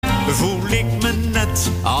voel ik me net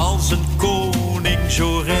als een koning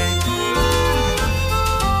zo rijk.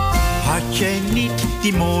 Had jij niet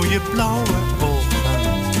die mooie blauwe ogen?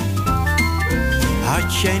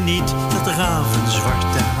 Had jij niet dat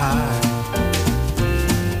ravenzwarte haar?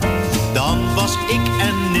 Dan was ik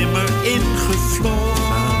er nimmer ingevlogen.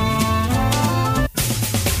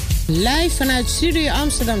 Live vanuit Studio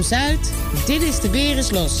Amsterdam-Zuid, dit is De Beer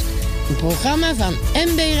is Los. Een programma van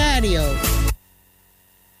MB Radio.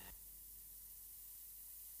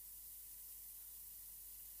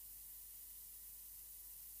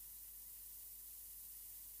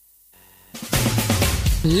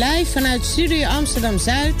 Live vanuit Studio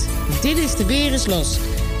Amsterdam-Zuid, dit is De Beer is Los.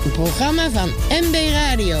 Een programma van MB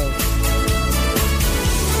Radio.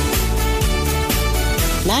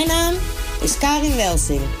 Mijn naam is Karin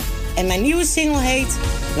Welsing. En mijn nieuwe single heet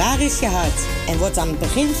Waar is je hart? En wordt aan het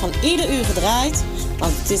begin van ieder uur gedraaid,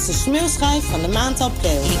 want het is de smulschijf van de maand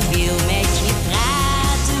april. Ik wil met je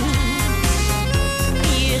praten,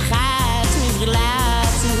 je gaat me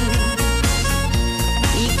verlaten.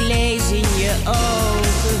 Ik lees in je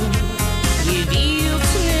ogen, je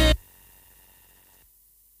wilt me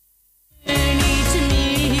niet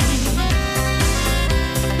meer.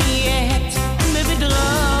 Je hebt me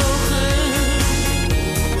bedrogen,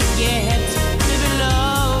 je hebt me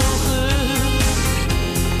belogen.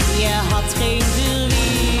 Je had geen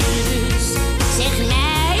verweer, dus zeg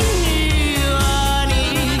mij nu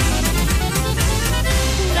wanneer.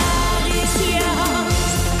 Waar is je hart?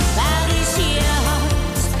 Waar is je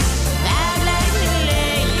hart? Waar blijft mijn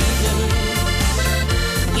leven?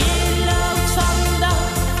 Je loopt van dag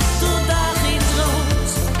tot dag in het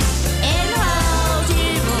rood en houdt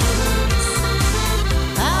je woord.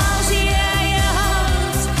 Als jij je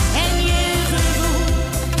hart en je gevoel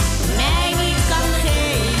mij niet kan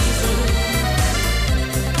geven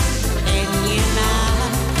en je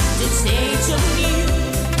maakt het steeds opnieuw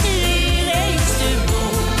weer eens te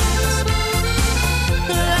boos.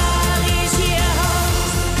 Waar is je hart?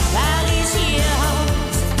 Waar is je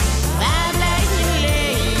hart? Waar blijft mijn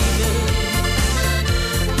leven?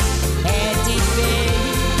 Het is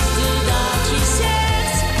beter dat je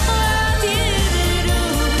zegt wat je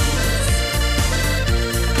bedoelt.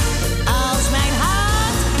 Als mijn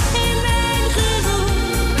hart en mijn gevoel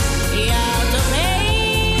jou toch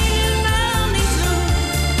helemaal niet doen,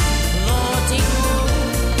 word ik moe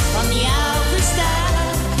van jouw bestaan.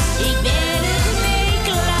 Ik ben ermee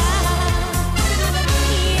klaar.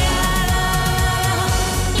 Ja la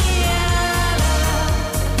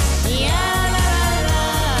ja la la.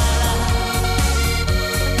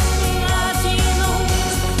 Wat je nog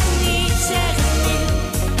niet zeggen wil,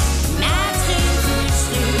 maakt geen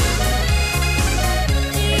verschil.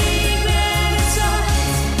 Ik ben het zat,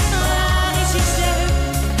 waar is je stem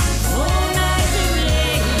voor mij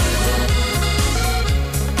gebleven?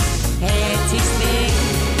 Het is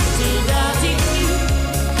beter dat ik nu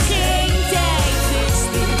geen tijd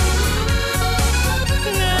verspil.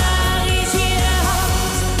 Waar is je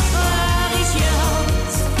hart? Waar is je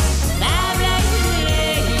hart? Waar blijft mijn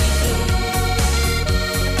leven?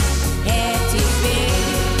 Het is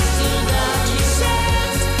beter dat je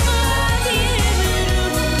zegt wat je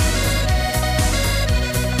bedoelt.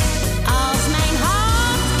 Als mijn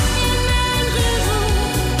hart en mijn gevoel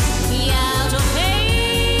jou toch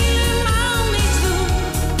helemaal niets doen,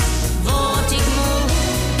 word ik moe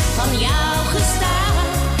van jouw gestaan.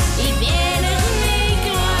 Ik ben ermee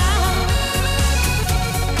klaar.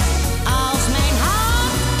 Als mijn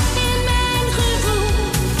hart en mijn gevoel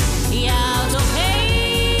jou toch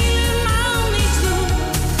helemaal niets doen,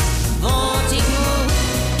 word ik moe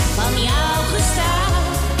van jouw gestaan.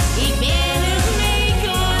 Ik ben ermee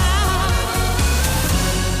klaar.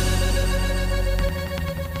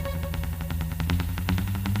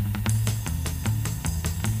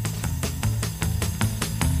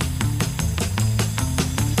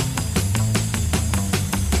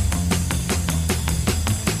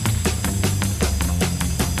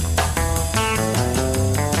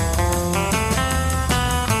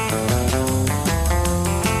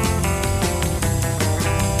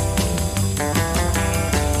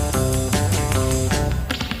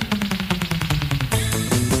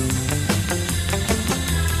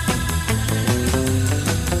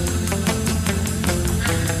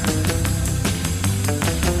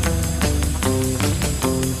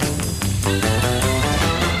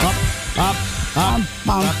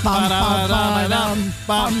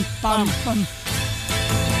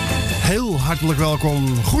 Heel hartelijk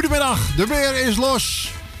welkom. Goedemiddag, de Beer is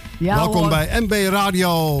los. Ja, welkom hoor. bij MB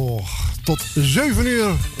Radio. Tot 7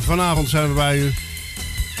 uur vanavond zijn we bij u.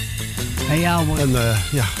 Ja, hoor. En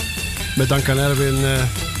ja, met dank aan Erwin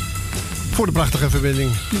voor de prachtige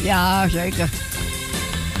verbinding. Ja, zeker.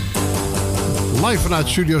 Live vanuit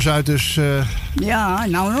Studio Zuid dus Ja,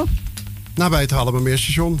 nou nog. nabij het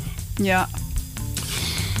Haarlemmermeerstation. Ja.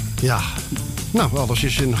 Ja, nou, alles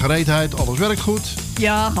is in gereedheid, alles werkt goed.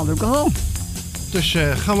 Ja, gaat ook wel. Dus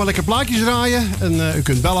gaan we lekker plaatjes draaien. En u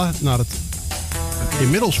kunt bellen naar het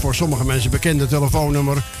inmiddels voor sommige mensen bekende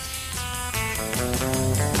telefoonnummer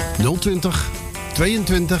 020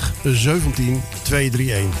 22 17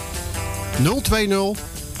 231. 020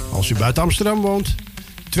 als u buiten Amsterdam woont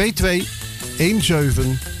 22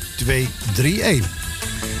 17 231.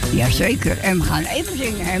 Jazeker. En we gaan even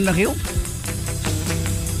zingen, hè, Michiel?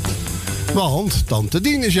 Want tante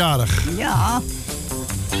Dien is jarig. Ja.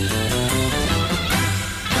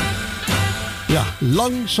 Ja,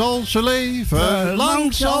 lang zal ze leven,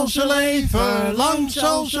 lang zal ze leven, lang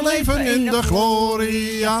zal ze leven in de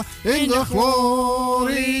gloria, in de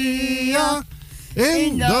gloria,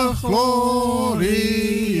 in de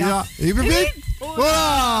gloria. Hiep, hiep,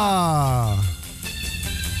 hoera!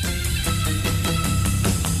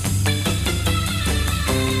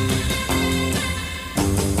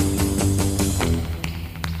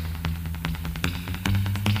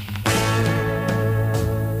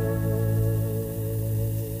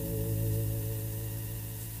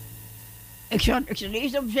 Ik zat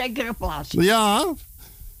eerst op een zekere plaats. Ja,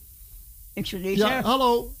 Ik zat eerst... ja,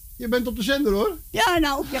 hallo, je bent op de zender hoor. Ja,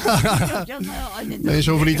 nou.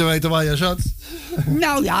 Mensen hoeven niet te weten waar jij zat.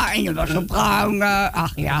 Nou ja, en er was op gehangen.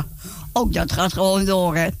 Ach ja, ook dat gaat gewoon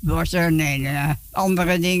door, hè. Was er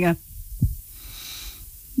andere dingen.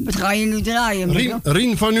 Wat ga je nu draaien?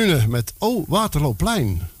 Rien van Nuenen met Oh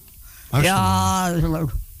Waterlooplein. Ja, dat is leuk.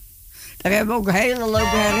 Daar hebben we ook hele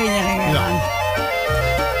leuke herinneringen aan.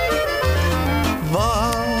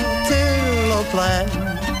 Waterlooplein,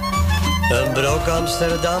 een brok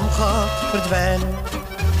Amsterdam gaat verdwijnen.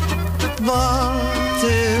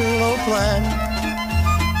 Waterlooplein,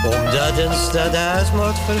 omdat een stadhuis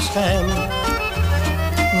moet verschijnen.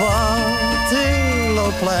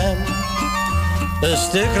 Waterlooplein, een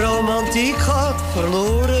stuk romantiek gaat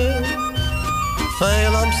verloren.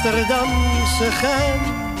 Veel Amsterdamse gein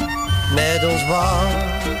met ons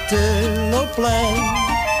Waterlooplein.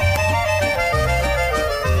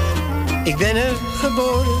 Ik ben er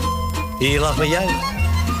geboren, hier lag mijn jeugd.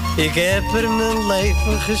 Ik heb er mijn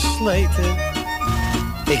leven gesleten.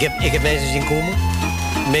 Ik heb mensen zien komen,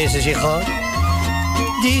 mensen zien gaan.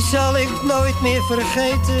 Die zal ik nooit meer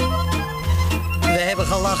vergeten. We hebben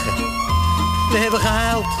gelachen, we hebben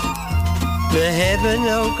gehuild. We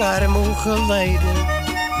hebben ook armoe geleden.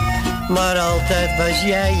 Maar altijd was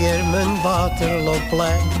jij er, mijn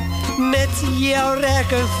Waterlooplein. Met jouw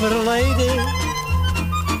rijke verleden.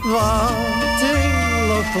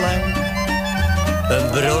 Waterlooplein, een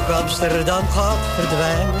brok Amsterdam gaat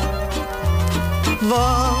verdwijnen.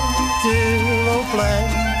 Waterlooplein,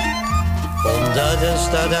 omdat een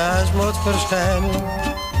stadhuis moet verschijnen.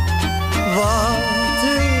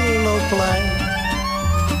 Waterlooplein,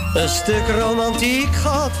 een stuk romantiek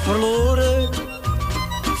gaat verloren.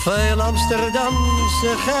 Veel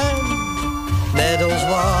Amsterdamse gein met ons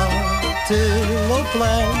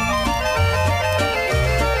Waterlooplein.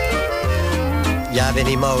 Jij bent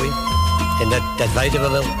niet mooi, en dat weten we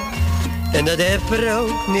wel. En dat heeft er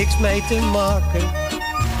ook niks mee te maken.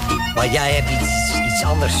 Maar jij hebt iets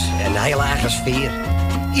anders, een heel eigen sfeer.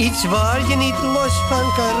 Iets waar je niet los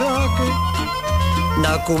van kan raken.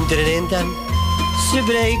 Nou komt er een eind aan, ze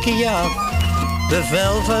breken je af.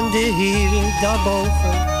 Bevel van de heren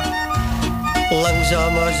daarboven.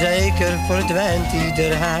 Langzaam maar zeker verdwijnt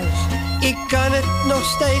ieder huis. Ik kan het nog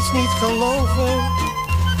steeds niet geloven.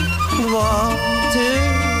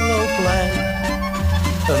 Waterlooplein,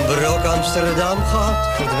 een brok Amsterdam gaat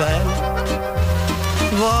verdwijnen.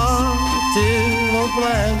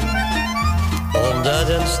 Waterlooplein, omdat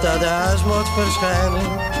een stadhuis moet verschijnen.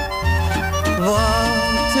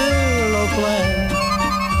 Waterlooplein,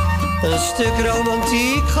 een stuk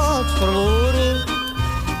romantiek gaat verloren.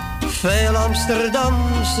 Veel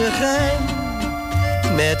Amsterdamse gein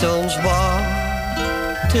met ons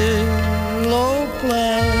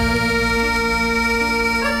Waterlooplein.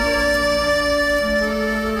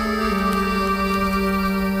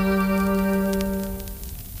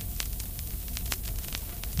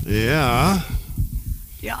 Ja.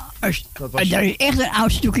 Ja, dat is echt een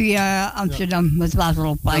oud stukje Amsterdam met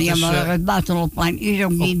Waterloopplein. Ja, maar het Waterloopplein is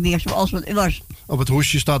ook niet meer zoals het was. Op het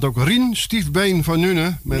hoesje staat ook Rien Stiefbeen van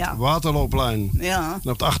Nuenen met Waterloopplein. Ja.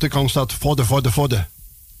 En op de achterkant staat Vodde.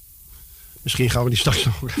 Misschien gaan we die straks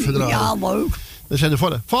nog even draaien. Ja, leuk. Dat zijn de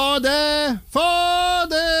Vodde. Vodde!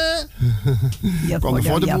 Ja, kwam de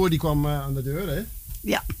Voddeboer, die kwam aan de deur, hè?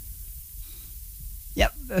 Ja.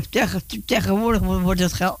 Ja, tegenwoordig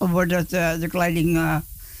wordt de kleding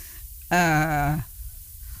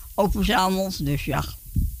ook verzameld. Dus ja,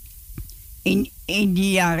 in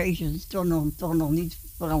die jaren is het toch nog niet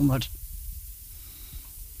veranderd.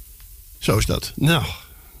 Zo is dat. Nou,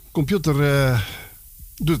 computer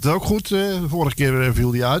doet het ook goed. De vorige keer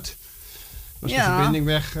viel die uit. Was de verbinding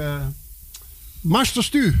weg. Master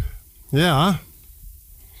Stu. Ja.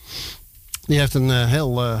 Die heeft een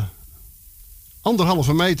heel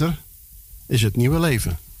 1,5 meter. Is het nieuwe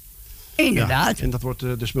leven. Inderdaad. Ja, en dat wordt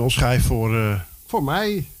de smulschijf voor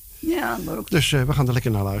mij. Ja, leuk. Dus we gaan er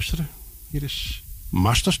lekker naar luisteren. Hier is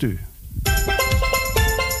Master Stu.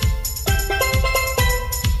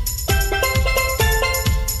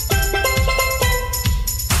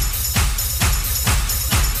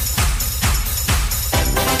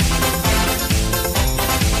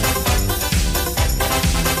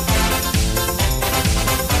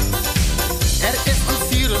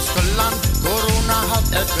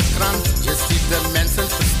 Elke krant, je ziet de mensen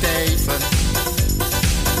verstijven.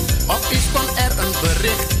 Opeens komt er een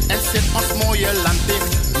bericht en zit ons mooie land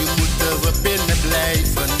dicht. Nu moeten we binnen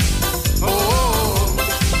blijven. Oh, oh, oh.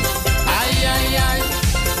 Ai, ai, ai.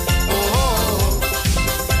 Oh, oh, oh.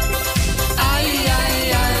 Ai,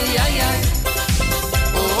 ai, ai, ai, ai.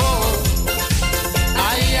 Oh, oh, oh.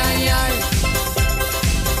 Ai, ai, ai.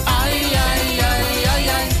 Ai, ai, ai, ai,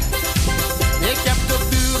 ai. Ik heb de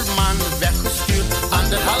buurman weggestuurd.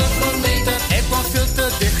 1,5 meter, hij kwam veel te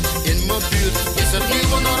dicht in mijn buurt. Is het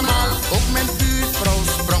nieuwe normaal? Ook mijn buurvrouw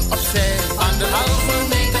sprong opzij. 1,5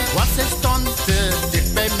 meter, want zij stond te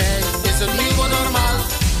dicht bij mij. Is het nieuwe normaal?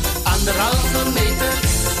 1,5 meter,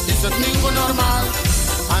 is het nieuwe normaal?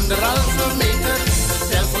 1,5 meter,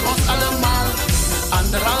 tel voor ons allemaal.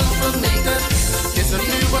 1,5 meter, is het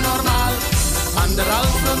nieuwe normaal?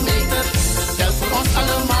 1,5 meter, tel voor ons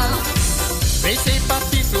allemaal.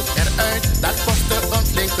 Wc-papier vloog eruit, dat kostte een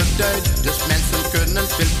flinke duit. Dus mensen kunnen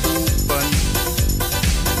veel poepen.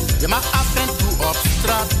 Je mag af en toe op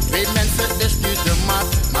straat, 2 mensen is nu de maat.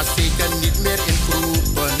 Maar zeker niet meer in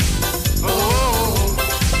groepen. Oh, oh, oh.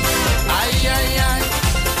 Ai, ai, ai.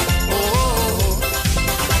 Oh, oh, oh.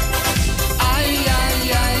 Ai,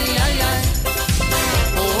 ai, ai, ai, ai.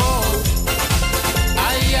 Oh, oh, oh.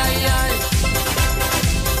 Ai, ai, ai.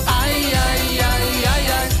 Ai, ai, ai, ai,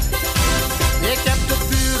 ai. Ik heb de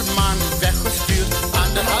buurman weggestuurd,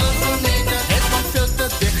 1,5 meter. Hij kwam veel te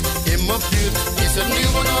dicht in mijn buurt. Is het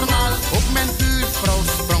nieuwe normaal? Ook mijn buurvrouw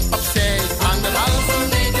sprong opzij. 1,5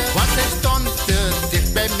 meter, want zij stond te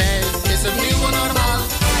dicht bij mij. Is het nieuwe normaal?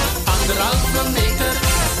 1,5 meter,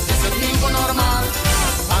 is het nieuwe normaal?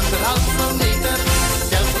 1,5 meter,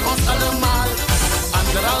 tel voor ons allemaal.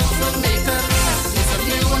 1,5 meter, is het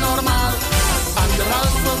nieuwe normaal?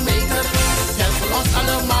 1,5 meter, tel voor ons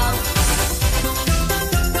allemaal.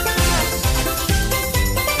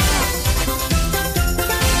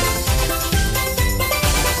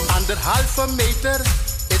 1,5 meter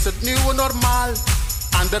is het nieuwe normaal.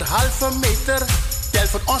 1,5 meter, tel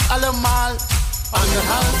voor ons allemaal.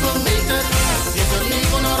 1,5 meter is het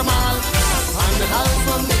nieuwe normaal.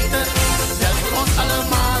 1,5 meter, tel voor ons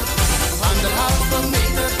allemaal. 1,5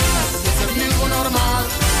 meter is het nieuwe normaal.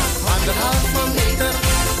 1,5 meter,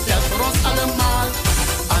 tel voor ons allemaal.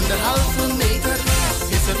 1,5 meter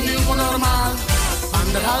is het nieuwe normaal.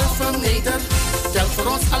 1,5 meter, tel voor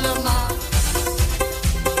ons allemaal.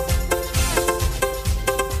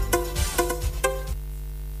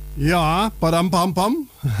 Ja, padam pam pam.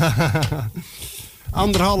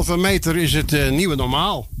 1,5 meter is het nieuwe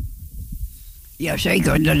normaal.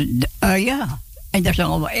 Jazeker, ja. En daar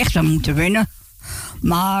zullen we echt aan moeten winnen.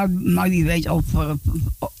 Maar wie weet over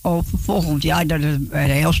volgend jaar dat het een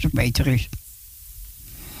heel stuk beter is.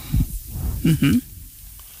 We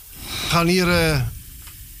gaan hier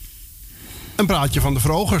een praatje van de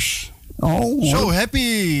Vrogers. Oh, Zo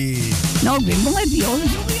happy. Nou, ik ben wel happy hoor.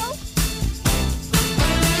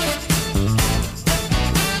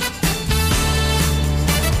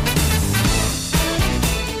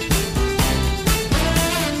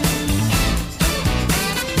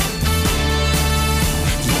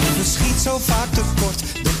 Zo vaak tekort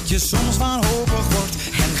dat je soms wanhopig wordt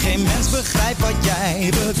en geen mens begrijpt wat jij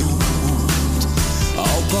bedoelt.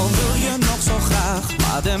 Ook al wil je nog zo graag,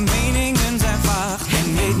 maar de meningen zijn vaag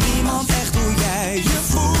en weet niemand echt hoe jij je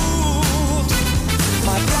voelt.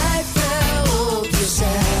 Maar blijf wel op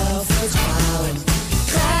jezelf vertrouwen,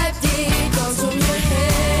 grijp die kans om je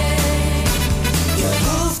heen. Je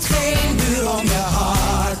hoeft geen muur om je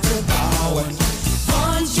hart te bouwen,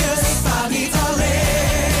 want je staat niet alleen.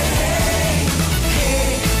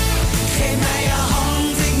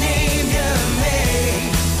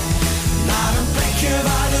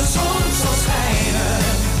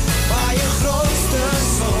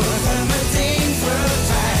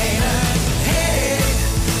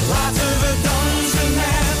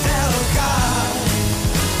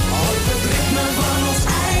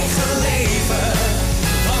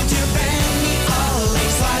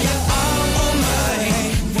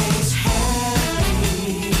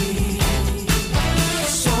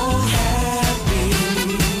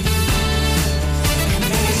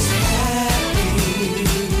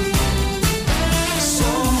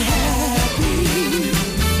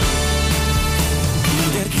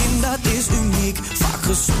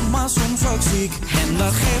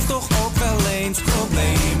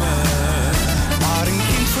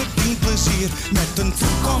 met een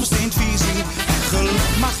toekomst in het vizier. En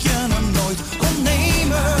geluk mag je hem nooit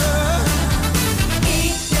ontnemen.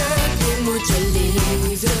 Iedereen moet je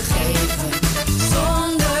liefde geven,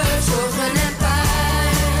 zonder zorgen en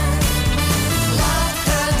pijn. Laat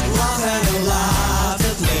het lachen en laat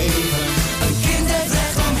het leven. Een kind heeft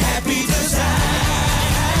recht om happy te zijn.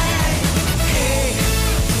 Hey,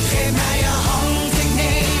 geef mij je hand, ik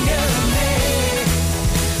neem je mee.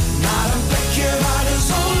 Naar een plekje waar de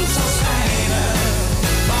zon zal schijnen.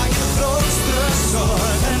 Waar je grootste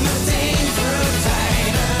zorgen meteen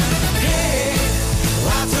verdwijnen. Hey,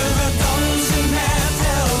 laten we dansen met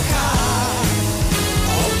elkaar.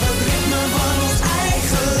 Op het ritme van ons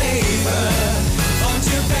eigen leven. Want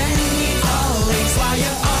je bent niet alleen, sla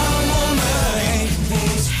je arm om me heen.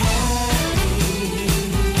 Wees happy,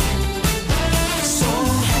 so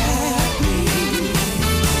happy.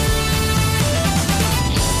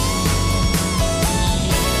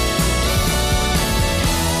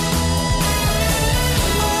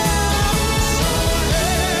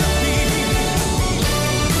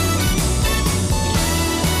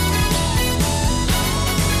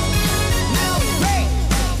 Nou, hey,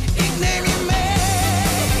 ik neem je mee.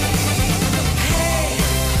 Hey,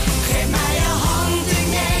 geef mij je hand, ik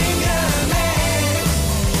neem je mee.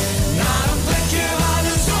 Naar een plekje waar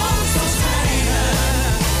de zon zal schijnen.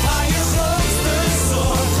 Waar je grootste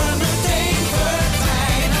zorgen meteen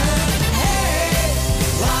verdwijnen. Hey,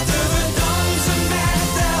 laten we dansen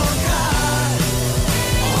met elkaar.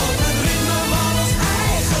 Op het ritme van ons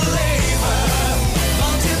eigen leven.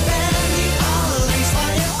 Want je bent niet alleen, sla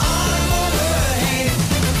je arm om me heen.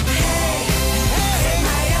 Hey, geef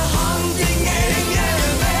mij je hand, ik neem je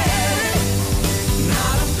mee.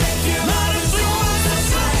 Naar een plekje waar de zon zal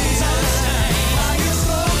schijnen. Waar je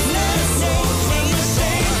grootste zorgen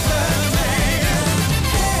meteen verdwijnen.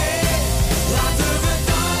 Hey, laten we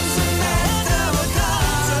dansen met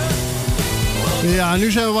elkaar. Ja,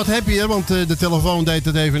 nu zijn we wat happier, want de telefoon deed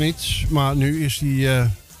het even niet. Maar nu is die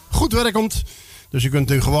goed werkend. Dus u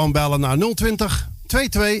kunt u gewoon bellen naar 020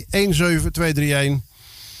 22 17 231.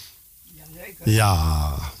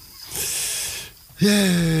 Ja.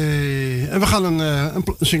 Jee. En we gaan een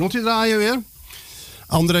singeltje draaien weer.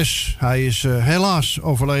 Andres, hij is helaas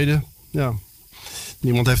overleden. Ja.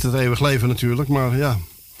 Niemand heeft het eeuwig leven natuurlijk, maar ja.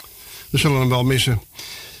 We zullen hem wel missen.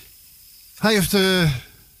 Hij heeft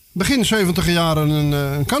begin 70 jaren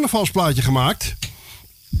een carnavalsplaatje gemaakt.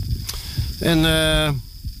 En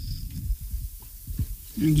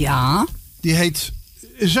Ja. die heet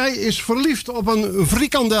Zij is verliefd op een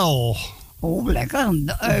frikandel. Oh, lekker.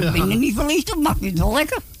 Ik ben er niet verliefd op, maar ik vind het wel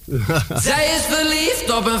lekker. Zij is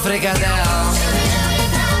verliefd op een frikadel.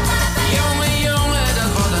 Jongen, jongen,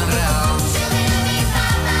 dat wordt een rel.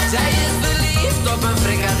 Zij is verliefd op een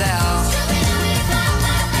frikadel.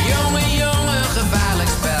 Jongen, jongen, gevaarlijk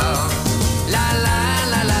spel. La la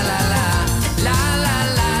la la la la. La la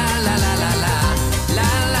la la la la la.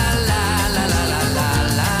 La la la la la la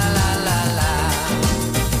la la la la.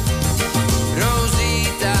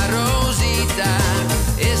 Rosita, Rosita,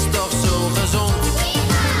 is toch zo gezond.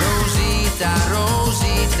 Rosita,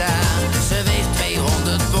 Rosita, ze weegt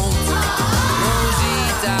 200 pond.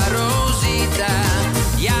 Rosita, Rosita,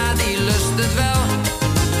 ja die lust het wel.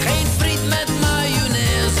 Geen friet met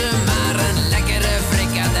mayonaise, maar een lekkere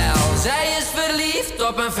frikadel. Zij is verliefd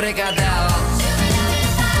op een frikadel.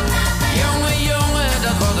 Jongen, jongen,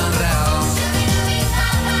 dat wordt een rel.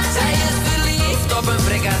 Zij is verliefd op een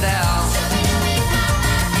frikadel.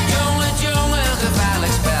 Jongen, jongen,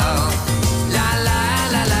 gevaarlijk spel. La la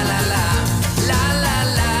la la la la. La la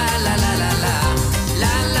la la la la la.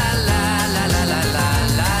 La la la la la la la.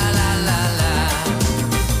 La la la la.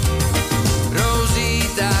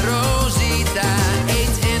 Rosita, Rosita,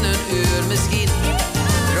 eet in een uur misschien.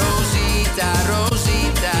 Rosita,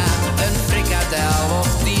 Rosita, een frikadel of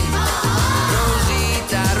 10.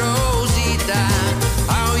 Rosita, Rosita,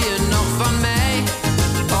 hou je nog van mij?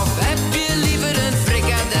 Of heb je liever een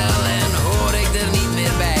frikadel en hoor ik er niet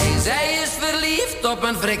meer bij? Zij is verliefd op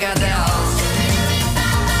een frikadel.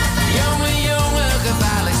 Jongen, jongen,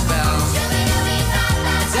 gevaarlijk spel.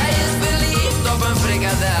 Zij is verliefd op een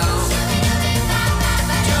frikadel.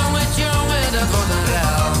 Jongen, jongen, dat wordt een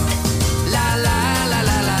rel. La la la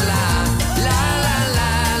la la la. La la la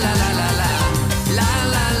la la la la. La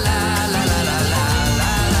la la la la la la.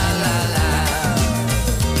 La la la la.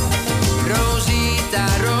 Rosita,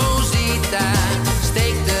 Rosita,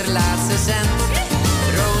 steekt de laatste cent.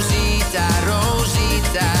 Rosita,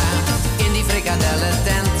 Rosita,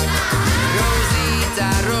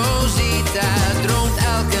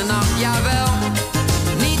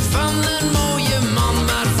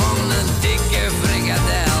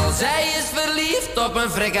 op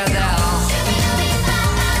een frikadel.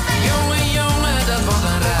 Jongen, jongen, dat wordt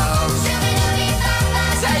een rel.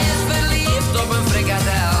 Zij is verliefd op een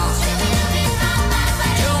frikadel.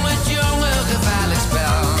 Jongen, jongen, gevaarlijk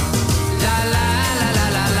spel. La la la la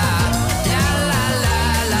la la. La la la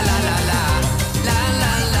la la la la. La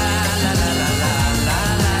la la la la la la. La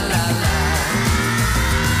la la la.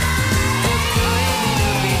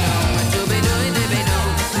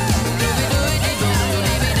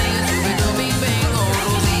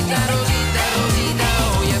 Rosita, Rosita, Rosita,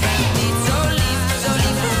 oh, je bent niet zo lief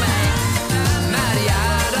voor mij. Maar ja,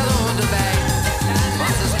 dat hoort erbij.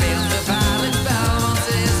 Want ze speelt gevaarlijk spel, want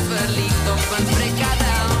ze is verliefd op een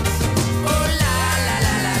frikadel. Oh la la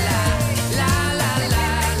la la la, la la la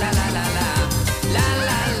la la la la, la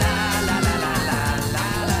la la la la la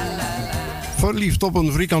la la la. Verliefd op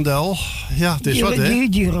een frikandel. Ja, het is wat, hè?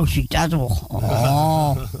 Die Rosita toch.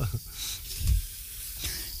 Oh.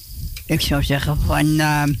 Ik zou zeggen van...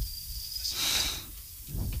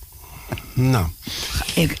 Nou.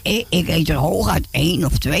 Ik eet er hooguit 1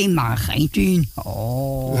 of 2, maar geen 10.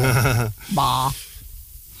 Oh. Bah.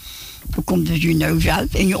 Dan komt dus je neus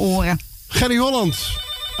uit en je oren. Gerry Holland.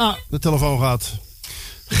 Ah, de telefoon gaat.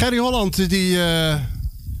 Gerry Holland, die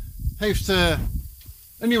heeft een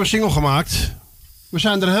nieuwe single gemaakt. We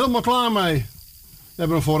zijn er helemaal klaar mee. We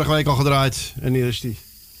hebben hem vorige week al gedraaid. En hier is die.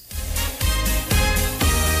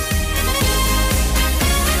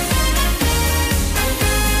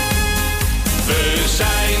 We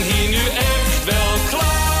zijn hier nu echt wel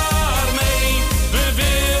klaar mee. We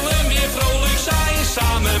willen weer vrolijk zijn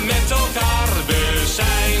samen met elkaar. We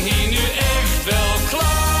zijn hier nu echt wel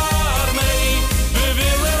klaar mee. We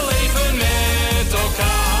willen leven met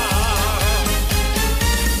elkaar.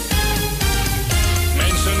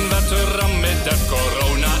 Mensen, wat een ramp met dat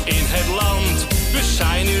corona in het land. We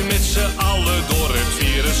zijn nu met z'n allen door het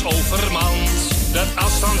virus overmand. Dat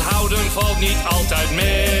afstand houden valt niet altijd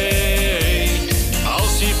mee.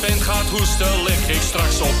 Als die vent gaat hoesten, lig ik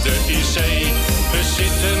straks op de IC. We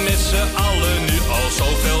zitten met z'n allen nu al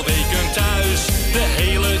zoveel weken thuis. De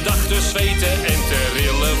hele dag te zweten en te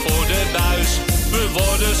rillen voor de buis. We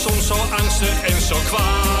worden soms zo angstig en zo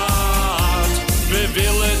kwaad. We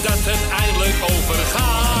willen dat het eindelijk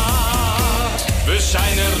overgaat. We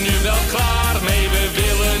zijn er nu wel klaar mee, we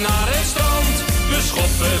willen naar het strand. Dus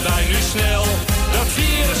schoppen wij nu snel dat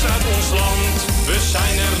virus uit ons land. We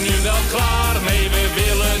zijn er nu wel klaar mee, we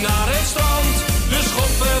willen naar het strand. Dus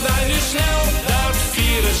schoppen wij nu snel dat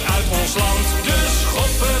virus uit ons land. Dus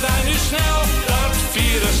schoppen wij nu snel dat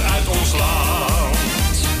virus uit ons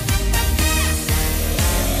land.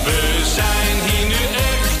 We zijn hier nu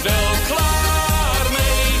echt wel klaar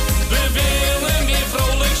mee. We willen weer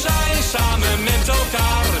vrolijk zijn samen met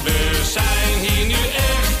elkaar. We zijn hier nu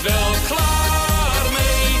echt wel klaar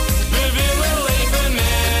mee. We willen leven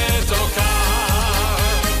met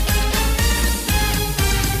elkaar.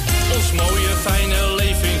 Ons mooie fijne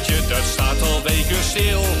leventje, dat staat al weken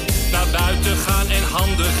stil. Naar buiten gaan en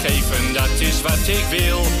handen geven, dat is wat ik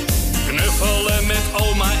wil. Knuffelen met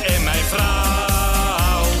oma en mijn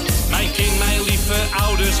vrouw. Mijn kind, mijn lieve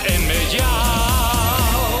ouders en met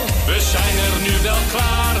jou. We zijn er nu wel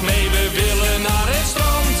klaar mee, we willen naar het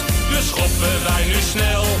strand. Dus schoppen wij nu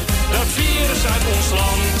snel dat virus uit ons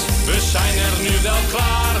land. We zijn er nu wel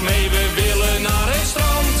klaar mee, we willen naar het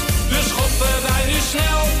strand. Dus schoppen wij nu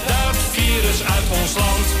snel dat virus uit ons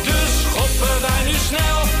land. Dus schoppen wij nu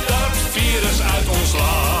snel dat virus uit ons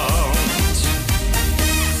land.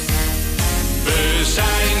 We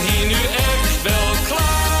zijn hier nu echt wel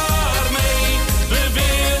klaar mee. We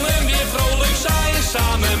willen weer vrolijk zijn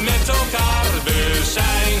samen met elkaar. We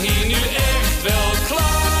zijn hier nu echt wel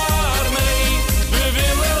klaar mee. We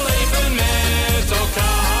willen leven met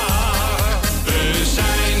elkaar. We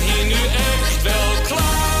zijn hier nu echt wel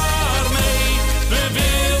klaar mee. We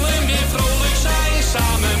willen weer vrolijk zijn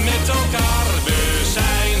samen met elkaar. We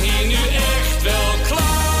zijn hier nu echt wel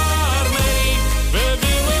klaar mee. We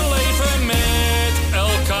willen leven met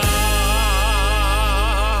elkaar.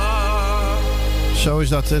 Zo is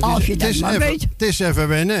dat. Als je dat maar weet. Het is even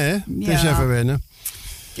wennen, hè? Het is Ja. even wennen.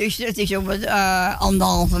 Dus het is op het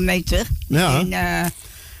 1,5 meter. Ja.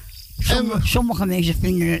 En sommige mensen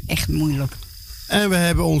vinden het echt moeilijk. En we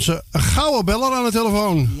hebben onze gouden beller aan de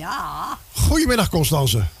telefoon. Ja. Goedemiddag,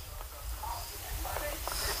 Constance.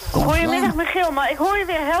 Goedemiddag Michiel, maar ik hoor je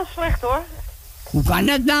weer heel slecht hoor. Hoe kan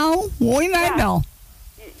dat nou? Hoor je mij wel?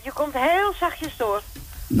 Je komt heel zachtjes door.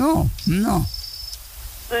 Nou.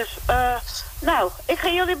 Dus, nou, ik ga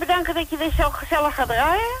jullie bedanken dat je weer zo gezellig gaat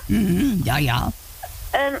draaien. Ja.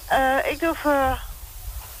 En ik doe voor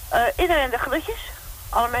iedereen de groetjes.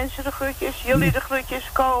 alle mensen de groetjes. Jullie de groetjes,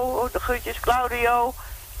 Co, de groetjes, Claudio.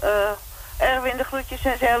 Erwin de groetjes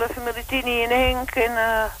en zijn hele familie, Tini en Henk. En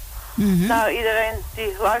nou, iedereen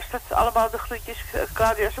die luistert, allemaal de groetjes.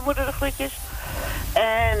 Claudio zijn moeder de groetjes.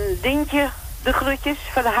 En Dintje de groetjes.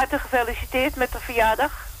 Van harte gefeliciteerd met de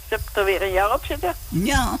verjaardag. Ze hebt er weer een jaar op zitten.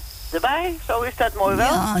 Ja. Erbij, zo is dat mooi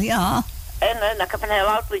wel. Ja, ja. En nou, ik heb een heel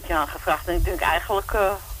oud liedje aangevraagd. En ik denk eigenlijk,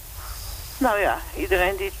 nou ja,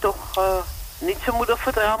 iedereen die toch niet zijn moeder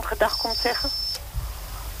voor de raam gedag komt zeggen.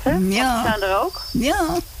 Hè? Ja. Zijn er ook? Ja.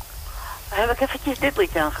 Heb ik eventjes dit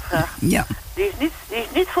liedje aangevraagd. Ja. Die is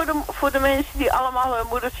niet voor de mensen die allemaal hun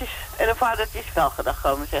moedertjes en hun vadertjes wel gedag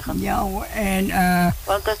komen zeggen. Ja hoor, en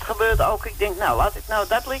want dat gebeurt ook. Ik denk, nou, laat ik nou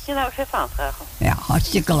dat liedje nou eens even aanvragen. Ja,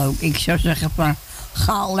 hartstikke leuk. Ik zou zeggen van,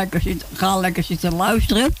 ga lekker zitten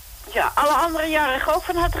luisteren. Ja, alle andere jaren ook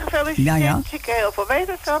van harte gefeliciteerd. Ja, ja. Wens ik heel veel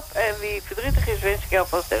wetenschap. En wie verdrietig is, wens ik heel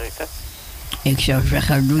veel sterkte. Ik zou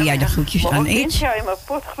zeggen, doe jij de groetjes aan iets? Ja, in mijn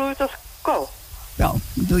pot groeit als kool. Ja,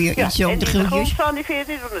 doe je iets op de groetjes? En die grond staan, die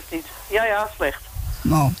 14 doen het niet. Ja, slecht.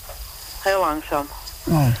 Oh. Heel langzaam.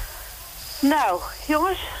 Oh. Nou,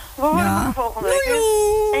 jongens, we horen elkaar volgende week. Doei.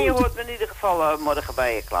 En je hoort me in ieder geval morgen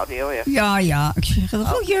bij Claudio. Ja. Ja, ik zeg de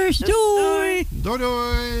groetjes. Doei. Doei,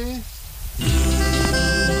 doei.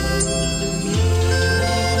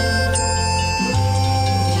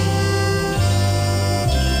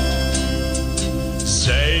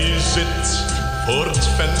 Zij zit voor het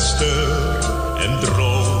venster en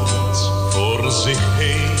droomt voor zich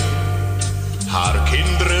heen. Haar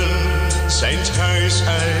kinderen zijn het huis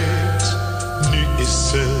uit, nu is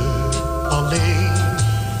ze alleen.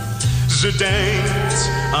 Ze denkt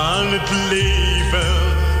aan het leven,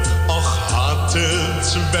 och had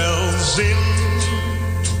het wel zin.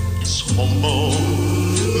 Schommel,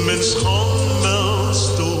 mijn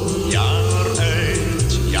schommelstoel, jaar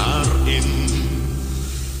uit, jaar in.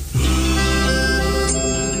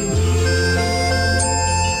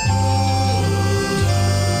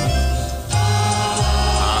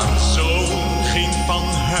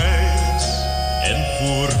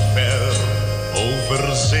 Voer ver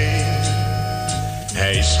over zee.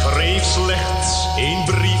 Hij schreef slechts 1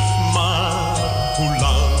 brief, maar hoe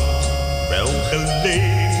lang wel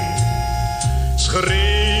geleden.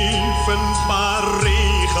 Schreef een paar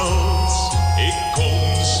regels, ik kom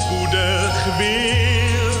spoedig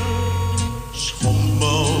weer.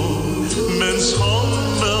 Schommel, mijn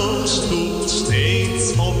schommelstoel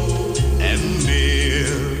steeds op en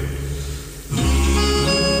neer.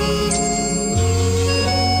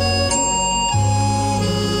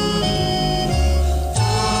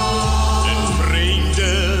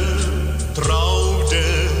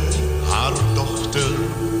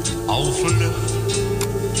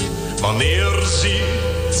 Wanneer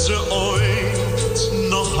ziet ze ooit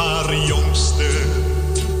nog haar jongste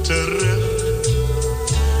terug?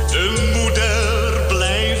 Een moeder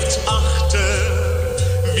blijft achter,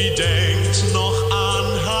 wie denkt nog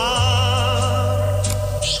aan haar?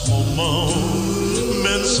 Schommel,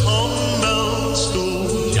 mijn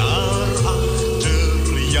schommelstoel, jaar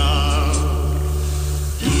achter jaar.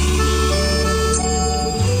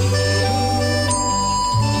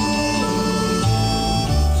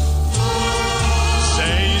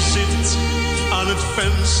 Aan het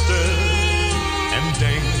venster en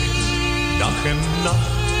denkt dag en nacht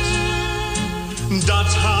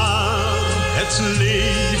dat haar het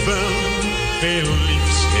leven veel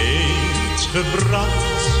liefs heeft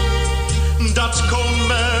gebracht. Dat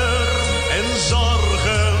kommer en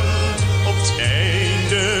zorgen op het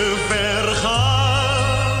einde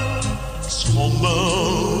vergaan.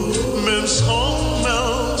 Schommel, mijn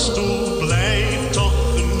schommelstoel blijft toch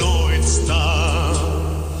nooit staan.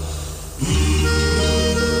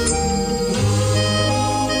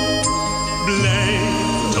 Blijf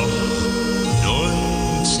toch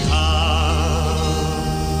nooit staan.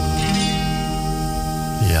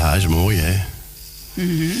 Ja, hij is mooi, hè?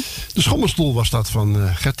 De schommelstoel was dat van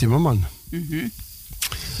Gert Timmerman.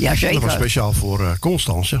 Ja, zeker. Dat was speciaal voor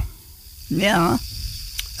Constance. Ja.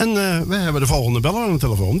 En we hebben de volgende beller aan de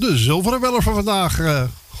telefoon. De zilveren beller van vandaag.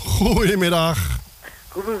 Goedemiddag.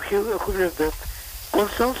 Goedemiddag.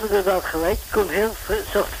 Constance inderdaad gelijk. Je kon heel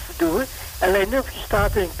zacht verdoen. Alleen of je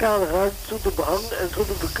staat in een kale ruimte zonder behang en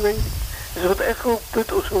zonder bekleding. Dus wat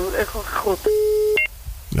echo-put of zo, echo-grot.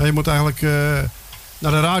 Ja, je moet eigenlijk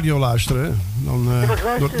naar de radio luisteren. Dan,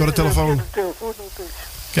 door de telefoon.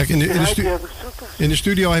 Kijk, in de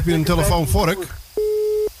studio heb je een telefoonvork.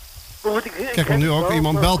 Kijk, want nu ook.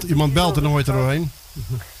 Iemand belt er nooit doorheen.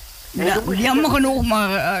 Ja, jammer genoeg,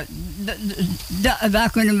 maar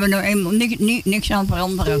daar kunnen we nou eenmaal niks aan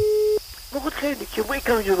veranderen. Maar goed, geen niks. Ik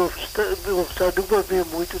kan je erover staan. Doe maar meer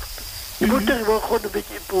moeite. Je moet er wel gewoon een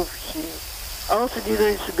beetje improviseren. Alles en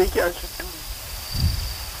iedereen is een beetje aan zijn doen.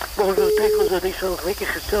 Maar dat betekent dat ik zo lekker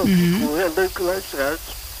gezellig hoor en leuke luisteraars.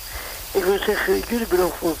 Ik wil zeggen, jullie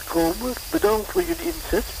bedankt voor het komen. Bedankt voor jullie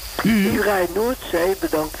inzet. Iedereen Noordzee,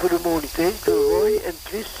 bedankt voor de monitor. Ik wil Roy en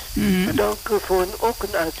Chris bedanken voor ook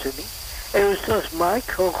een uitzending. En we straks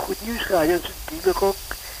Mike, gewoon goed nieuws radio en zijn team. Ik ook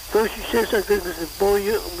veel succes uit met een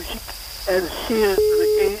mooie muziek en zeer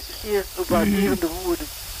waarderende woorden.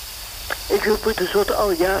 Ik wil Pieter Zotte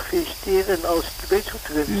al jaar feliciteren en alles beter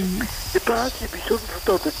te wensen. De plaats is bijzonder van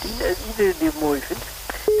tot de 10 en iedereen die het mooi vindt.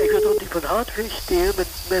 Ik wil ook die van harte feliciteren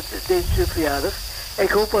met deze verjaardag. Ik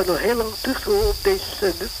hoop er nog heel lang terug te horen op deze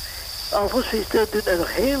zender. Alvast feliciteren en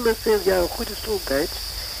nog heel veel jaren goede gezondheid.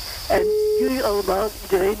 En jullie allemaal,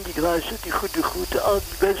 iedereen die luistert, die goede groeten, al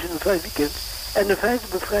die mensen een fijn weekend. En een fijne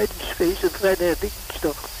bevrijdingsfeest en fijne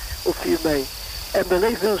herdenkingsdag op 4 mei. En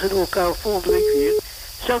beleef wel eens in elkaar volgende week weer.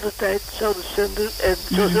 Zelfde tijd, zelfde zender en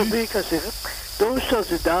zoals Amerika zeggen, don't start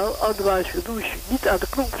the dial, otherwise we lose you. Niet aan de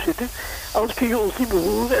knop zitten, anders kun je ons niet meer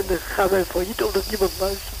horen en dan gaan wij failliet omdat niemand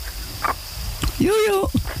luistert. Jojo.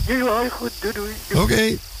 Jojo, hoi goed, doei doei.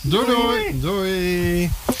 Oké,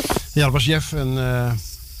 doei. Ja, dat was Jeff en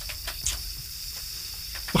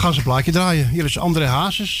we gaan zijn plaatje draaien. Hier is André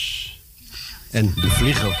Hazes en De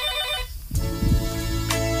Vlieger.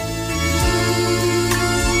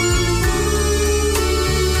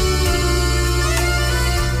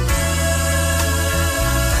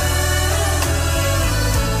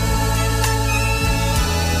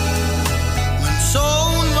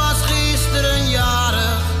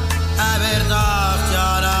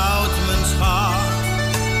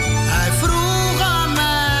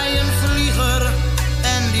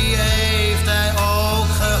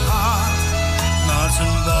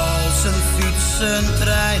 Zijn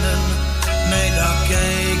treinen, nee daar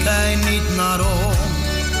keek hij niet naar om.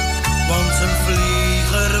 Want zijn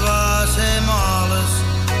vlieger was hem alles,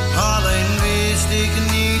 alleen wist ik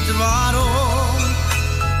niet waarom.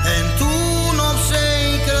 En toen op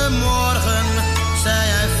zekere morgen zei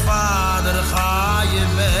hij, vader ga je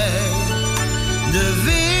mee. De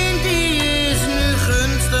wind die is nu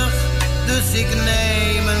gunstig, dus ik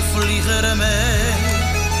neem een vlieger mee.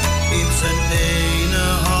 In zijn ene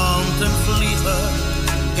hand een vlieger,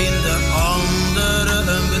 in de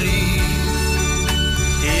andere een brief.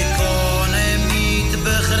 Ik kon hem niet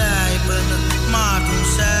begrijpen, maar toen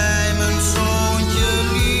zei mijn zoontje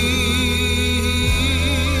lief.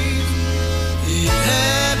 Ik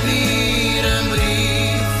heb hier een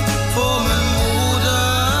brief voor mijn moeder,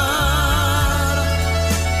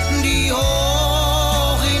 die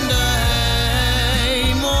hoog in de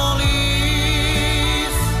hemel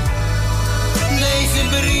is. Deze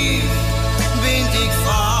brief bind ik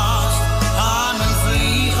vast aan mijn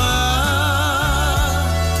vlieger,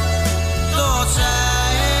 tot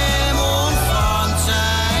zij hem ontvangt,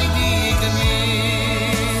 zij die ik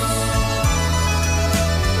mis.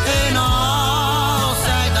 En als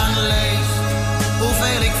zij dan leest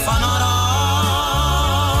hoeveel ik van haar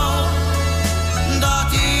hou,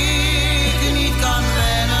 dat ik niet kan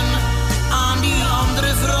wennen aan die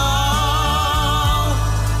andere vrouw.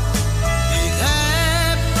 Ik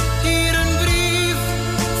heb hier een brief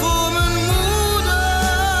voor mijn moeder,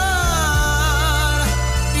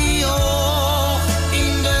 die hoog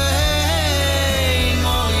in de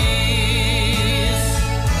hemel is.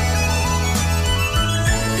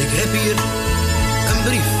 Ik heb hier een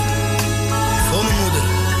brief voor mijn moeder,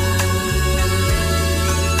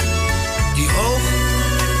 die hoog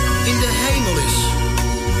in de hemel is.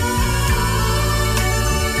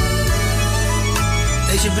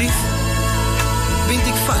 Deze brief bind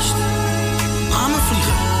ik vast aan mijn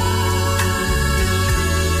vlieger,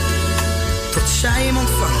 tot zij hem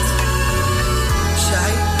ontvangt,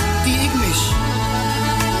 zij die ik mis.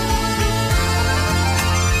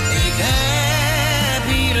 Ik heb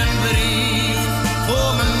hier een brief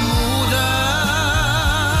voor mijn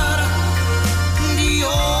moeder, die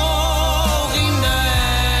hoog in de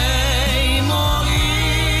hemel is.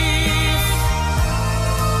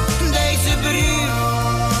 Deze brief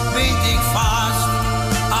bind ik vast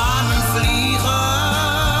aan mijn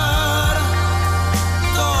vlieger,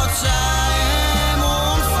 tot zij hem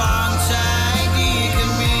ontvangt.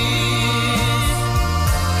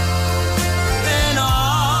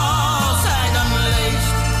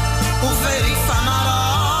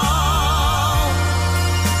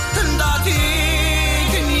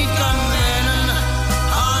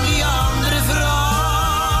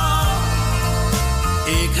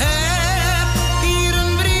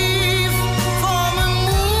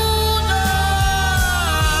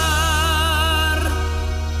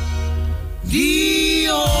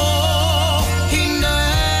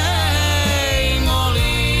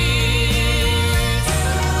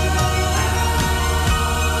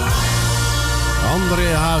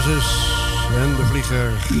 Oasis en de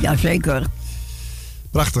Vlieger. Jazeker.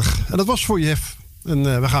 Prachtig. En dat was voor Jeff.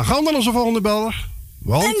 En we gaan gauw naar onze volgende beller.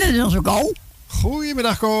 Want... En dat is onze Ko.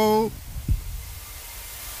 Goedemiddag, Ko.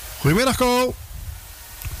 Goedemiddag, Ko.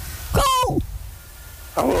 Ko.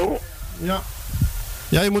 Hallo. Ja.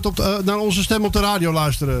 Ja, je moet naar onze stem op de radio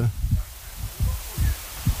luisteren.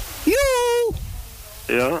 Joe.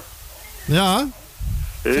 Ja? Ja?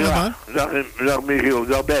 Ja. Dag Michiel,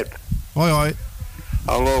 dag Beb. Hoi, hoi.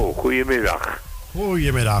 Hallo, goedemiddag.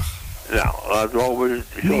 Goedemiddag. Nou, laten we over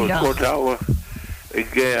zo kort houden.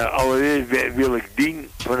 Allereerst wil ik Dien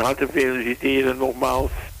van harte feliciteren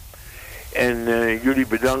nogmaals. En jullie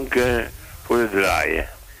bedanken voor het draaien.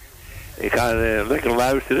 Ik ga lekker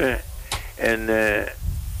luisteren. En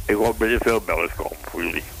ik hoop dat er veel bellers komen voor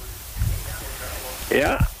jullie.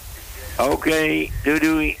 Ja? Oké, doei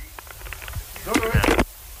doei.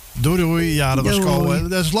 Doei doei. Ja, dat was Ko.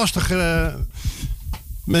 Dat is lastig.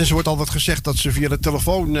 Mensen wordt altijd gezegd dat ze via de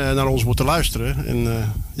telefoon naar ons moeten luisteren.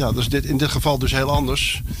 En ja, dat is in dit geval dus heel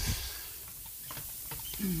anders.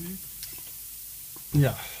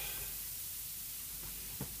 Ja.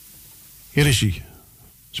 Hier is hij.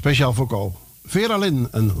 Speciaal voor Ko. Vera Lynn,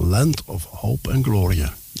 een Land of Hope and Glory.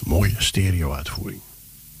 Een mooie stereo-uitvoering.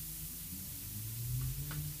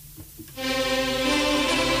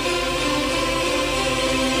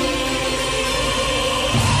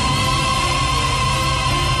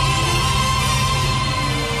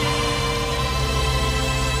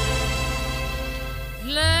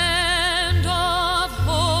 Land of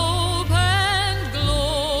hope and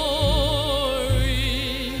glory,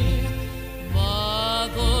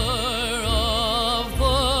 mother of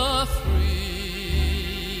the free,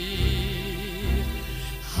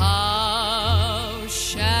 how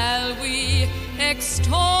shall we extol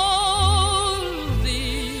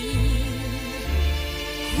thee,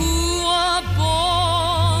 who are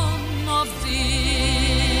born of thee?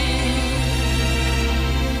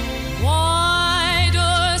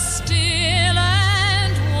 Wider still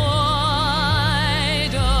and wider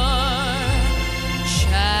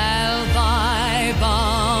shall thy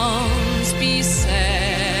bounds be set.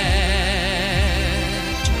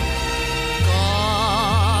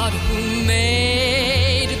 God who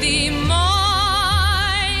made thee mighty,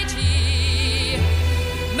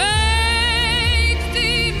 make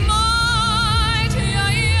thee mightier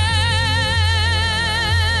yet.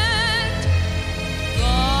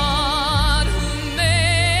 God who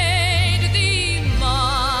made thee mighty,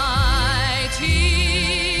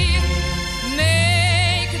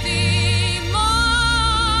 make thee mightier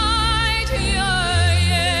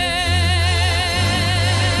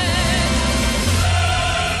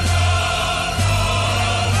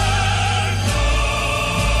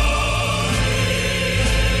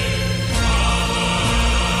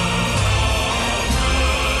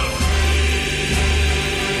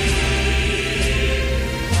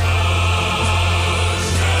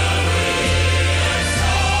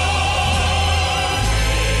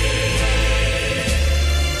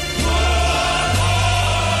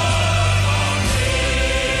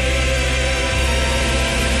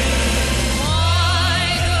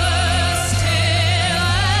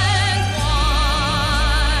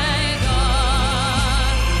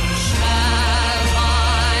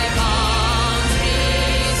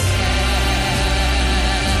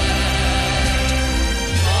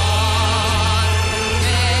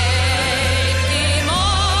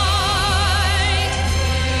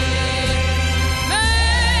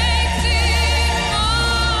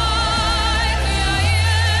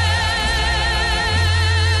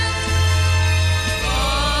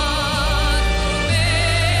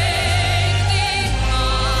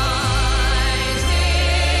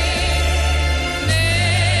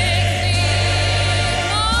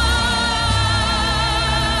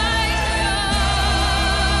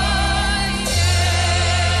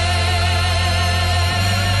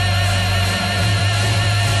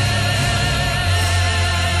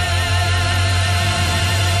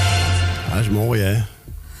Dat is mooi, hè?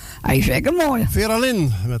 Hij is zeker mooi. Vera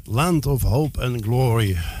Lynn met Land of Hope and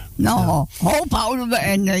Glory. Nou, hoop houden we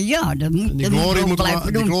en ja, dat moet Die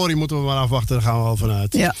glory moeten we maar afwachten, daar gaan we wel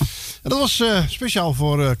vanuit. Ja. En dat was speciaal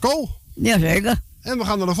voor Ko. Jazeker. En we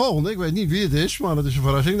gaan naar de volgende. Ik weet niet wie het is, maar dat is een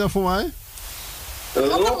verrassing dan voor mij.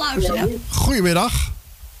 Allemaal luisteren. Goedemiddag.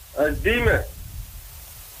 Diemen.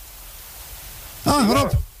 Ah,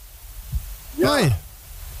 Rob. Ja. Hoi.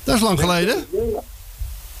 Dat is lang geleden.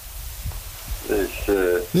 Dus,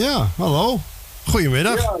 ja, hallo.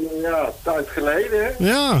 Goedemiddag. Ja, tijd geleden, hè?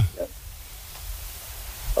 Ja.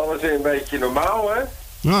 Alles weer een beetje normaal, hè?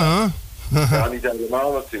 Ja. Ja, niet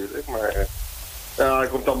helemaal natuurlijk, maar... Ja, het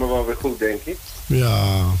komt allemaal wel weer goed, denk ik.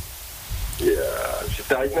 Ja. Ja, het is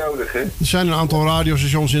tijd nodig, hè? Er zijn een aantal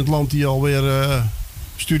radiostations in het land die alweer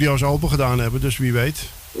studio's open gedaan hebben, dus wie weet.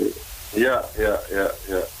 Ja.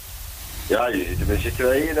 Ja, je zit er met z'n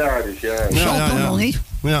tweeën daar, dus ja. Zal toch nog niet?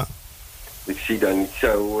 Ja. Ik zie daar niet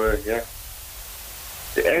zo,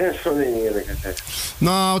 de ernst van in, eerlijk gezegd.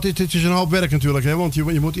 Nou, dit is een hoop werk natuurlijk, hè, want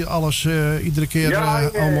je moet alles iedere keer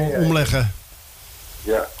allemaal omleggen.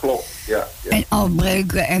 Ja, klopt, ja. En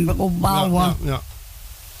afbreken en weer opbouwen. Ja.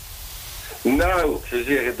 Nou, ze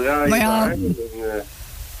zeggen draaien Maar ja, maar.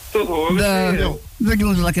 Tot horen. We doen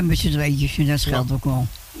het lekker met z'n tweetjes en dat scheelt ook wel.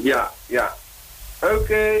 Ja.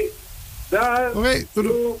 Oké. Daar. Oké,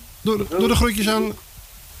 doe de groetjes aan.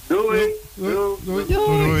 Doei.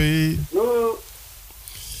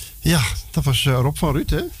 Ja, dat was Rob van Ruud,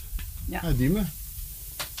 hè? Ja. Uit Diemen.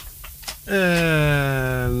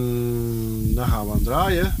 En dan gaan we aan het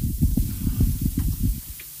draaien.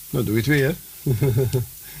 Nou, doe je het weer.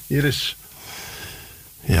 Hier is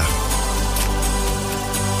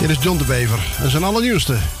John de Bever en zijn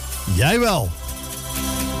allernieuwste. Jij wel.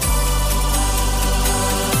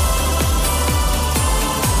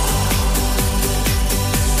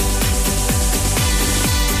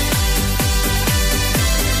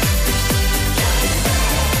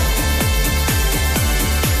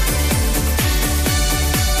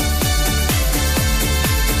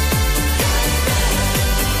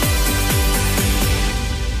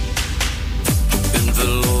 Een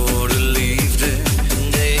verloren liefde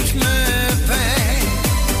deed me pijn.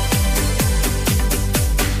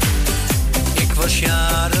 Ik was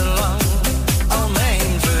jarenlang al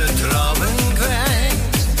mijn vertrouwen kwijt.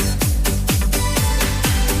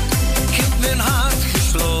 Ik heb mijn hart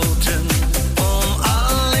gesloten om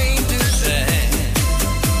alleen te zijn.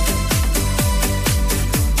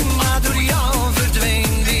 Maar door jou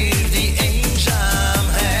verdween weer die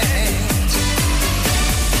eenzaamheid.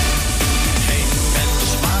 Geen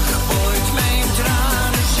mens mag ooit mijn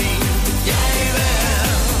tranen zien, jij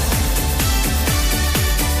wel.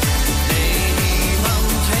 Nee,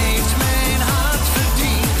 niemand heeft mijn hart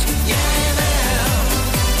verdiend, jij wel.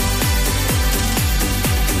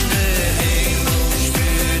 De hemel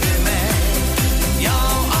stuurde mij,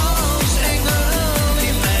 jou als engel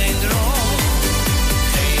in mijn droom.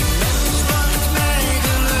 Geen mens bracht mij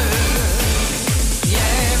geluk,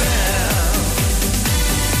 jij wel.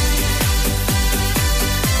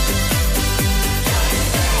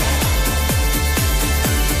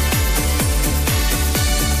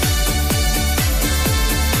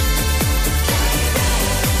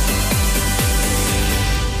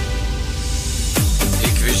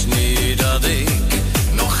 Ik wist niet dat ik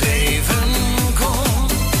nog geven kon.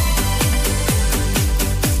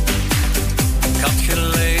 Ik had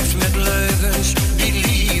geleefd met leugens, die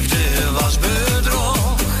liefde was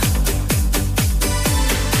bedrog.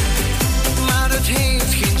 Maar het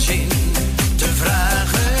heeft geen zin te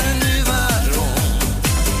vragen nu waarom.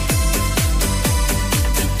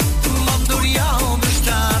 Want door jou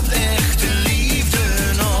bestaat echte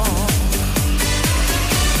liefde nog.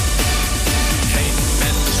 Geen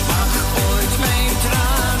mens mag ooit mijn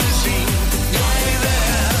tranen zien, jij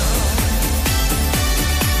wel.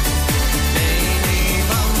 Nee,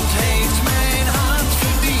 niemand heeft mijn hart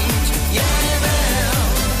verdiend, jij wel.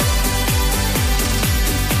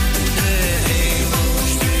 De hemel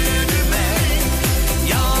stuurde mij,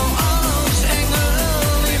 jou als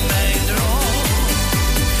engel in mijn droom.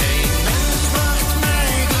 Geen mens bracht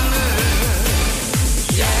mij geluk,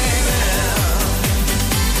 jij wel.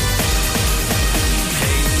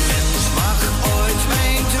 Geen mens mag ooit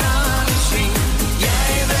mijn tranen zien,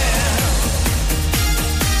 jij wel.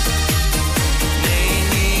 Nee,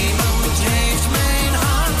 niemand heeft mijn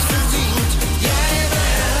hart verdiend, jij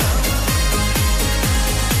wel.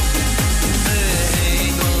 De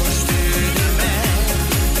hemel stuurde mij,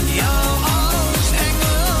 jou als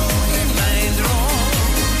engel in mijn droom.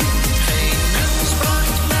 Geen mens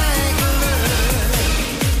bracht mij geluk,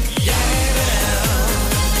 jij wel.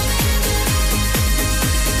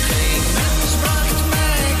 Geen mens bracht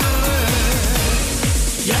mij geluk,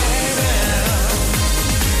 jij wel.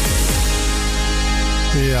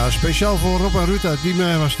 Ja, speciaal voor Rob en Ruud uit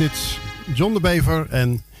Diemen was dit John de Bever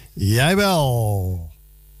en Jij wel.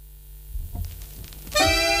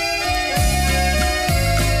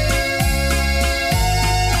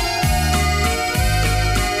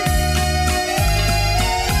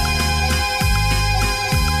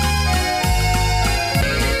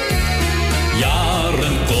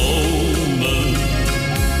 Jaren komen,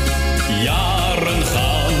 jaren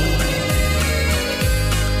gaan.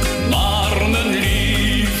 Maar mijn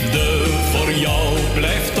liefde voor jou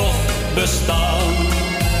blijft toch bestaan.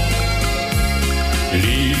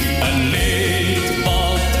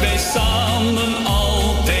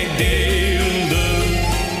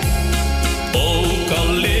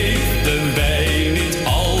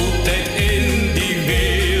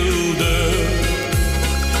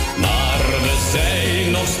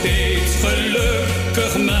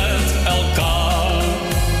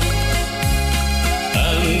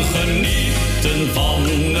 genieten van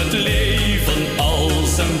het leven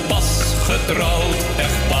als een pas getrouwd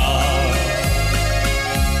echtpaar.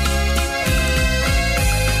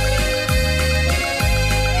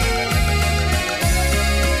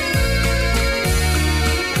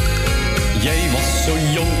 Jij was zo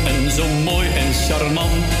jong en zo mooi en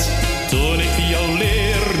charmant toen ik jou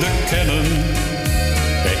leerde kennen.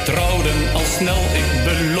 Wij trouwden al snel, ik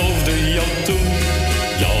beloofde jou toen,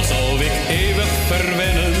 jou zou ik eeuwig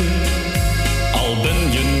verwennen. Al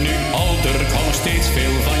ben je nu ouder, ik hou nog steeds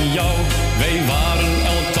veel van jou. Wij waren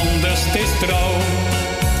elkander steeds trouw.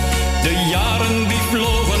 De jaren die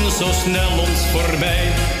vlogen zo snel ons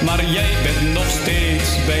voorbij, maar jij bent nog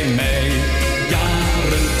steeds bij mij.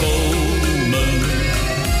 Jaren komen,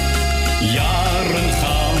 jaren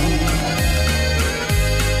gaan,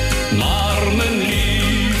 maar mijn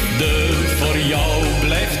liefde voor jou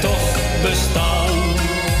blijft toch bestaan.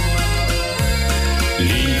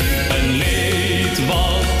 Lief en leed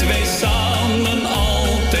wat wij samen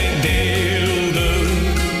altijd deelden,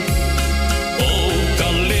 ook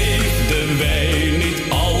al leefden wij niet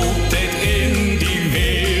altijd in die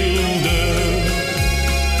weelde,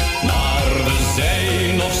 maar we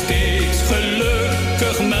zijn nog steeds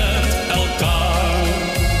gelukkig met elkaar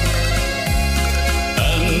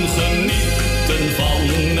en genieten van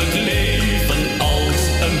het leven als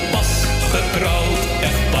een pas getrouwd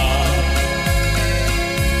echtpaar.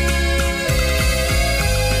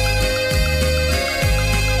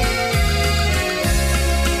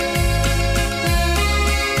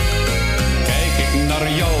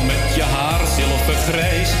 Jou met je haar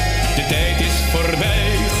zilvergrijs, de tijd is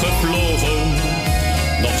voorbij gevlogen.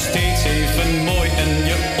 Nog steeds even mooi en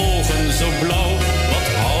je ogen zo blauw, wat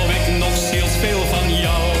hou ik nog zielsveel van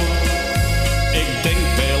jou. Ik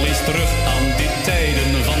denk wel eens terug aan die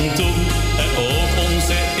tijden van toen en ook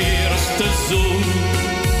onze eerste zoen.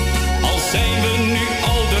 Al zijn we nu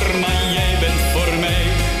ouder, maar jij bent voor mij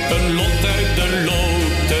een lot uit de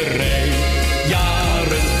loterij.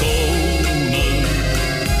 Jaren komen,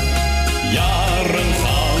 jaren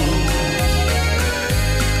gaan,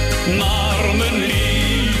 maar mijn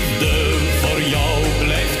liefde voor jou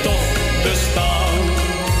blijft toch bestaan.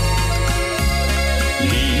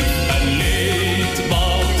 Lief en leed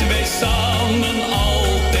wat wij samen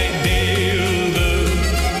altijd deelden,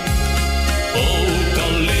 ook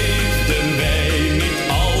al leefden wij niet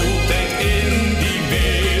altijd in die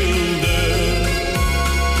weelde,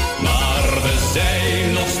 maar we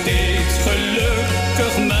zijn nog steeds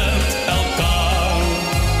gelukkig met elkaar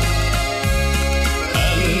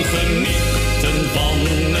en genieten van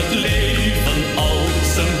het leven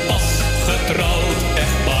als een pas getrouwd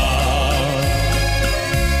echtpaar.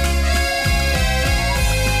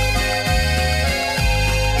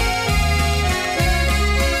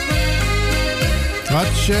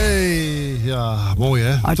 Hatsé. Ja, mooi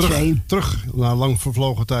hè? Terug naar lang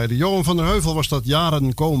vervlogen tijden. Johan van der Heuvel was dat.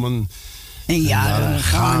 Jaren komen en jaren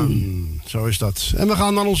gaan. Zo is dat. En we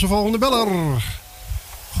gaan naar onze volgende beller.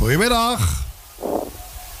 Goedemiddag.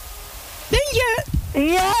 Ben je?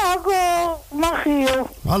 Ja, hallo,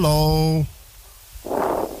 Magiel. Hallo.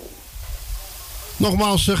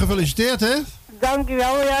 Nogmaals gefeliciteerd hè?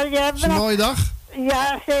 Dankjewel. Ja, je hebt is een mooie dag?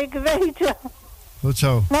 Ja, zeker weten. Goed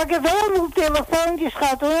zo. Maar ik heb heel veel telefoontjes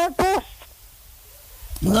gehad hoor, post.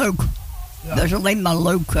 Leuk. Ja. Dat is alleen maar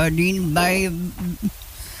leuk. Die bij...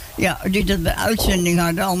 Ja, die dat bij uitzending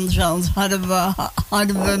hadden. Anders hadden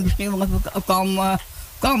we misschien wel even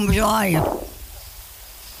komen zwaaien.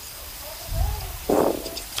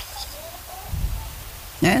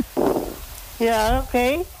 Hè? Ja,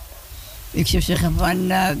 oké. Ik zou zeggen van...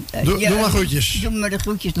 doe maar groetjes. Doe maar de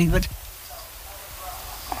groetjes, liever.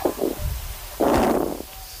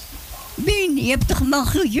 Bien, je hebt toch wel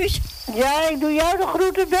groetjes? Ja, ik doe jou de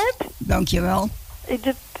groeten, Beb. Dankjewel. Ik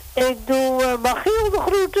doe Magiel de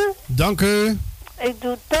groeten. Dank u. Ik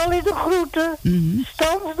doe Tally de groeten.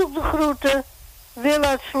 Stans doe ik de groeten. Wil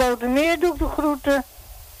uit Slotermeer doe ik de groeten.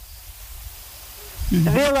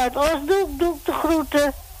 Wil uit Osdorp doe ik de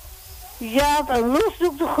groeten. Jaap en Loes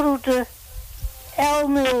doe ik de groeten.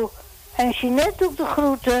 Elmil en Jeanette doe ik de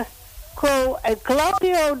groeten. Co en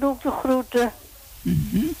Claudio doe ik de groeten.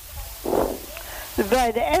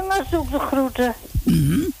 Bij de Emma's doe ik de groeten.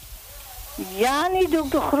 Jani doe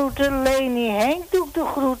ik de groeten. Leni Henk doe ik de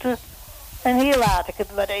groeten. En hier laat ik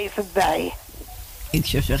het maar even bij. Ik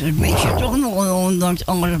zou zeggen, het meisje toch nog ondanks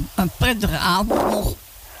alles een prettige avond nog.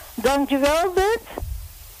 Dankjewel, Bert.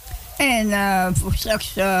 En voor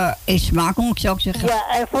straks is smakelijk, zou ik zeggen. Ja,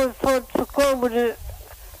 en voor het voorkomende.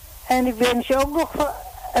 En ik wens je ook nog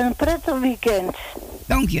een prettig weekend.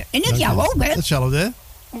 Dank je. En ik jou ook, hè? Hetzelfde, hè?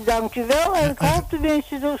 Dankjewel. En ik hoop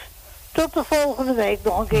tenminste dus Tot de volgende week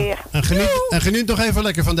nog een keer. En geniet nog even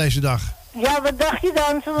lekker van deze dag. Ja, wat dacht je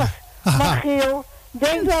dan? Magiel,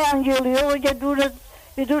 denk wel aan jullie hoor, want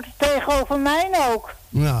je doet het tegenover mij ook.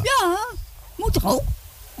 Ja, moet toch ook?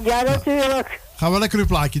 Ja, natuurlijk. Gaan we lekker uw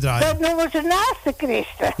plaatje draaien. Dat noemen ze naaste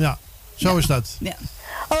Christen. Ja, zo is dat. Ja.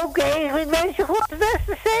 Oké, ik wens je goed de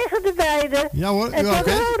beste zegen de beiden. Ja hoor, en u tot ook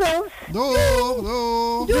hè? horens.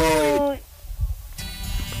 Doeg. Doei.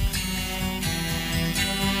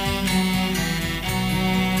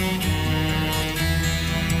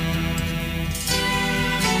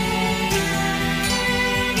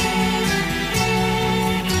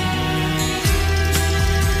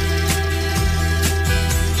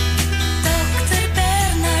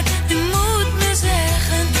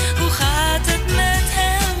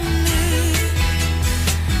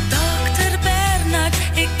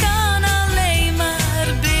 Ik kan alleen maar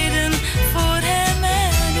bidden voor hem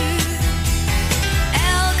en u.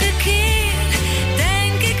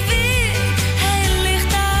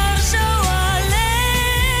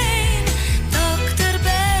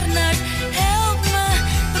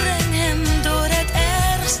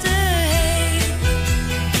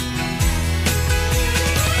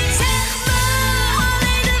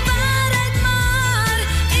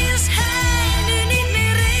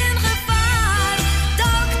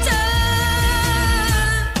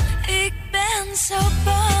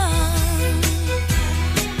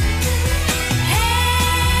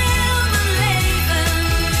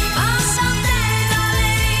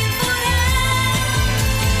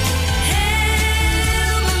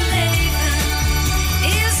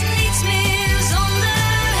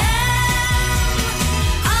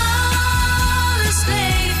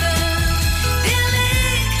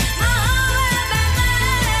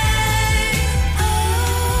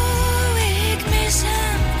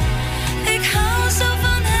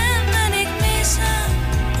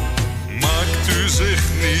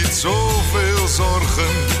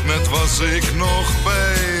 was ik nog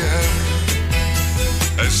bij hem.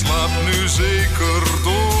 Hij slaapt nu zeker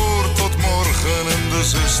door tot morgen en de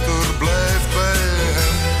zuster blijft bij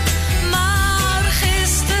hem. Maar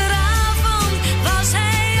gisteravond was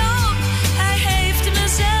hij op, hij heeft me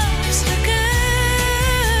zelfs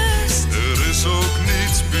gekust. Er is ook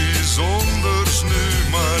niets bijzonders nu,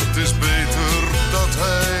 maar het is beter dat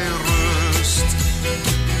hij rust.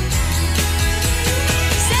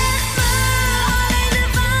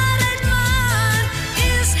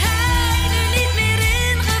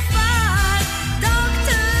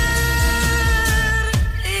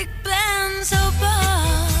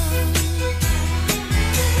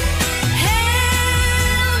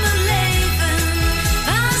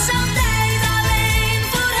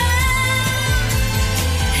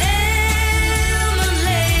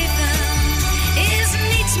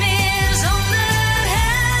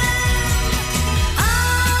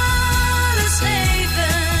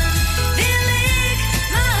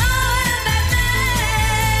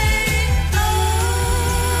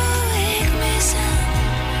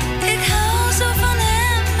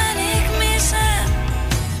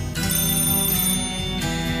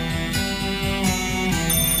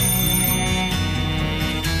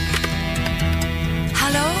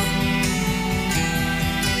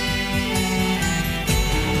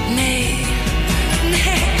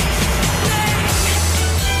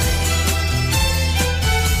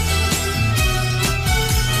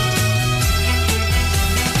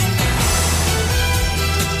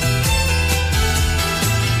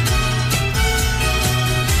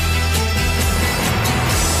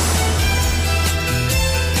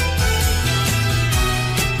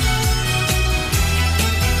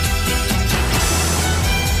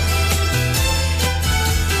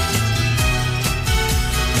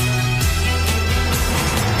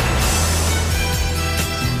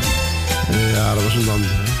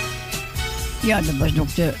 Ja, dat was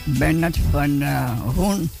dokter Bernard van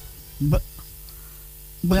Ron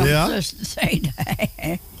Brandsteder.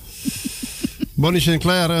 Ja? Bonnie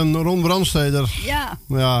Sinclair en Ron Brandsteder. Ja.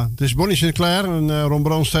 Ja, het is Bonnie Sinclair en Ron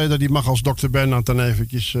Brandsteder die mag als dokter Bernard dan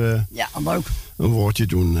eventjes ja, leuk. Een woordje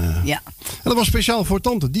doen. Ja. En dat was speciaal voor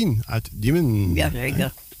tante Dien uit Diemen.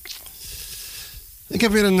 Jazeker. Ik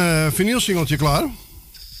heb weer een vinylsingeltje klaar.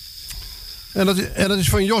 En dat is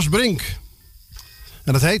van Jos Brink.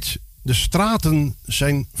 En dat heet De straten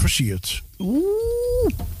zijn versierd. Oeh.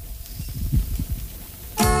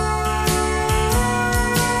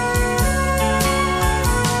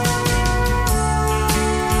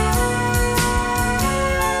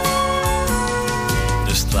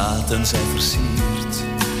 De straten zijn versierd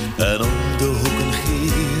en om de hoeken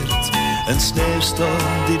giert een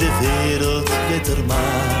sneeuwstorm die de wereld witter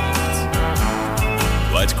maakt.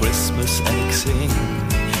 White Christmas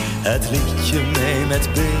het liedje mee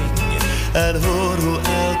met Bing. En hoor hoe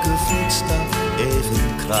elke voetstap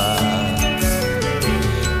even kraakt.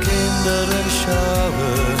 Kinderen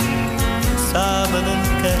sjouwen samen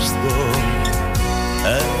een kerstboom.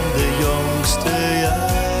 En de jongste juicht.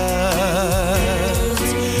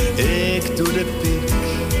 Ik doe de piek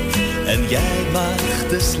en jij mag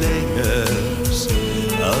de slingers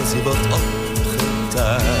als hij wordt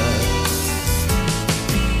opgetuigd.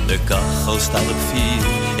 De kachel staat op 4,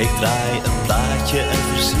 ik draai een plaatje en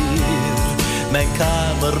versier mijn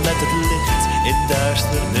kamer met het licht in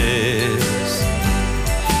duisternis.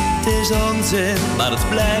 Het is onzin, maar het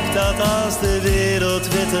blijkt dat als de wereld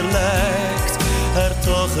witter lijkt, er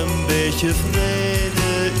toch een beetje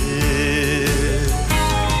vrede is.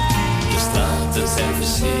 De straten zijn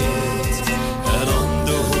versierd, en om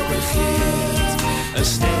de hoeken giert een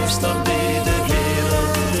sneeuwstorm die de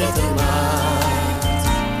wereld witter maakt.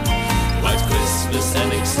 White Christmas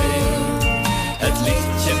en ik zing het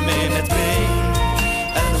liedje mee met Bing.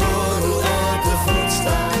 En hoor hoe elke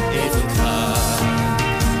voetstap even kraakt.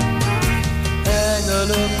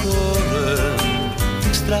 Engelenkoren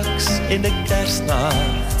straks in de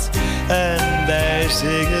kerstnacht en wij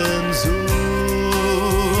zingen zo.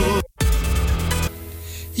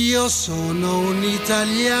 Io sono un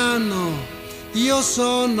italiano, io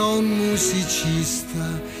sono un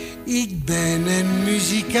musicista. Ik ben een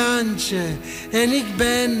muzikantje en ik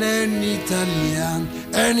ben een Italiaan.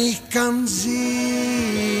 En ik kan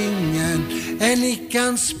zingen en ik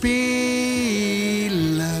kan spelen.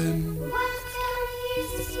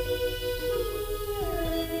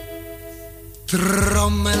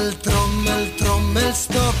 Trommel, trommel,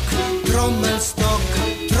 trommelstok, trommelstok,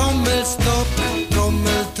 trommelstok,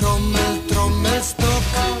 trommel, trommel, trommelstok,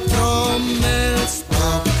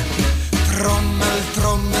 trommelstok. Trommel,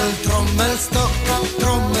 trommel, trommelstok,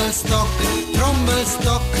 trommelstok,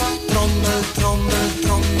 trommelstok, trommel, trommel,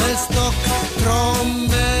 trommelstok,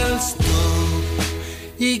 trommelstok.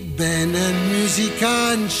 Ik ben een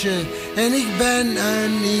muzikantje en ik ben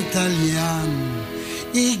een Italiaan.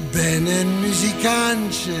 Ik ben een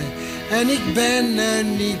muzikantje en ik ben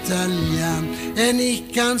een Italiaan. En ik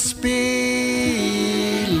kan spelen.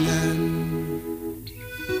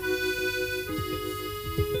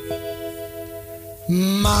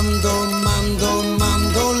 Mando, mando,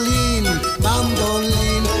 mandolin,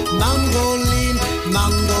 mandolin, mandolin,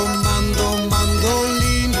 mando, mando,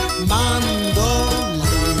 mandolin,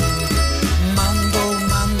 mandolin, mando,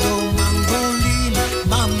 mando, mandolin,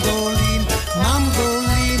 mandolin,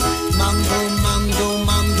 mandolin, mando, mando,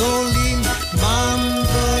 mandolin,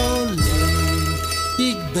 mandolin.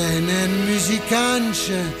 Ik ben een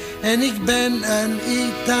muzikantje en ik ben een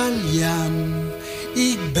Italiaan.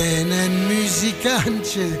 Ik ben een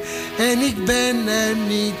muzikantje en ik ben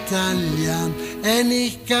een Italiaan en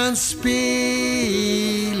ik kan spelen.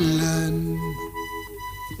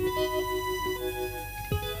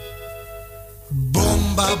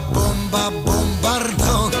 Bomba, bomba,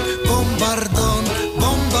 bombardon, bombardon,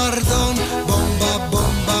 bombardon, bomba,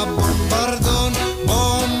 bomba, bombardon,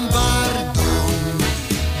 bombardon,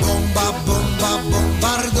 bomba, bomba,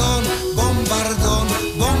 bombardon, bombardon,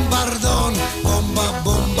 bombardon. Bomba,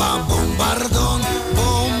 bomba, bombardon,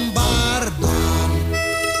 bombardon.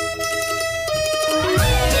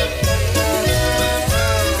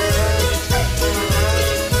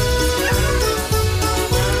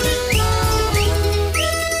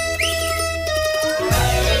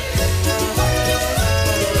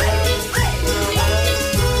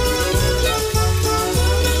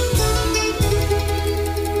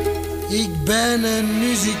 Ik ben een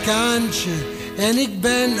muzikantje en ik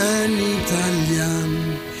ben een Italiaan.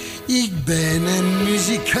 Ik ben een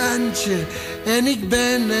muzikantje en ik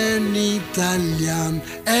ben een Italiaan.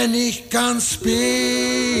 En ik kan spelen.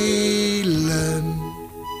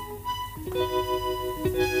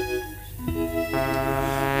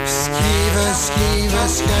 Schieven, schieven,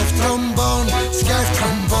 schijftrombon,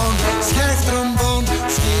 schijftrombon, schijftrombon.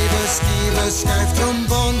 Schieven, schieven,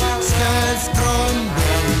 schijftrombon, schijftrombon.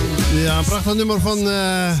 Ja, een prachtig nummer van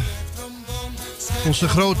onze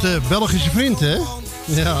grote Belgische vriend, hè?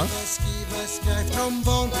 Ja.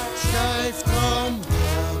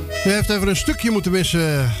 U heeft even een stukje moeten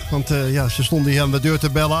missen, want ja, ze stonden hier aan de deur te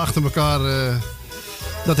bellen achter elkaar.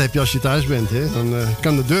 Dat heb je als je thuis bent, hè? Dan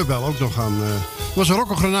kan de deurbel ook nog gaan. Het was een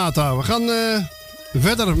Rocco Granata. We gaan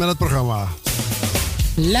verder met het programma.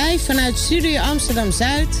 Live vanuit Studio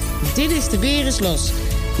Amsterdam-Zuid, dit is De Beer is Los.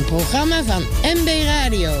 Een programma van MB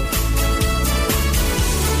Radio.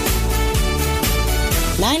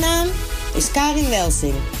 Mijn naam is Karin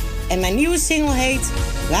Welsing en mijn nieuwe single heet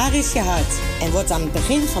Waar is je hart? En wordt aan het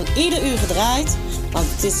begin van ieder uur gedraaid, want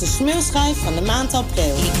het is de smulschijf van de maand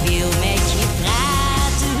april. Ik wil met je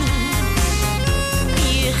praten,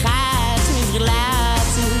 je gaat me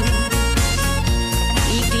verlaten.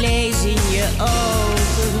 Ik lees in je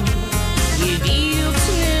ogen, je wilt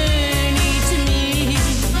me niet meer.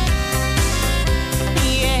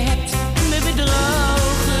 Je hebt me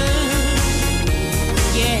bedrogen,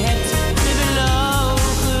 je hebt me belogen.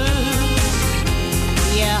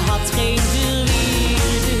 Je had geen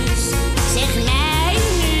verweer, dus zeg mij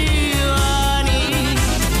nu wanneer.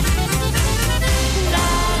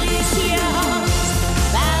 Waar is je hart?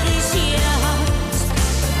 Waar is je hart?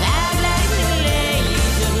 Waar blijft het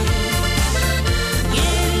leven? Je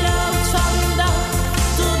loopt van dag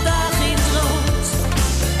tot dag in het rond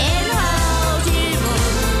en houdt je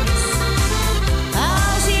mond.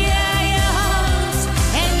 Als jij je hart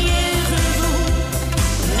en je gevoel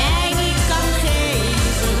mij niet kan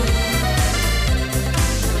geven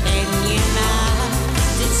en je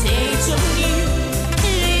maakt het steeds opnieuw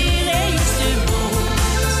weer eens te bot.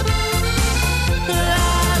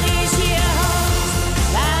 Waar is je hart?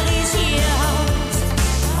 Waar is je hart?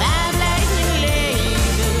 Waar blijft het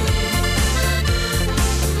leven?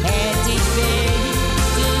 Het is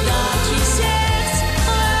beter dat je zegt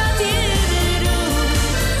wat je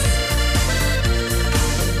bedoelt.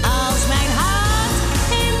 Als mijn hart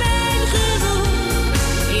en mijn gevoel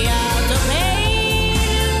jou toch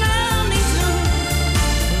helemaal niet doen,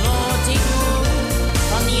 word ik moe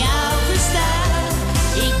van jou gestaan.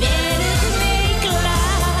 Ik ben ermee klaar.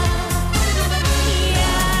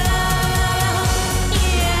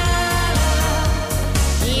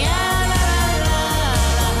 Ja, ja,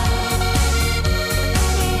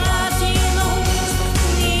 wat je moet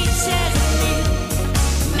niet zeggen wil,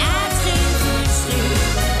 maakt geen verschil.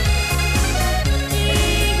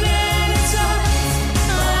 Ik ben het zat,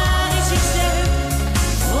 waar is je steun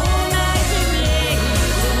voor mij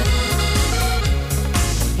gebleven?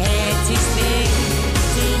 Het is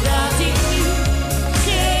beter dat ik nu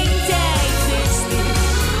geen tijd verspil.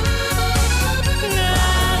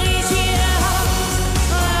 Waar is je hart?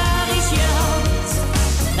 Waar is je hart?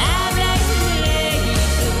 Waar blijft het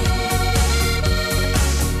leven?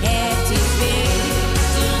 Het is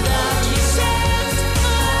beter dat je zegt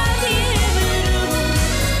wat je bedoelt.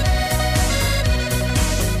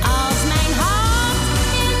 Als mijn hart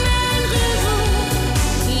en mijn gevoel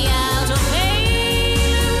jou toch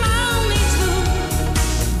helemaal niet doen,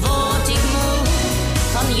 word ik moe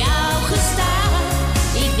van jou gestaan.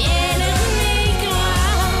 Ik ben ermee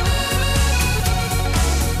klaar.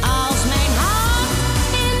 Als mijn hart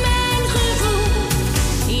en mijn gevoel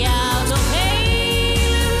jou toch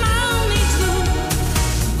helemaal niet doen,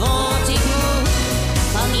 word ik moe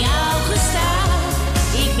van jou gestaan.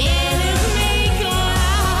 Ik ben ermee klaar.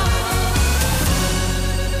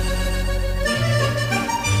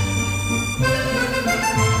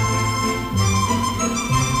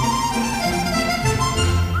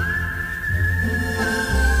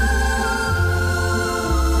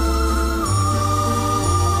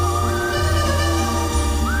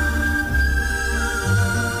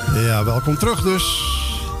 Ja, welkom terug dus.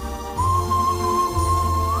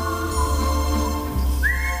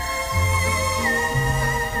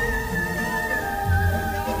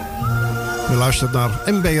 Je luistert naar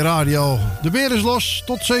MB Radio. De weer is los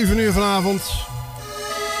tot 7 uur vanavond.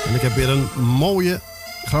 En ik heb weer een mooie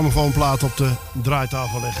grammofoonplaat op de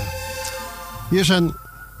draaitafel liggen. Hier zijn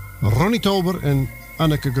Ronnie Tober en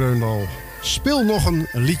Anneke Greundahl. Speel nog een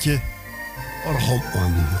liedje.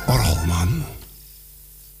 Orgelman, Orgelman.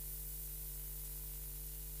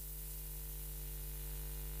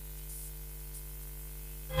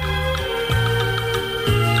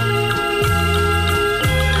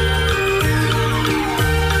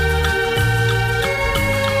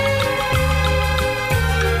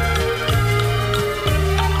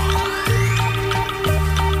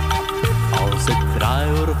 Als het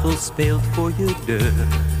draaiorgel speelt voor je deur,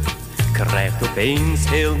 krijgt opeens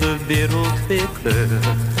heel de wereld weer kleur.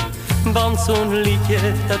 Want zo'n liedje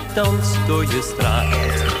dat danst door je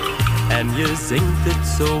straat en je zingt het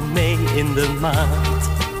zo mee in de maat.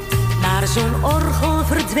 Maar zo'n orgel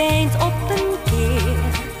verdwijnt op een keer.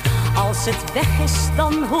 Als het weg is,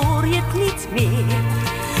 dan hoor je het niet meer.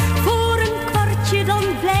 Voor een kwartje dan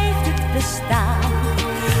blijft het bestaan.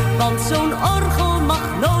 Want zo'n orgel mag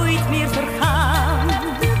nooit meer vergaan.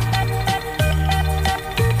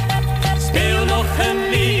 Speel nog een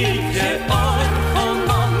liedje,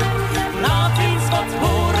 orgelman. Laat eens wat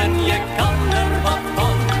horen, je kan er wat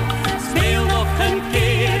van. Speel nog een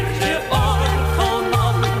keertje,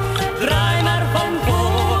 orgelman. Draai maar van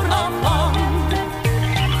vooraf aan.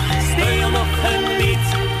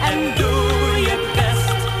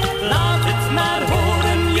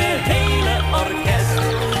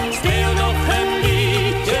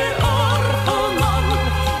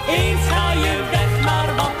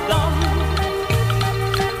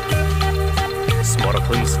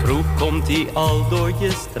 Vroeg komt hij al door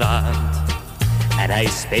je straat en hij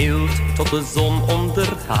speelt tot de zon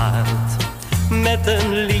ondergaat. Met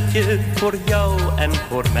een liedje voor jou en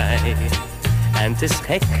voor mij. En het is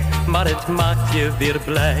gek, maar het maakt je weer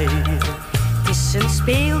blij. Het is een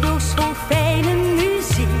speeldoos vol fijne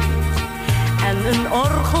muziek. En een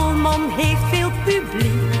orgelman heeft veel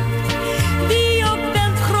publiek. Wie ook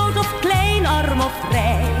bent, groot of klein, arm of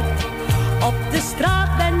rijk. Op de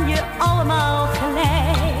straat ben je allemaal gelijk.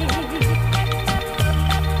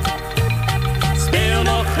 Speel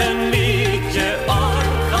nog een liedje,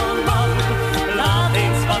 orgelman. Laat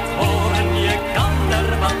eens wat horen, je kan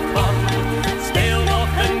er wat van. Speel nog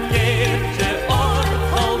een keertje,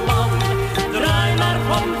 orgelman. Draai maar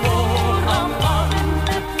van vooraf aan.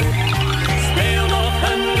 Speel nog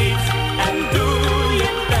een lied en doe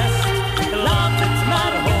je best. Laat het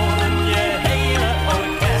maar horen, je hele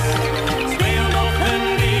orkest. Speel nog een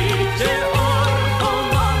liedje,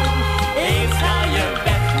 orgelman. Eens ga je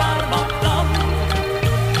weg, maar wat dan?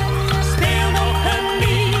 Speel nog een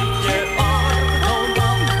liedje,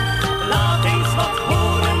 orgelman. Laat eens wat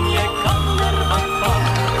horen, je kan er wat van.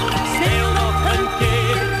 Speel nog een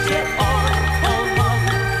keertje, orgelman.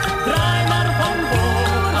 Draai maar van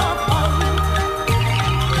vooraf aan.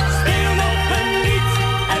 Speel nog een lied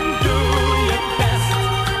en doe je best.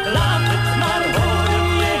 Laat het maar horen,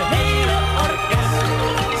 je hele orkest.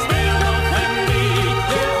 Speel nog een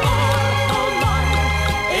liedje, orgelman.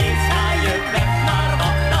 Eens ga je weg, maar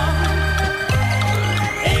wat dan?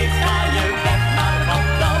 Eens ga je weg, maar wat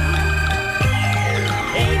dan?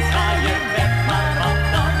 Eens ga je weg, maar wat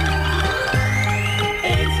dan?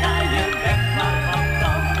 Eens ga je weg, maar wat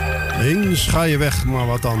dan? Eens ga je weg, maar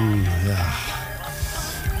wat dan? Ja.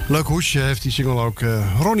 Leuk hoesje heeft die single ook.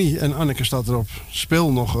 Ronnie en Anneke staat erop.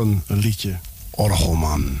 Speel nog een liedje.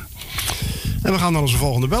 Orgelman. En we gaan naar onze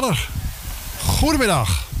volgende beller.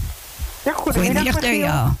 Goedemiddag. Ja, goedemiddag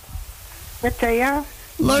Thea. Met Thea.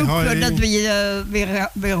 Leuk Hoi. dat we je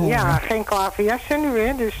weer horen. Ja, geen klaverjassen nu,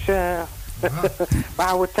 hè. Dus we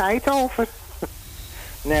houden tijd over.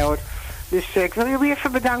 Nee hoor. Dus ik wil jullie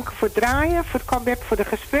even bedanken voor het draaien, voor het comeback, voor het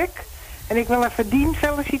gesprek. En ik wil even Dien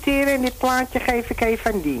feliciteren en dit plaatje geef ik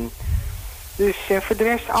even aan Dien. Dus voor de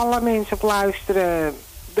rest alle mensen op luisteren,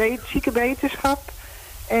 zieke beterschap.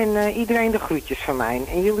 En iedereen de groetjes van mij.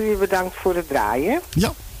 En jullie bedankt voor het draaien.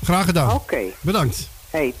 Ja, graag gedaan. Oké. Bedankt.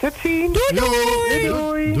 Hey, tot ziens. Doei doei. Doei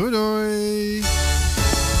doei. Doei doei.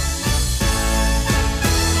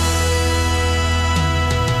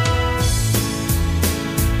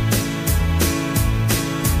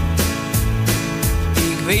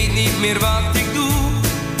 Ik weet niet meer wat ik doe,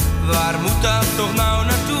 waar moet dat toch nou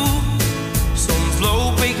naartoe? Soms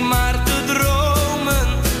loop ik maar te dromen,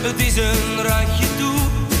 het is een ratje toe.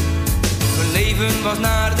 Mijn leven was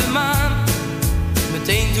naar de maan,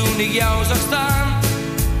 meteen toen ik jou zag staan.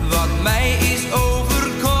 Wat mij is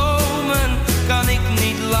overkomen, kan ik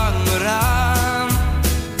niet langer aan.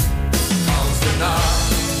 Als de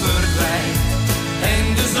nacht verdwijnt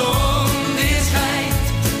en de zon weer schijnt,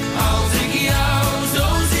 als ik jou zo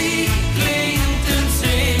zie, klinkt een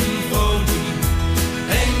symfonie.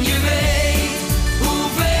 En je weet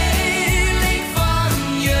hoeveel ik van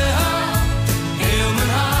je hou. Heel mijn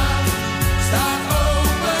hart staat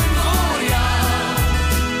open voor jou.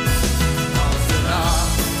 Als de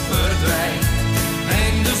nacht verdwijnt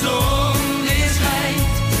en de zon weer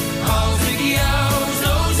schijnt, als ik jou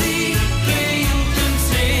zo zie, klinkt een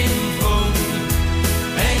symfonie.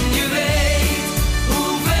 En je weet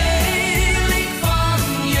hoeveel ik van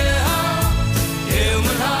je hou. Heel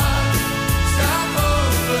mijn hart staat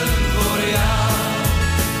open voor jou.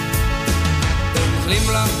 Een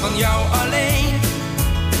glimlach van jou alleen,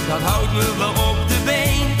 dat houdt me wel op de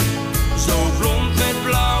been. Zo blond met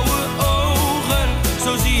blauwe ogen,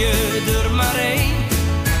 zo zie je er maar één.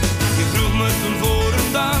 Je vroeg me toen voor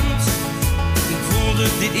een dans, ik voelde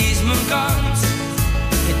dit is mijn kans.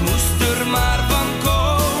 Het moest er maar van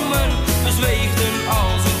komen, we zweefden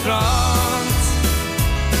als een trance.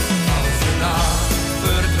 Als de nacht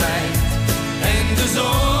verdwijnt en de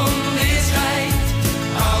zon weer schijnt,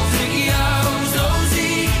 als ik jou zo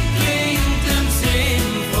zie, klinkt een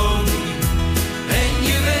symfonie. En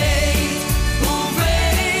je weet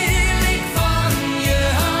hoeveel ik van je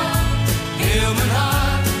hou. Heel mijn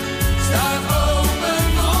hart staat open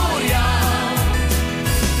voor jou.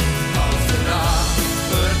 Als de nacht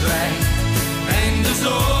verdwijnt en de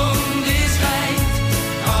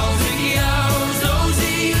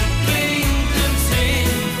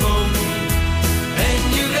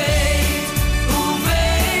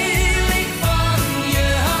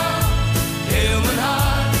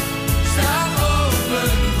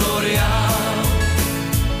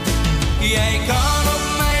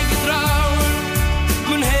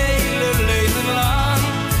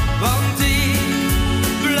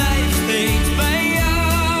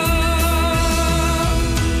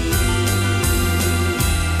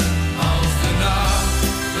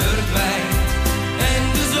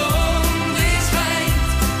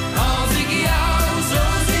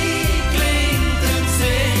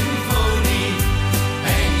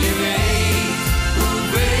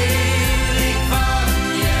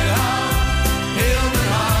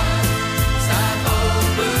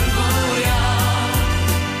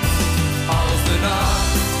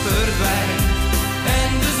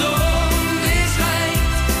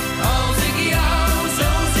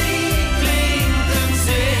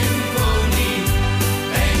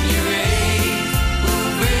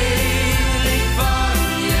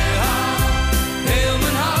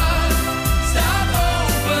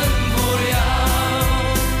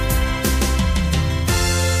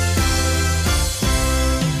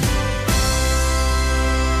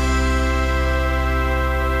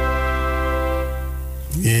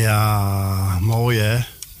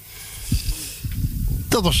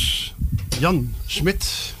dat was Jan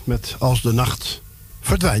Smit met Als de Nacht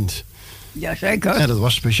Verdwijnt. Jazeker. En dat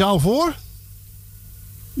was speciaal voor?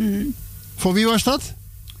 Voor wie was dat?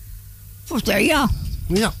 Voor Thea.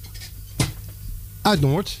 Ja. Uit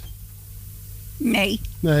Noord? Nee.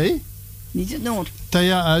 Nee? Niet uit Noord.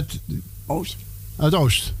 Thea uit... Oost. Uit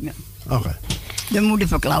Oost? Ja. Oké. De moeder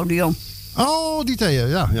van Claudio. Oh, die Thea,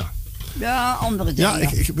 ja. Ja, andere Thea. Ja,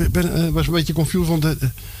 ik was een beetje confused, want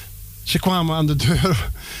ze kwamen aan de deur.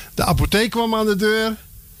 De apotheek kwam aan de deur.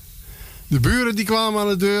 De buren die kwamen aan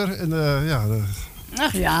de deur. En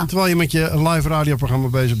Ach ja. Terwijl je met je live radioprogramma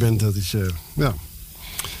bezig bent, dat is, ja.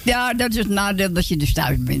 Ja, dat is het nadeel dat je dus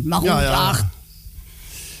thuis bent. Maar goed, ja.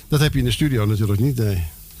 Dat heb je in de studio natuurlijk niet, nee.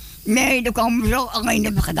 Nee, daar komen we zo alleen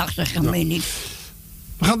op gedachten, gemeen niet.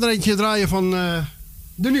 We gaan er eentje draaien van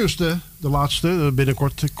de nieuwste, de laatste.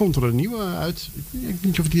 Binnenkort komt er een nieuwe uit. Ik weet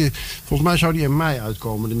niet of die... Volgens mij zou die in mei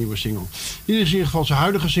uitkomen, de nieuwe single. Hier is in ieder geval zijn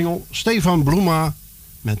huidige single. Stefan Bloema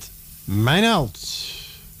met Mijn Held.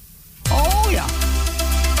 Oh ja.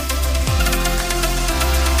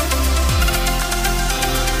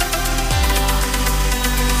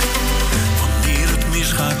 Wanneer het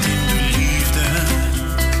misgaat in de liefde,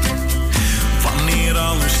 wanneer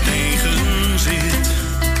alles tegen zit,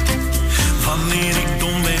 wanneer ik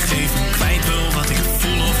domweg even kwijt wil wat ik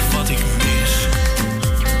voel of wat ik mis,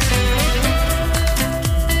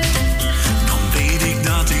 dan weet ik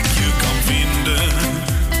dat ik je kan vinden,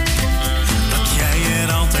 dat jij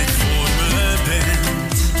er altijd voor me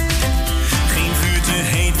bent. Geen vuur te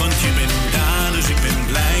heet, want je bent daar, dus ik ben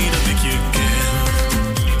blij dat ik je ken.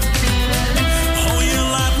 Oh, je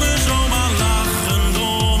laat me zomaar lachen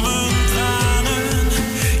door mijn tranen.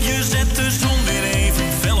 Je zet de zon weer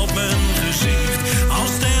even fel op mijn gezicht. Al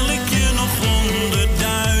stel ik je nog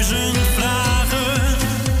 100.000 vragen.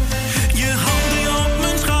 Je hand die op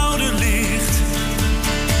mijn schouder ligt,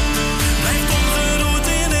 blijft ongeroerd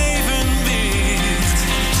in evenwicht.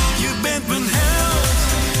 Je bent mijn held,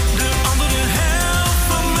 de andere helft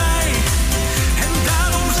van mij. En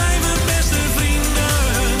daarom zijn we beste vrienden.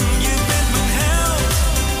 Je bent mijn held,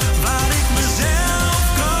 waar ik mezelf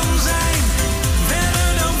kan zijn. Verder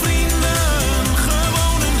dan vrienden,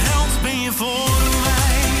 gewoon een held ben je voor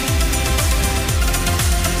mij.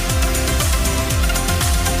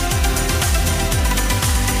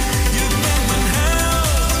 Je bent mijn held.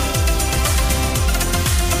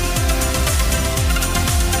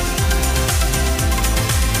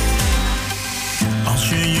 Als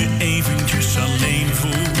je je eventjes alleen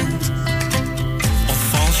voelt,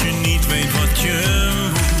 of als je niet weet wat je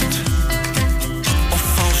moet,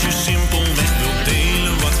 of als je simpelweg wilt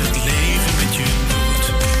delen wat het leven met je doet,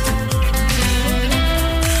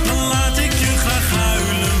 dan laat ik je graag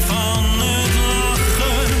huilen van het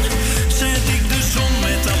lachen. Zet ik de zon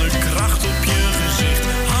met alle kracht op je gezicht,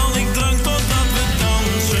 haal ik drank totdat we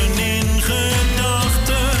dansen in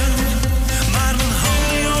gedachten. Maar een hand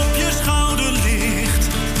die op je schouder ligt,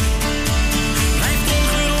 blijft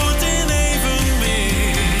ongeroerd in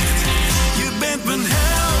evenwicht. Je bent mijn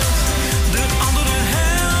held, de andere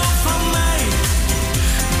helft van mij.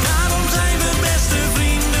 Daarom zijn we beste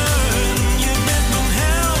vrienden. Je bent mijn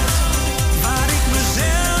held, waar ik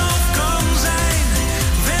mezelf kan zijn.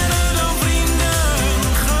 Verder dan vrienden,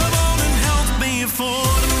 gewoon een held ben je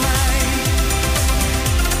voor mij.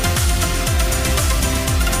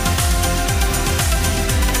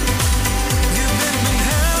 Je bent mijn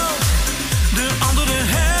held, de andere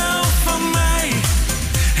helft van mij.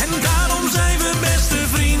 En daarom zijn we beste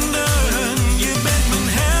vrienden. Je bent mijn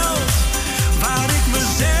held, waar ik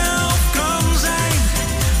mezelf kan zijn.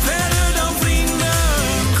 Verder dan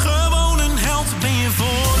vrienden, gewoon een held ben je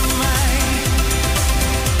voor mij.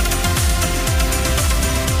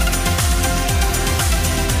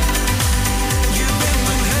 Je bent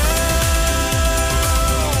mijn held,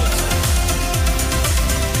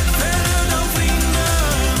 verder dan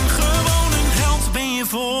vrienden, gewoon een held ben je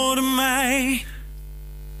voor mij.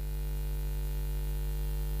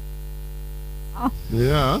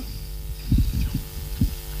 Ja.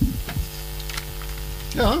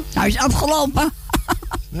 Ja. Hij is afgelopen.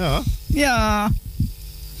 Ja. Ja.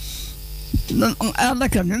 Een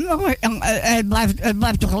lekker nummer. Het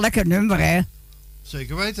blijft toch een lekker nummer, hè?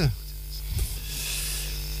 Zeker weten.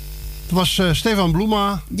 Het was Stefan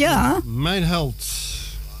Bloema. Ja. Mijn held.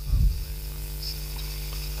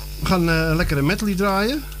 We gaan een lekkere medley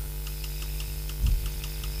draaien.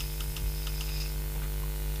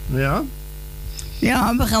 Ja.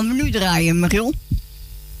 Ja, we gaan nu draaien, Michiel.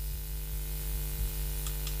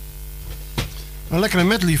 Een lekkere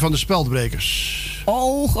medley van de Speldbrekers.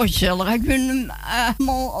 Oh, gezellig. Heb je hem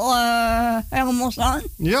helemaal staan?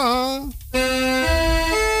 Ja.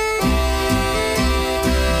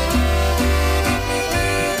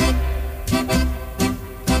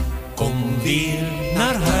 Kom weer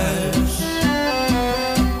naar huis,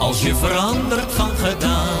 als je verandert van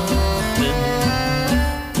gedachten.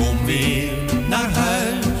 Kom weer naar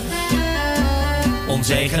huis, ons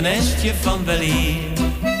eigen nestje van weleer.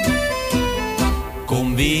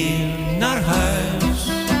 Kom weer naar huis,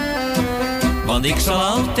 want ik zal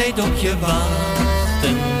altijd op je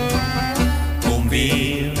wachten. Kom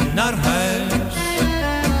weer naar huis,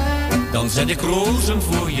 dan zet ik rozen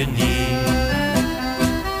voor je neer.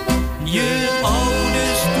 Je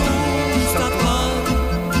oude stoel staat lang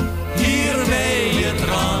hier bij het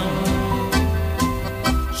raam.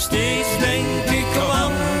 Steeds denk ik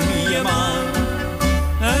aan je maan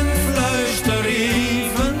en fluister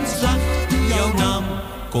even zacht jouw naam.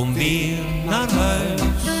 Kom weer naar huis,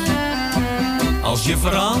 als je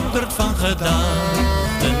verandert van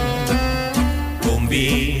gedachten. Kom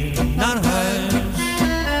weer naar huis,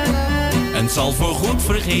 en het zal voorgoed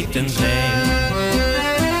vergeten zijn.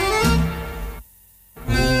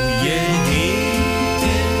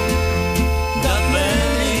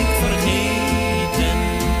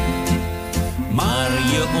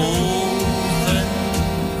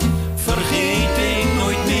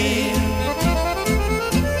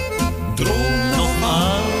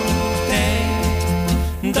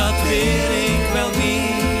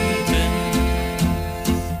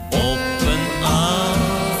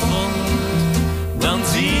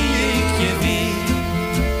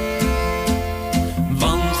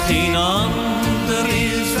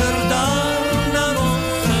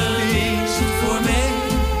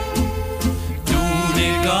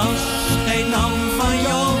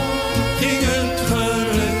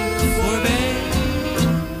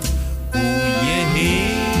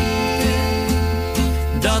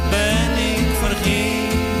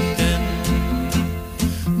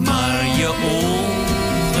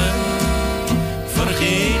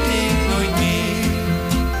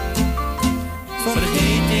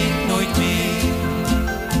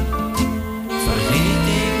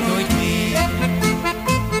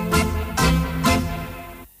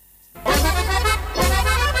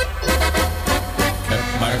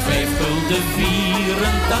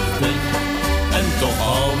 En toch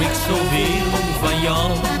hou ik zoveel van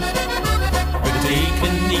jou.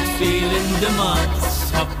 Betekent niet veel in de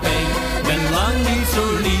maatschappij. Ben lang niet zo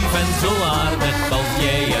lief en zo aardig als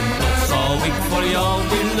jij. En toch zou ik voor jou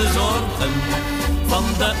willen zorgen. Van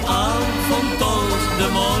de avond tot de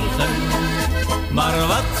morgen. Maar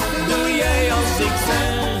wat doe jij als ik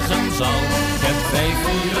zeggen zou? Ik heb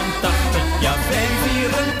 584, ja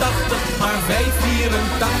 584, maar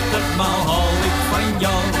 584 maal hou ik van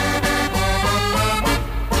jou.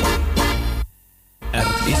 Er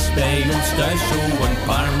is bij ons thuis zo een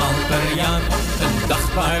paar maal per jaar een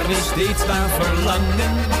dagpaar is steeds naar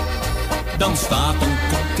verlangen. Dan staat een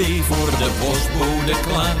kop thee voor de postbode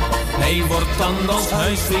klaar. Hij wordt dan als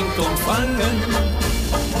huisvriend ontvangen.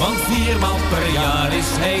 Want 4 maal per jaar is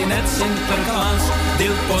hij net Sinterklaas.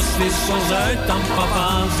 Deelt postwissels uit aan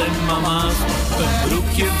papa's en mama's. Een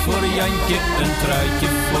broekje voor Jantje, een truitje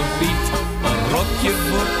voor Piet. Een rokje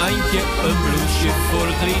voor Antje, een blouseje voor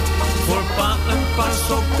Griet. Voor pa een paar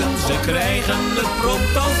sokken, ze krijgen het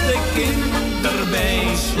prompt als de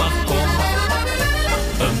kinderbijslag komt.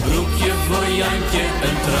 Een broekje voor Jantje,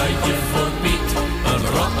 een truitje voor Piet. Een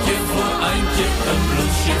rokje voor Antje, een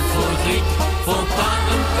blouseje voor Griet. Voor pa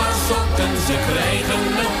een paar sokken, ze krijgen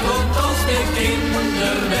het prompt als de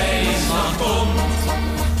kinderbijslag komt.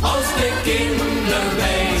 Als de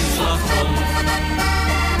kinderbijslag komt.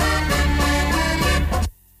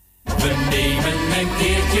 We nemen een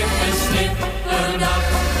keertje een snipperdag,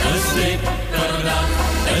 een snipperdag,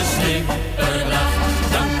 een snipperdag.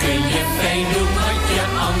 Dan kun je fijn doen wat je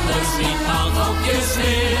anders niet haalt op je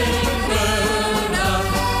snipperdag.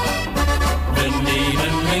 We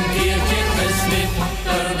nemen een keertje een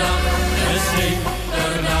snipperdag, een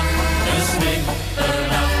snipperdag, een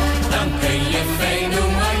snipperdag. Dan kun je fijn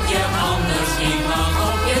doen wat je anders niet haalt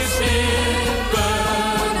op je snipperdag.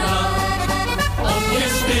 Op je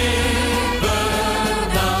snipperdag.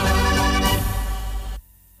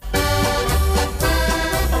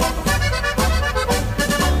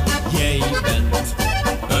 Jij bent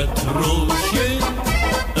het roosje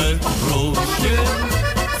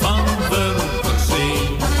van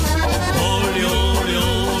Wulversee. Olé, olé,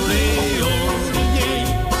 olé, olé, jee.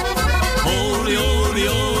 Olé, olé,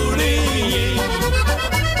 olé, jee.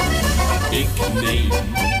 Ik neem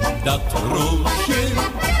dat roosje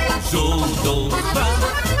zo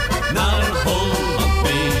dolgraag naar Holland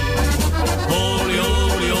mee. Oli,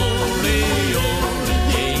 oli, oli, oli,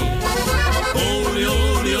 jee. Oli,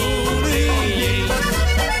 oli, oli, jee.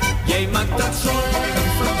 Jij maakt dat zorgen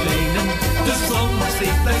verdwijnen, de zon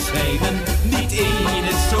steeds blijft schijnen. Niet één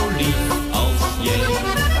is zo lief als jij.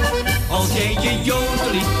 Als jij je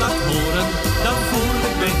jodenlied laat horen, dan voel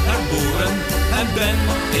ik me herboren. En ben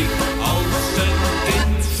ik als een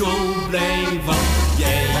kind zo blij, want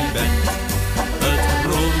jij bent het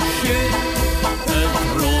roosje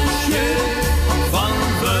van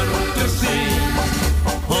Wörthersee.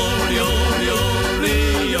 Oli, oli,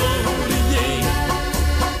 oli, oli, jee.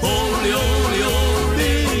 Oli, oli,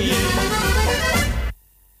 oli, jee.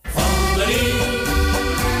 Val erin,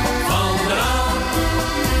 val eraan,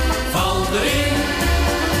 val erin,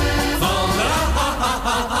 val eraan,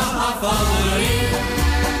 val erin,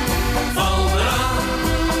 val eraan.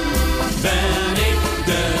 Ben ik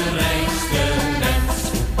de rijkste mens.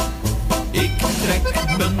 Ik trek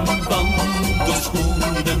mijn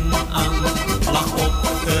wandelschoenen aan, lach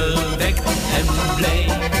opgewekt en blij.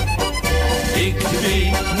 Ik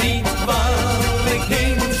weet niet waar ik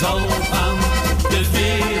heen zal gaan, de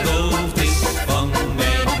wereld is van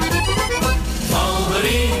mij. Val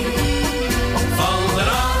erin, val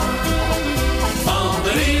eraan, val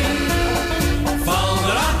erin, val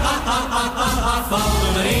eraan, val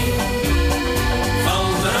erin, val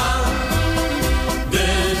eraan, de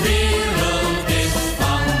wereld is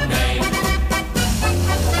van mij.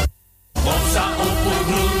 Hopsa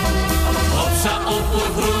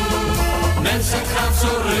oppergroen, mensen het gaat zo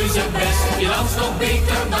reuze best. Je danst nog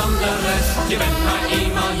beter dan de rest. Je bent maar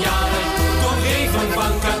eenmaal jarig, toch even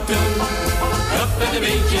van katoen. Hup met de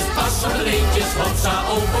beentjes, pas op de leentjes. Hopsa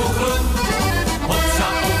oppergroen, hopsa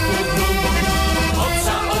oppergroen,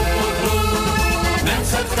 hopsa oppergroen.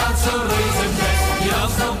 Mensen het gaat zo reuze best. Je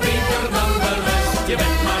danst nog beter dan de rest. Je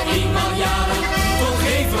bent maar eenmaal jarig, toch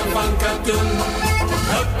even van katoen.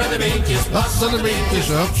 Hup met de beentjes, pas op de beentjes.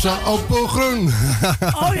 Hupsa oppergroen.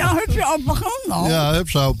 Oh ja, hupsa oppergroen dan. Ja,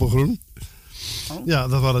 hupsa oppergroen. Ja,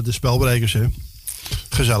 dat waren de spelbrekers, hè.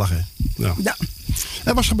 Gezellig, hè. Ja.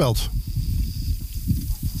 En was gebeld?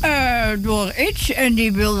 Door iets. En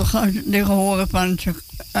die wilde horen van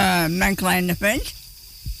mijn kleine vent.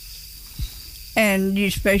 En die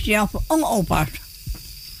is speciaal voor alle opa's.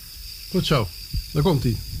 Goed zo. Daar komt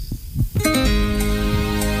hij.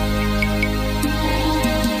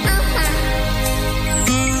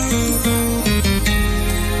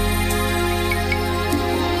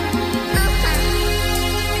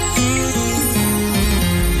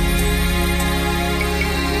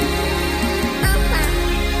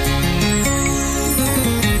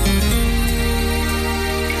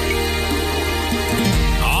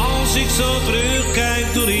 Als ik zo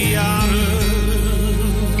terugkijk door de jaren,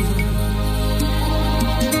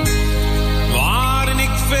 waarin ik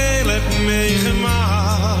veel heb meegemaakt,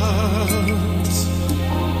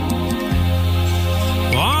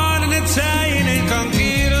 waarin het zij in een kan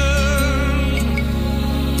keren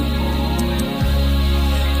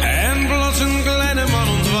en plots een kleine man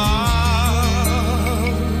ontwaakt.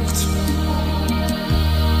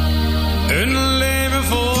 Een leven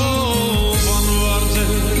vol van warmte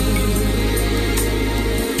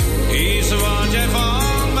is wat jij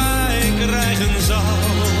van mij krijgen zal.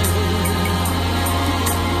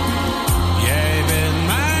 Jij bent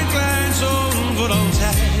mijn kleinzoon voor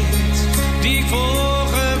altijd, die ik voor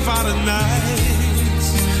gevaren nijd.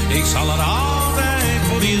 Ik zal er altijd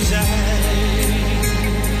voor je zijn.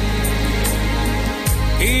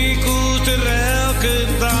 Ik koester elke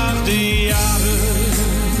dag de jaren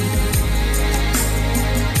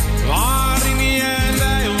waarin jij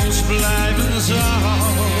bij ons blijven zou.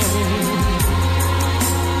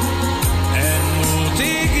 En moet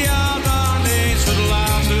ik jou dan eens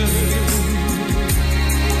verlaten,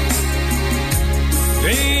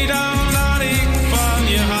 weet dan dat ik van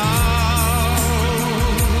je hou.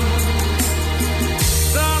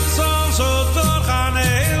 Dat zal zo doorgaan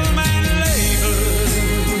heel mijn leven.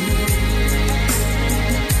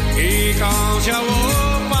 Ik als jouw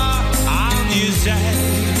opa aan je zij.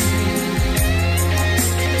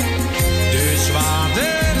 Dus waar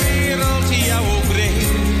de wereld jou ook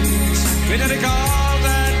brengt, weet dat ik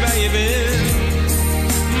altijd bij je ben,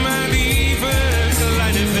 mijn lieve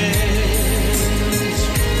kleine vent.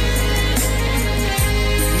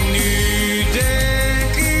 Nu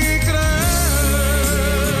denk ik terug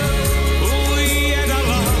hoe jij daar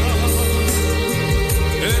lag,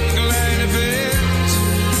 een kleine vent,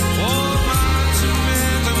 vol mensen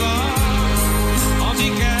met een lach. Als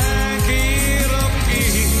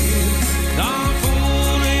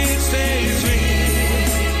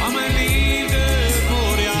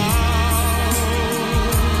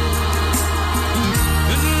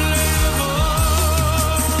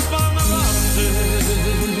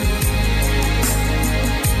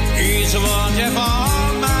is wat je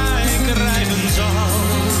van mij krijgen zal.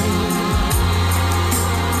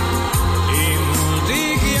 Moet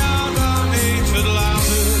ik jou dan eens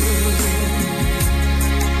verlaten?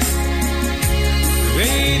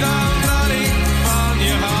 Weet dan dat ik van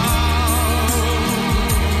je hou.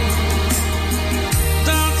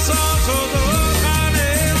 Dat zal zo doorgaan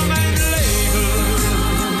heel mijn leven.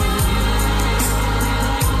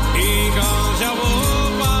 Ik als jouw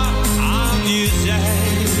opa aan je zij.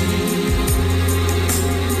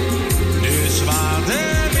 Dus waar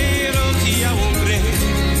de wereld jou opbrengt,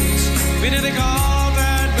 binnen ik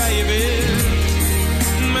altijd bij je wil,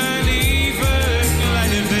 mijn lieve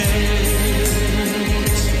kleine vent.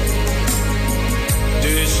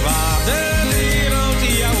 Dus waar de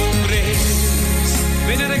wereld jou opbrengt,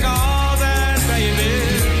 binnen ik altijd bij je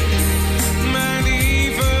wil, mijn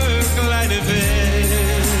lieve kleine vent.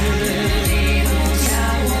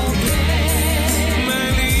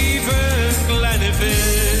 Mijn lieve kleine vent.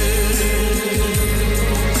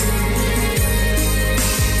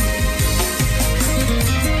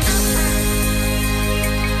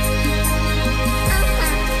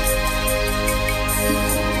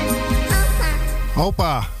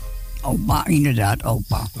 Opa. Opa, inderdaad,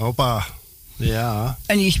 opa. Opa, ja.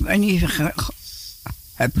 En die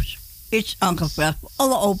heb iets aangevraagd voor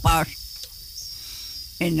alle opa's.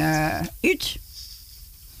 En iets.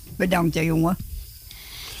 Bedankt, hè, jongen.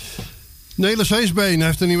 Nele Zeesbeen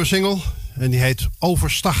heeft een nieuwe single. En die heet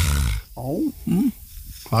Overstag. Oh.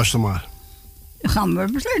 Luister maar. Dan gaan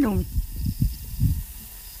we meteen doen.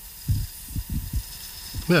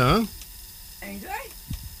 Ja. 1, 2.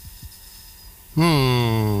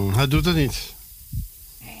 Hij doet het niet.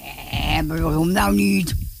 Maar waarom nou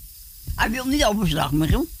niet? Hij wil niet overstag,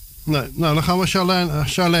 Michiel. Nee, nou dan gaan we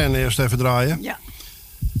Charlène eerst even draaien. Ja.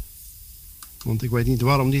 Want ik weet niet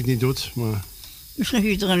waarom die het niet doet, maar... Misschien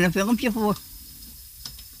is er een filmpje voor.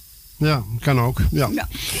 Ja, kan ook. Ja.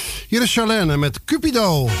 Hier is Charlène met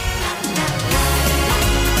Cupido.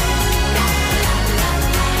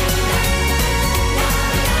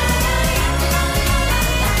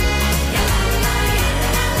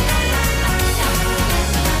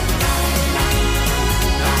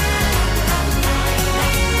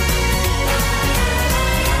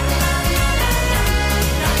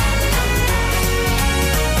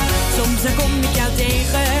 Dan kom ik jou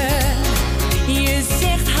tegen, je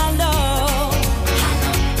zegt hallo,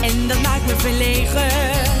 en dat maakt me verlegen,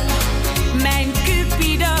 mijn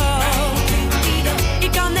Cupido.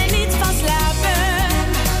 Ik kan er niet van slapen,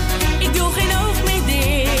 ik doe geen oog meer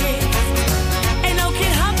dicht, en ook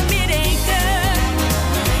geen hap meer eten,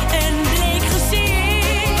 een bleek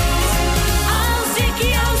gezicht. Als ik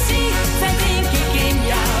jou zie, verdrink ik in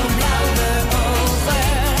jouw blauwe ogen.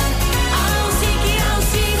 Als ik jou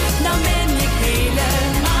zie, dan ben ik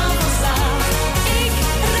helemaal van slag. Ik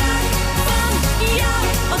raak van jou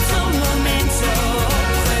op zo'n moment zo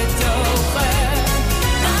opgetogen.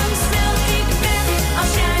 Dan stel ik weg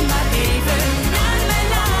als jij maar even naar mij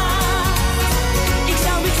laat. Ik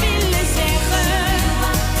zou iets willen zeggen,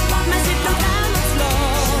 maar zit nog aan het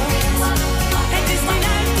slot. Het is niet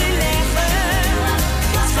uit te leggen,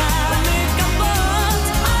 schaam me kapot.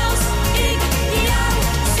 Als ik jou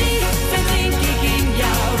zie, verdrink ik in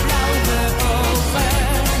jouw blauwe ogen.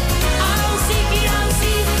 Als ik jou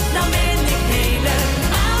zie, dan ben ik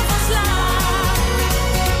helemaal van slag.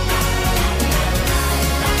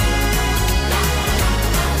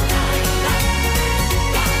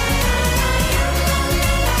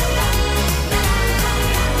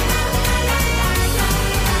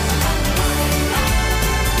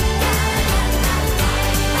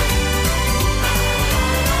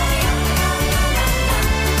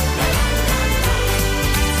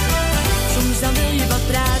 Soms dan wil je wat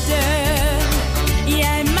praten,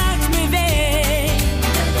 jij maakt me week.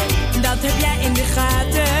 Dat heb jij in de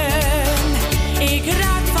gaten, ik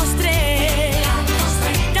raak van streek.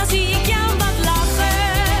 Dan zie ik jou wat lachen,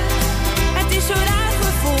 het is zo'n raar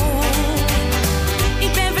gevoel.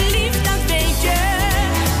 Ik ben verliefd, dat weet je,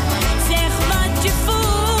 zeg wat je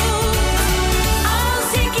voelt. Als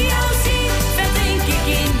ik jou zie, verdrink ik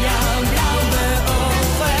in jouw blauwe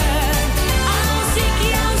ogen. Als ik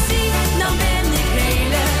jou zie, dan ben ik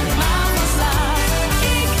helemaal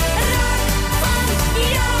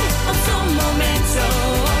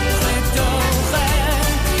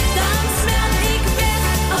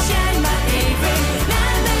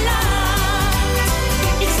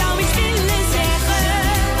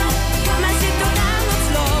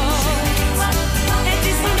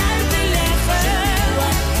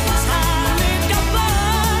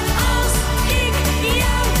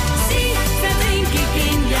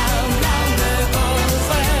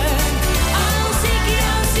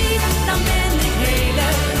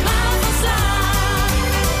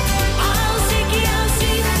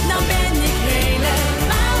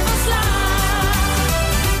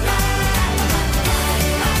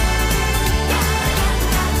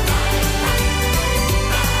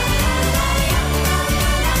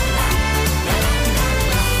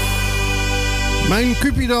Mijn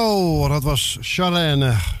Cupido, dat was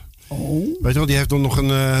Charlène. Oh. Weet je wel, die heeft nog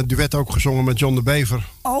een duet ook gezongen met John de Bever.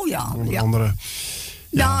 Oh ja. Onder andere.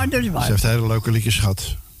 Ja, dat is waar. Ze heeft hele leuke liedjes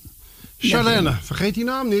gehad. Charlène, vergeet die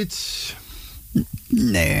naam niet.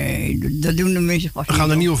 Nee, dat doen de mensen vast We gaan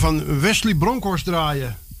de nieuwe van Wesley Bronkhorst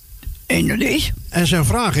draaien. En dat is? En zijn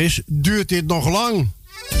vraag is, duurt dit nog lang?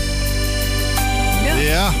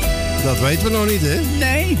 Ja, dat weten we nog niet, hè?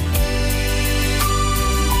 Nee.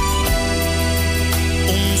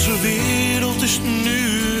 Onze wereld is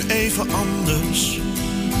nu even anders.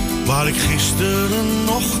 Waar ik gisteren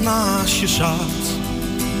nog naast je zat,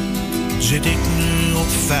 zit ik nu op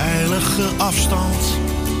veilige afstand.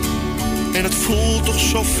 En het voelt toch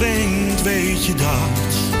zo vreemd, weet je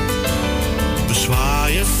dat? We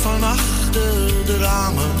zwaaien van achter de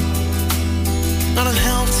ramen naar een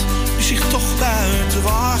held die zich toch buiten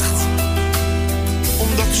wacht.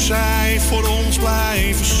 Omdat zij voor ons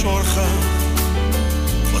blijven zorgen.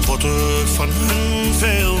 Wat wordt er van hun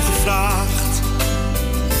veel gevraagd?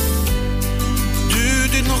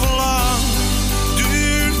 Duurt dit nog lang?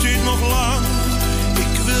 Duurt dit nog lang?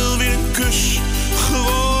 Ik wil weer een kus,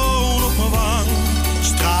 gewoon op mijn wang.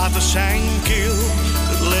 Straten zijn kil,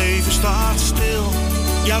 het leven staat stil.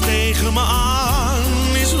 Jou tegen me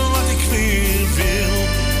aan is wat ik weer wil.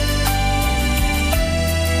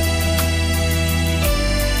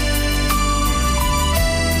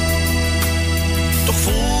 Toch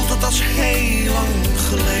voelt het als heel lang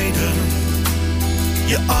geleden.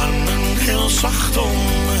 Je armen heel zacht om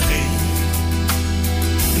me heen.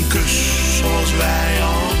 Een kus zoals wij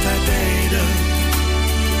altijd deden.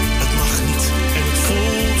 Het mag niet en het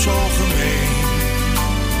voelt zo gemeen.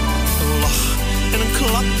 Een lach en een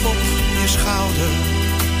klap op je schouder.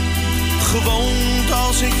 Gewoon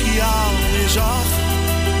als ik jou weer zag.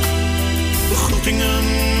 Begroetingen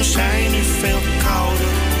zijn nu veel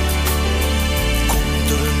kouder. Komt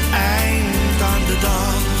er een eind aan de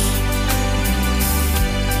dag?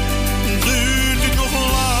 Duurt dit nog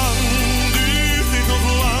lang? Duurt dit nog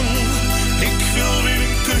lang? Ik wil weer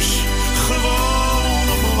een kus, gewoon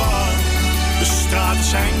op mijn wang. De straten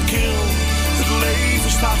zijn kil, het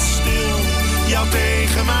leven staat stil. Jou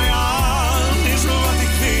tegen mij aan is wat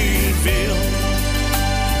ik weer wil.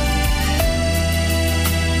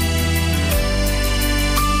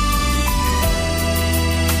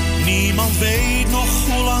 Niemand weet nog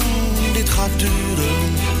hoe lang dit gaat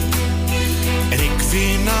duren. En ik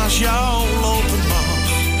weer naast jou lopen mag.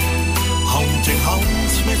 Hand in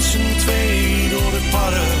hand met z'n twee door het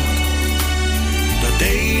park. Dat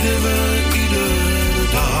deden we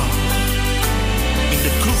iedere dag. In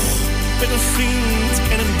de kroeg met een vriend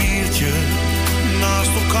en een biertje. Naast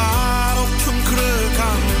elkaar op een kruk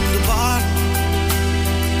aan de bar.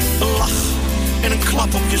 Een lach en een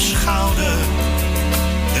klap op je schouder.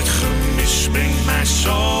 Het gemis brengt mij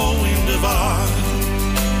zo in de war.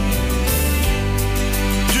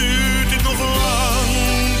 Duurt dit nog lang?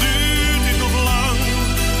 Duurt dit nog lang?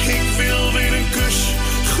 Ik wil weer een kus,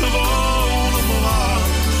 gewoon op mijn wang.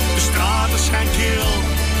 De straten zijn kil,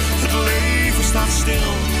 het leven staat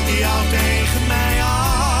stil. Jou tegen mij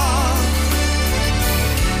aan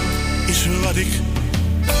is wat ik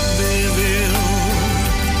weer wil.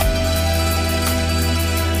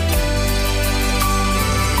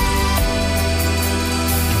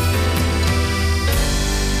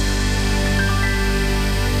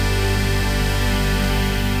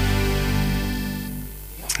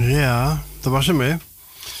 Ja, dat was hem, hè.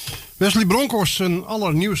 Wesley Bronkhorst, zijn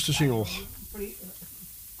allernieuwste single.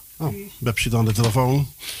 Oh, Beb zit aan de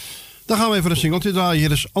telefoon. Dan gaan we even een singeltje draaien.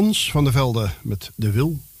 Hier is Ans van der Velde met De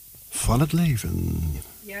Wil van het Leven.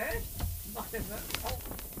 Ja, wacht even.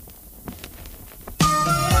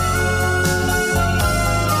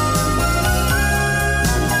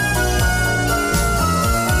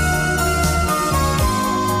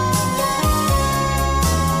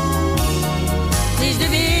 Het is de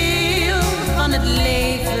wil van het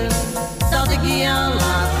leven dat ik jou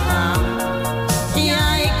laat gaan.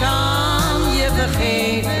 Ja, ik kan je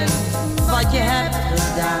vergeven wat je hebt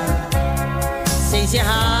gedaan. Sinds je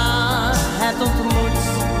haar hebt ontmoet,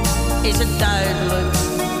 is het duidelijk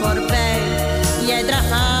voorbij. Jij draagt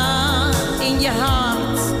haar in je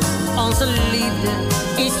hart, onze liefde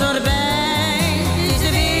is voorbij. Het is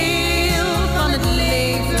de wil van het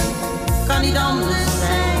leven, kan niet anders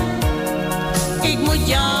zijn. Ik moet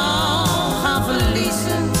jou gaan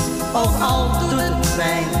verliezen, ook al doet het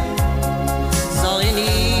pijn. Zal je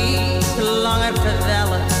niet langer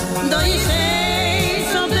verwellen, door je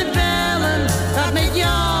steeds op de bellen. Gaat met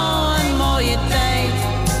jou een mooie tijd,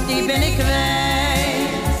 die ben ik kwijt.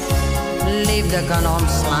 Liefde kan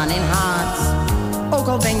omslaan in haat, ook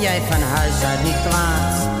al ben jij van huis uit niet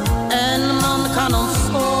kwaad. Een man kan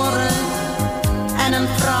ontsporen en een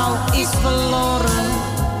vrouw is verloren.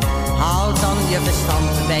 Houd dan je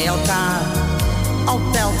verstand bij elkaar, al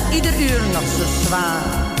telt ieder uur nog zo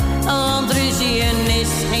zwaar. Want ruzieën is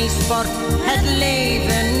geen sport, het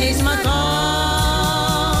leven is maar kort.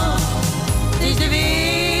 Het is de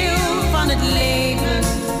wil van het leven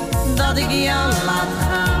dat ik jou laat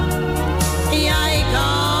gaan. Ja, ik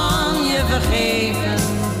kan je vergeven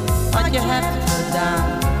wat je hebt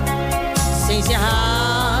gedaan. Sinds je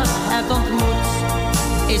haar hebt ontmoet,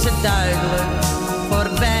 is het duidelijk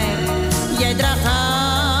voorbij. Jij draagt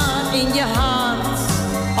haar in je hart,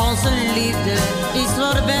 onze liefde is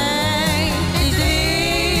voorbij. Het is de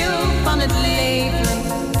wil van het leven,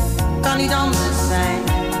 kan niet anders zijn.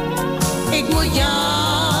 Ik moet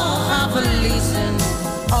jou gaan verliezen,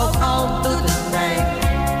 ook al doet het pijn.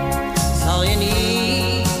 Zal je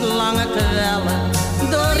niet langer kwellen,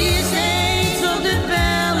 door je steeds op de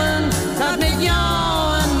bellen. Gaat met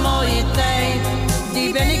jou een mooie tijd,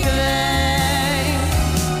 die ben ik kwijt.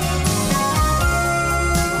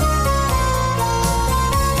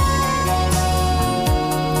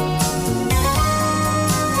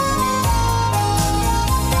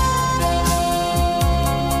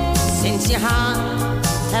 Sinds je haar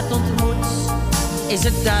hebt ontmoet, is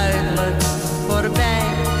het duidelijk voorbij.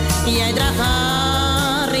 Jij draagt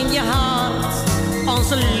haar in je hart,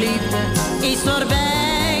 onze liefde is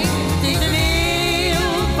voorbij. Het is de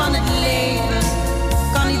wil van het leven,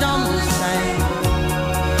 kan niet anders zijn.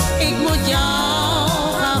 Ik moet jou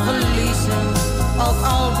gaan verliezen, ook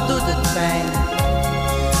al doet het pijn.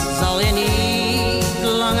 Zal je niet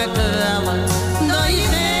langer kwellen, door je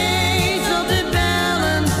steeds op de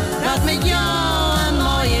bellen. Gaat met jou een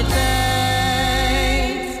mooie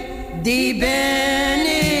tijd, die ben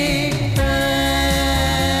ik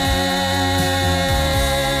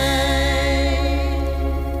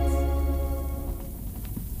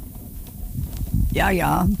Ja,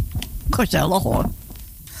 ja. Gezellig hoor.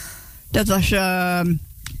 Dat was...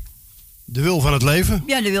 De wil van het leven.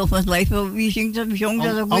 Ja, de wil van het leven. Wie zingt dat? Wie zong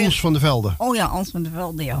dat ook weer? Ans van der Velde. Oh ja, Ans van der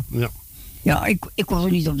Velde, ja. Ja. Ja, ik kon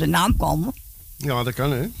er niet op de naam komen. Ja, dat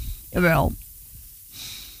kan hè. Jawel.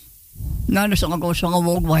 Nou, daar zullen we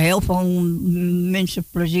ook wel heel veel mensen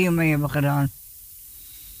plezier mee hebben gedaan.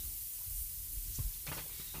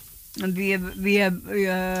 En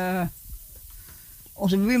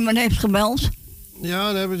onze buurman heeft gebeld.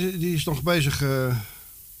 Ja, die is nog bezig.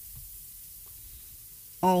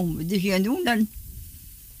 Oh, wat is hij aan het doen dan?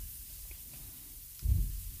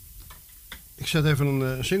 Ik zet even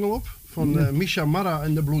een single op van Misha Mara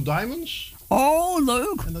en de Blue Diamonds. Oh,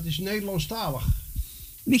 leuk. En dat is Nederlandstalig.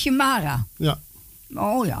 Misha Mara? Ja.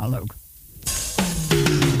 Oh ja, leuk.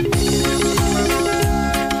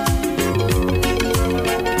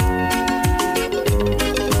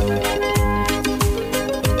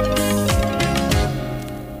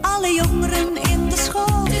 Alle jongeren in de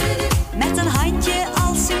school, met een handje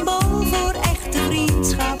als symbool voor echte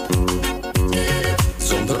vriendschap.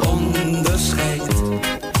 Zonder onderscheid,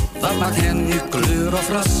 wat maakt hen nu kleur of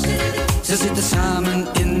ras? Ze zitten samen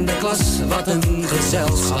in de klas, wat een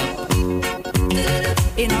gezelschap.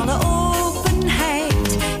 In alle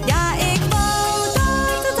openheid, ja ik wou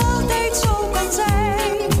dat het altijd zo kan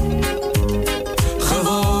zijn.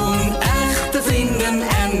 Gewoon echte vrienden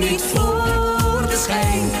en niet voor de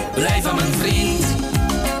schijn. Blijf aan mijn vriend,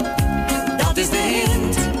 dat is de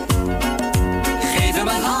hint. Geef hem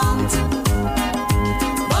een hand,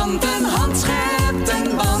 want een hand schept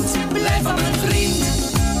een band. Blijf aan mijn vriend,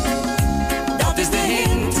 dat is de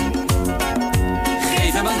hint.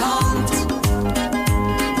 Geef hem een hand,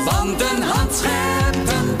 want een hand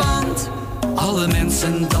schept een band. Alle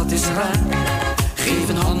mensen, dat is raar,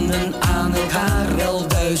 geven handen aan elkaar wel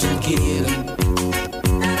 1000 keren.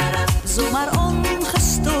 Zomaar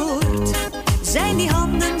ongestoord zijn die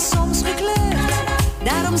handen soms gekleurd.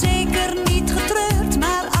 Daarom zeker niet getreurd,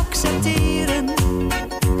 maar accepteren.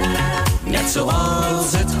 Net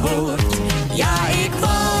zoals het hoort. Ja, ik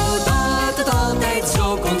wou dat het altijd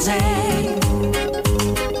zo kon zijn.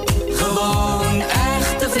 Gewoon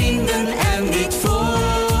echte vrienden en niet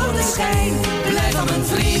voor de schijn. Blijf aan mijn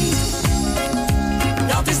vriend,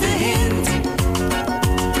 dat is de hint.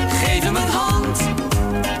 Geef hem een hand,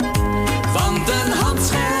 want een hand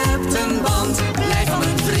schept een band. Blijf aan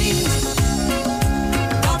mijn vriend,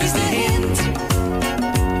 dat is de hint.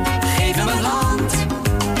 Geef hem een hand,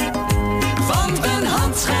 want een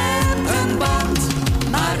hand schept een band.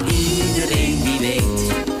 Maar iedereen die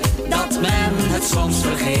weet dat men het soms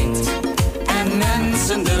vergeet en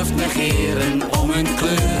mensen durft negeren om hun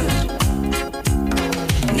kleur.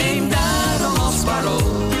 Neem daarom als parool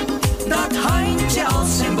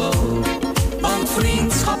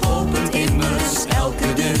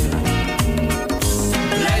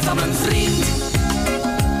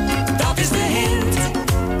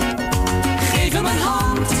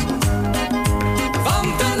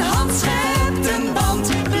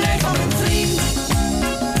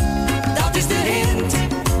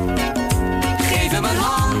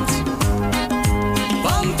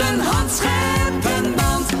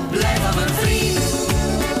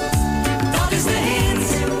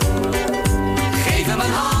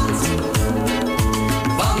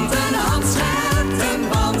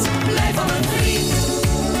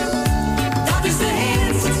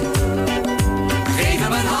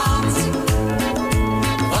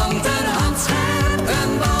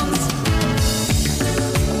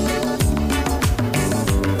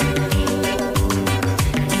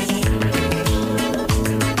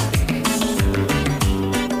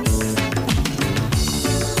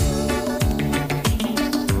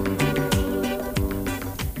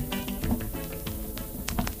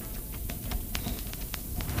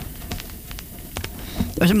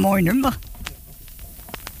Dat is een mooi nummer.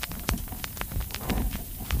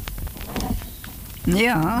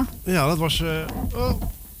 Ja. Ja, dat was...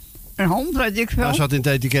 Een hond, weet ik veel. Hij zat in het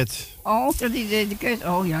etiket. Oh, dat in het etiket.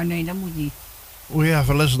 Oh ja, nee, dat moet niet. We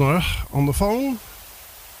have a listener on the phone.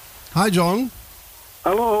 Hi, John.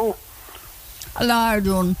 Hello. Hello,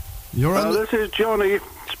 John. This is Johnny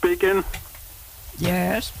speaking.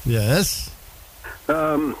 Yes. Yes.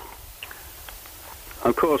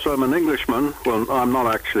 Of course, I'm an Englishman. Well, I'm not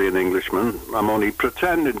actually an Englishman. I'm only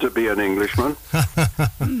pretending to be an Englishman.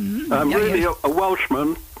 I'm really a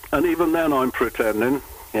Welshman, and even then I'm pretending,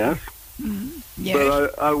 yes. Yes.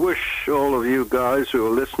 But I wish all of you guys who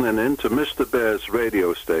are listening in to Mr. Bear's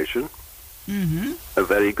radio station a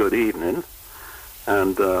very good evening,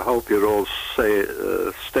 and hope you're all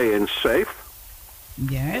staying safe.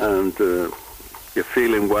 Yes. And you're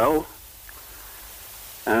feeling well,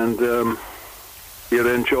 and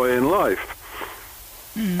you're enjoying life.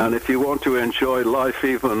 And if you want to enjoy life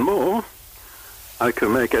even more, I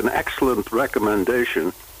can make an excellent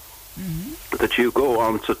recommendation that you go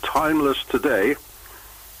on to Timeless Today.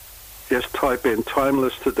 Just type in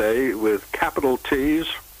Timeless Today with capital T's,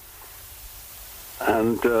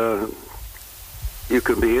 and you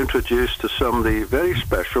can be introduced to somebody very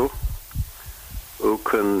special who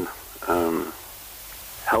can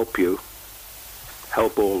help you,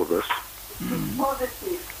 help all of us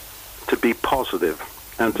to be positive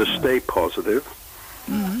and to stay positive.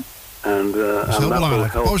 And dat is heel that will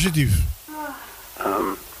belangrijk, help positief.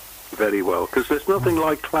 very well, because there's nothing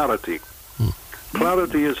like clarity.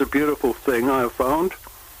 Clarity is a beautiful thing, I have found.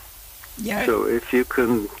 Yes. So if you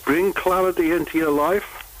can bring clarity into your life,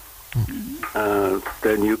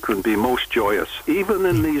 then you can be most joyous, even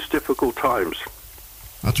in these difficult times.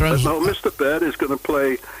 Now, Mr. Baird is going to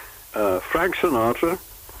play Frank Sinatra,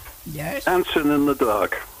 Yes. Dancing in the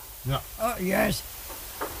Dark. Ja. Oh, yes.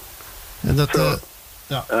 En dat...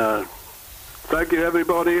 Thank you,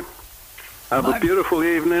 everybody. Have a beautiful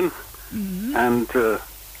evening, and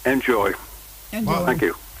enjoy. Enjoy. Thank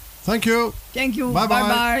you. Thank you. Thank you. Bye bye.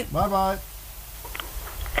 Bye-bye. Bye bye.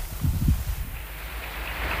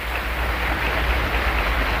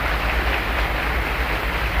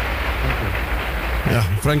 Ja,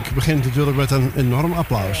 Frank begint natuurlijk met een enorm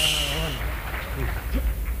applaus.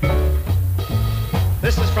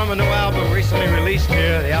 This is from a new album recently released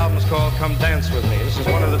here. The album is called Come Dance With Me. This is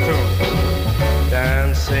one of the tunes.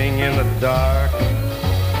 Dancing in the dark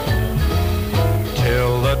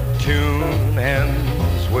till the tune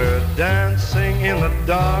ends. We're dancing in the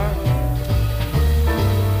dark,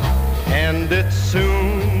 and it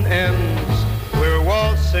soon ends. We're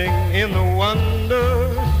waltzing in the wonder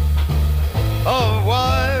of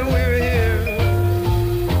why we're here.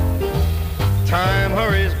 Time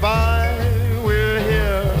hurries by, we're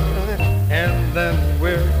here, and then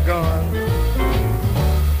we're gone,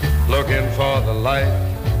 looking for the light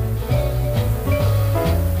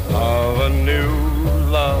of a new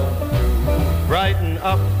love to brighten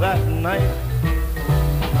up that night.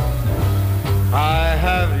 I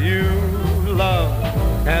have you, love,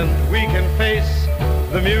 and we can face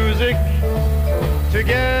the music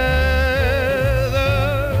together.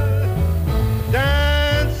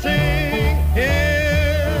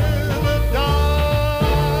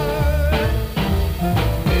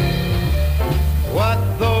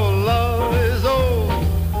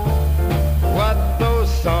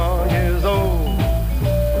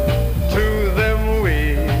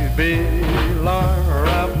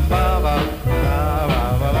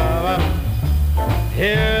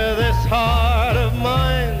 Hear this heart of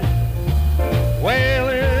mine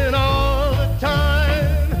wailing all the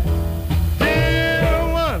time. Dear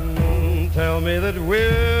one, tell me that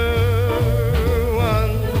we're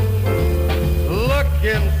one,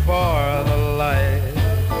 looking for the light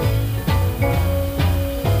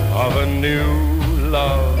of a new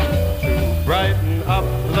love to brighten up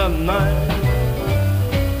the night.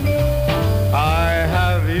 I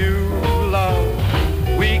have you, love,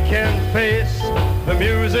 we can face the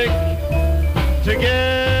music together,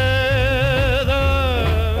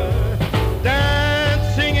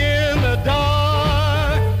 dancing in the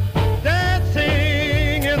dark,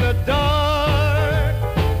 dancing in the dark,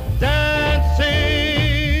 dancing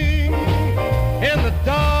in the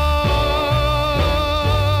dark.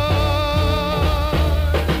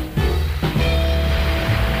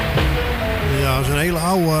 Ja, dat is een hele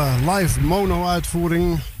oude live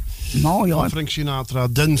mono-uitvoering. Mooi hoor. Van Frank Sinatra,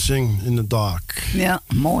 Dancing in the Dark. Ja,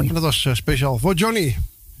 mooi. En dat was speciaal voor Johnny.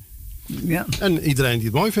 Ja. En iedereen die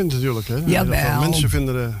het mooi vindt natuurlijk. Hè? Jawel. Heel veel mensen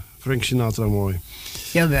vinden Frank Sinatra mooi.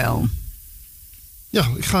 Jawel. Ja,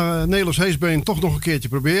 ik ga Nederlands Heesbeen toch nog een keertje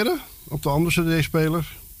proberen. op de andere cd-speler.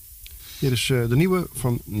 Hier is de nieuwe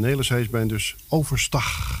van Nelis Heesbeen, dus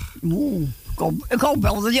Overstag. Oeh, ik hoop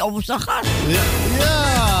wel dat hij overstag gaat. Ja!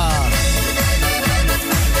 Ja!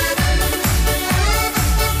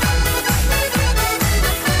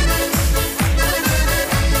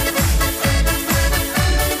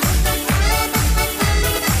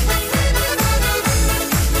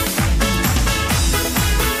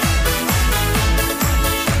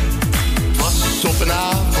 Op een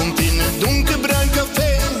avond in een donkerbruin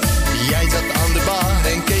café. Jij zat aan de bar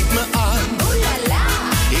en keek me aan.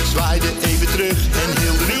 Ik zwaaide even terug en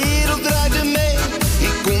heel de wereld draaide mee.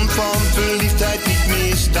 Ik kon van verliefdheid niet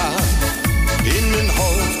meer staan. In mijn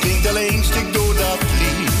hoofd klinkt alleen stuk door dat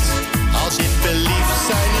lied. Als je verliefd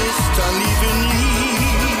zijn is, dan liever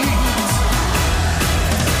niet.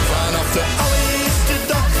 Vanaf de allereerste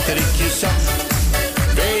dag dat ik je zag,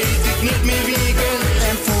 weet ik niet meer wie ik ben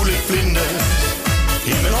en voel ik vlinders.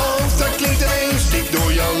 In mijn hoofd, dat klinkt er een stik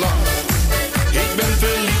door jouw lach. Ik ben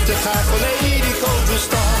verliefd, ik ga volledig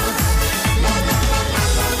overstaan.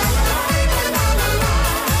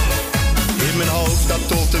 In mijn hoofd, dat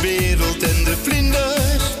tolt de wereld en de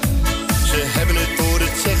vlinders. Ze hebben het voor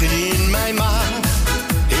het zeggen in mijn maag.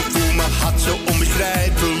 Ik voel mijn hart zo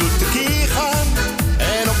onbeschrijpelijk tekeer gaan.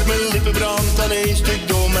 En op mijn lippen brandt dan een stuk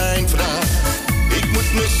door mijn vraag. Ik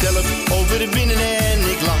moet mezelf overwinnen en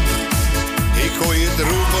ik lach. Ik gooi het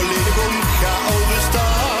roer volledig om, ga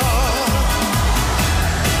overstaan.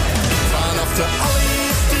 Vanaf de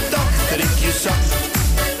allereerste dag dat ik je zag,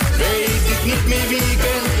 weet ik niet meer wie ik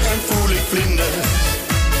ben en voel ik vlinders.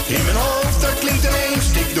 In mijn hoofd, dat klinkt er een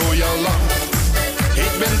stik door jouw lach.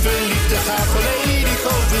 Ik ben verliefd, ik ga volledig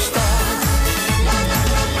overstaan.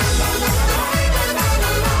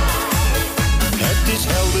 Het is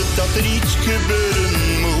helder dat er iets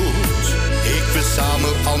gebeuren moet. Ik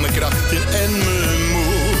verzamel al mijn krachten en mijn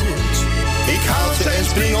moed. Ik haal ze en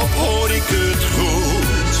spring op, hoor ik het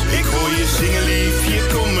goed. Ik hoor je zingen lief, je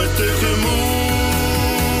komt me tegemoet.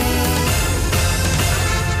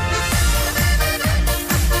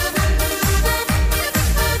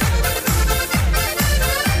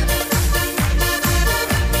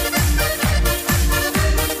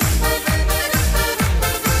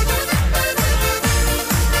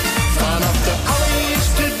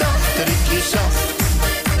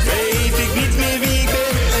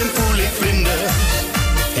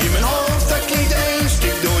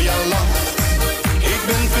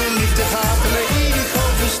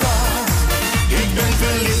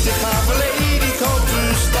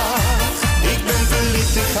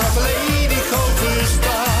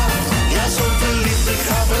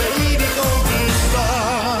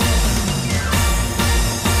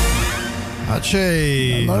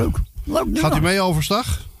 Leuk. Gaat u mee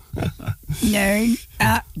overstag? Nee,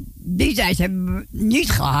 die tijd hebben we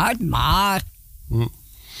niet gehad, maar...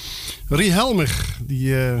 Rie Helmich,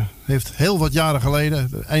 die heeft heel wat jaren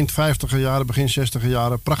geleden, eind 50er jaren, begin 60er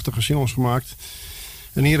jaren, prachtige singles gemaakt.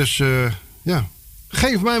 En hier is,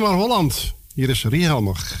 Geef mij maar Holland. Hier is Rie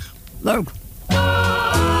Helmich. Leuk.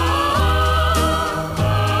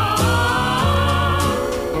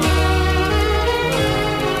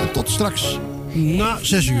 En tot straks, na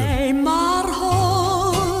 6 uur. Mij maar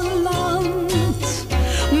Holland,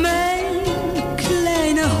 mijn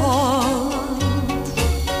kleine Holland.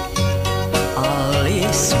 Al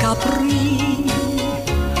is Capri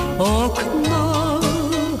ook nog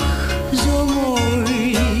zo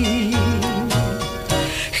mooi.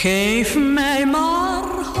 Geef mij maar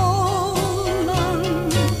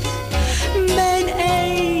Holland, mijn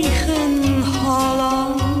eigen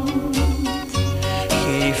Holland.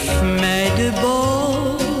 Geef mij de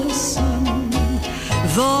bossen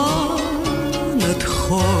van het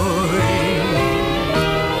Gooi.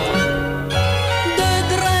 De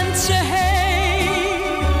Drentse hei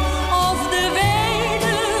of de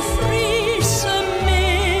wijde Friese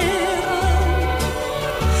meren,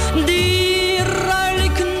 die ruil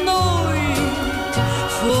ik nooit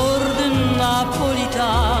voor de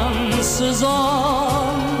Napolitaanse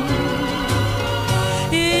zon.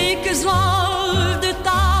 Ik zal de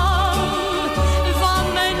taal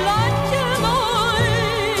van mijn landje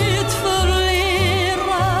nooit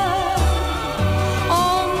verleren,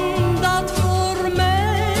 omdat voor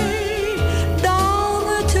mij dan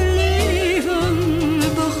het leven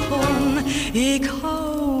begon. Ik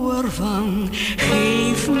hou ervan,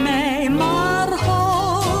 geef mij maar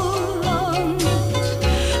Holland,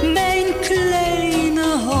 mijn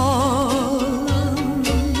kleine Holland.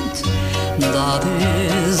 Dat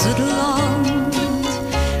is het land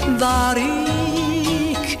waar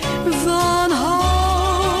ik van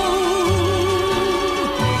hou,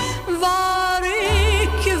 waar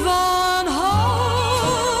ik van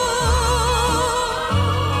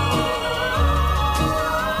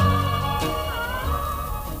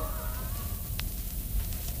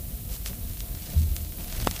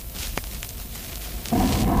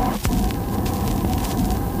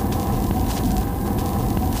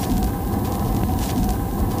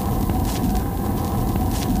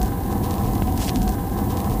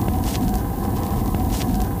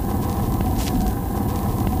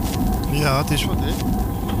Ja, het is wat, hè?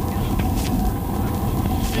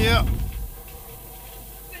 Ja.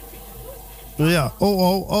 Ja,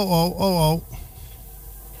 oh.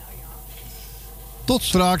 Tot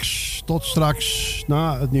straks,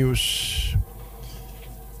 na het nieuws.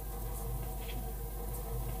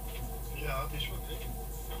 Ja, het is wat, hè?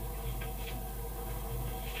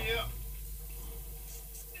 Ja.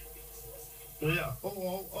 Ja,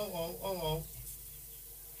 oh.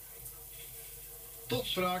 Tot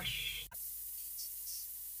straks.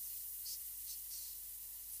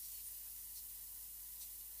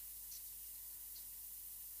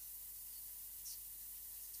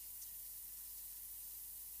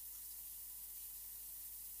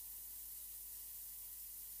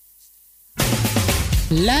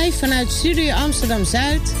 Live vanuit Studio Amsterdam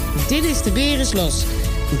Zuid, dit is De Beer is Los.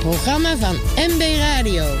 Een programma van MB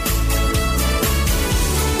Radio.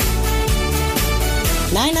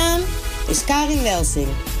 Mijn naam is Karin Welsing.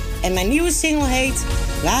 En mijn nieuwe single heet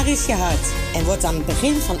Waar is je hart? En wordt aan het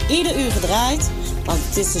begin van ieder uur gedraaid, want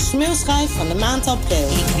het is de smulschijf van de maand april.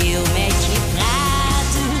 Ik wil met je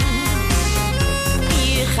praten,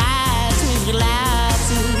 je gaat me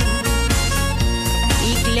verlaten.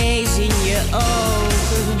 Ik lees in je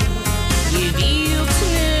ogen, je wilt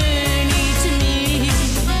me niet meer.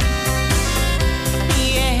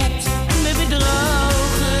 Je hebt me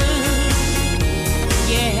bedrogen,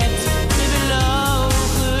 je hebt me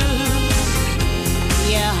belogen.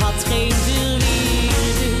 Je had geen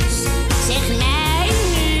verweer, dus zeg mij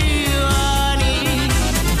nu wanneer.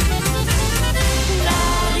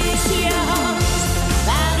 Waar is je hart?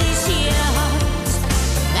 Waar is je hart?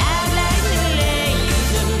 Waar blijft mijn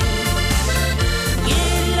leven? Je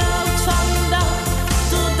loopt van dag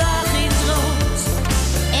tot dag in het rood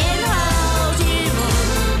en houdt je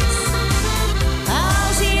mond.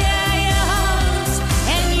 Als jij je hart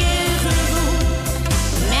en je gevoel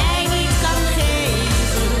mij niet kan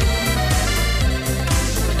geven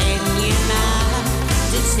en je maakt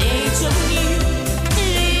het steeds opnieuw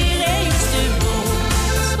weer eens te bond.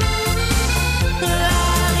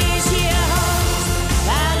 Waar is je hart?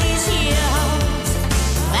 Waar is je hart?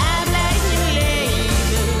 Waar blijft je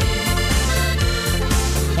leven?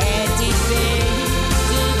 Het is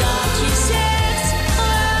beter dat je zegt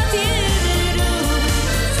wat je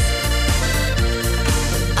bedoelt.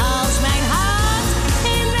 Als mijn hart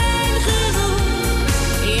en mijn gevoel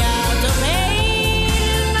jou toch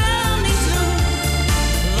helemaal niets doen,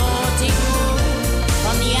 word ik moe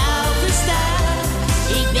van jouw bestaan.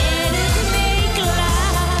 Ik ben ermee klaar.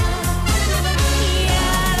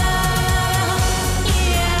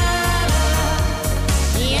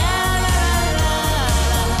 Ja,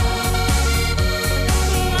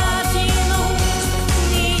 wat je nog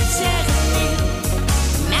niet zeggen wil,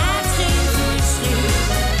 maakt geen verschil.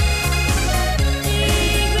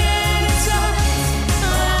 Ik ben het zat,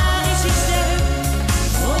 waar is je stem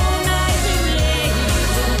voor mij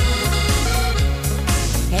gebleven?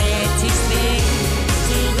 Het is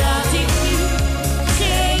beter dat ik nu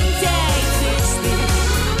geen tijd verspil.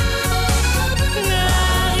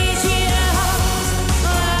 Waar is je hart?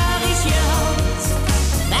 Waar is je hart?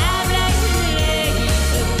 Waar blijft het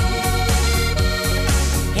leven?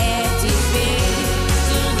 Het is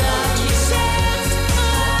beter dat je zegt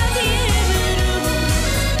wat je bedoelt.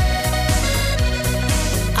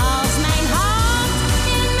 Als mijn hart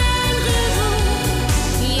en mijn gevoel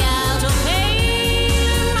jou toch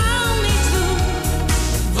helemaal niets doen,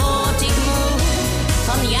 word ik moe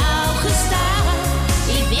van jouw gestaan.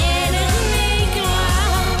 Ik ben ermee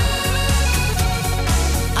klaar.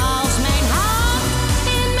 Als mijn hart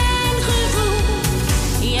en mijn gevoel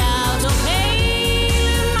jou toch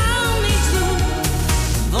helemaal niets doen,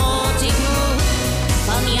 word ik moe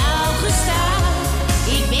van jouw gestaan.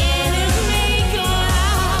 Ik ben ermee klaar.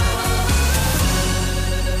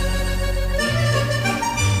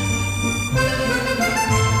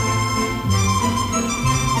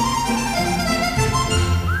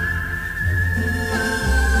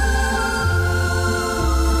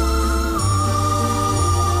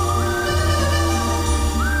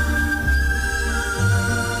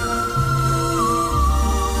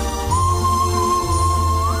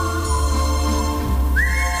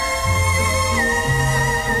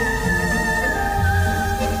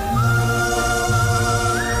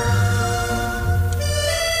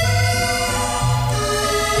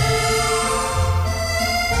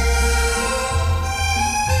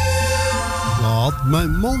 Laat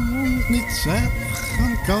mijn mond niet zeggen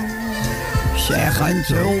kan. Zeggen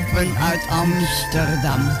tulpen uit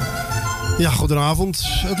Amsterdam. Ja, goedenavond.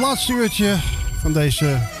 Het laatste uurtje van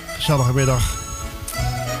deze gezellige middag.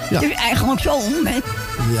 Ja. Het is eigenlijk zo, hè?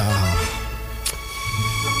 Ja.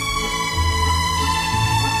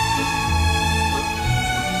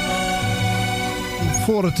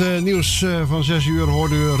 Voor het nieuws van 6 uur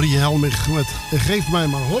hoorde u Rie Helmich met Geef mij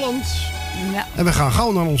maar Holland. Ja. En we gaan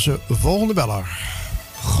gauw naar onze volgende beller.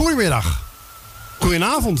 Goedemiddag.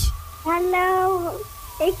 Goedenavond. Hallo,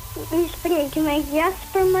 u spreekt met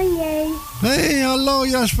Jasper Manier. Hey, hallo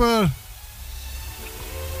Jasper.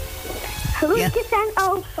 Groetjes aan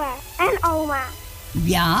opa en oma.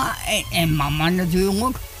 Ja, en mama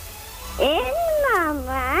natuurlijk. En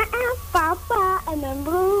mama en papa en mijn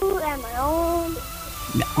broer en mijn hond.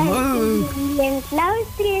 Ja, en leuk. het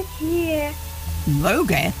luistert hier. Leuk,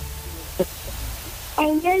 hè?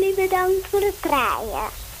 En jullie bedankt voor het draaien.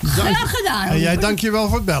 Graag gedaan. En jij dank je wel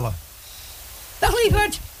voor het bellen. Dag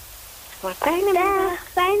lieverd. Fijne dag.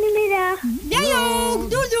 Fijne middag. Jij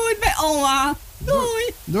ook. Doei doei bij oma.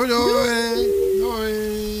 Doei. Doei doei.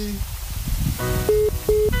 Doei.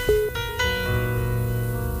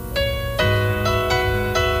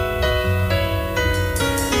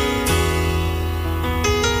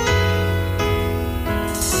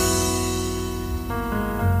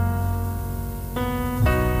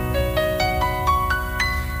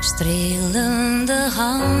 Strelende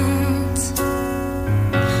hand,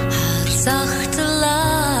 haar zachte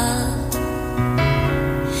lach.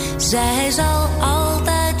 Zij zal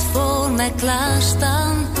altijd voor mij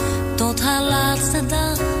klaarstaan tot haar laatste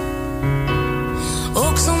dag.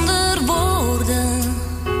 Ook zonder woorden,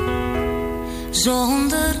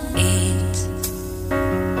 zonder eed.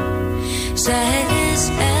 Zij is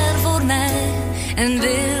er voor mij en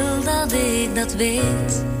wil dat ik dat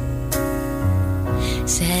weet.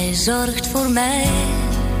 Zij zorgt voor mij,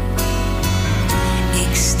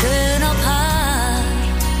 ik steun op haar.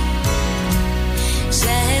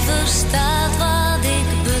 Zij verstaat wat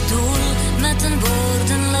ik bedoel met een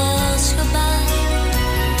woordenloos gebaar.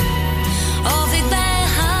 Of ik bij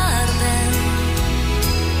haar ben,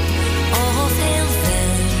 of heel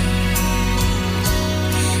ver.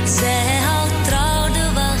 Zij houdt trouw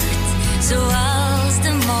de wacht, zoals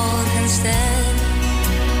de morgenster.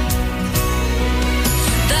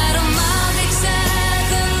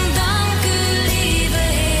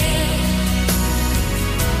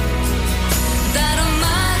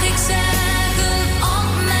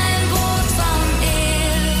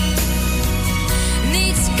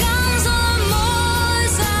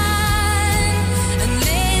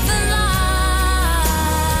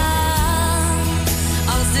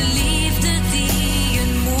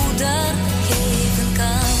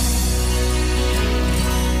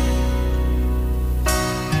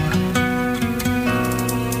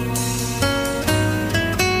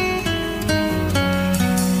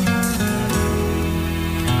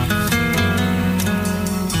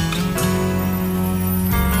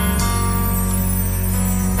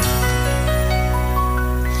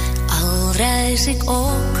 Reis ik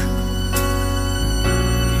ook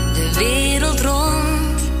de wereld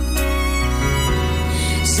rond.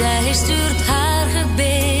 Zij stuurt haar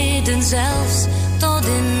gebeden zelfs tot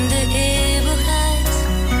in de eeuwigheid.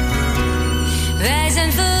 Wij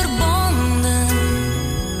zijn verbonden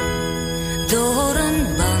door een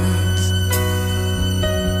band.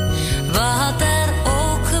 Wat er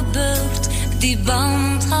ook gebeurt, die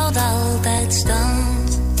band houdt altijd stand.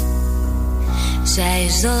 Zij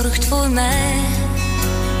zorgt voor mij,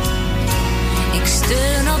 ik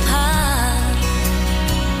steun op haar.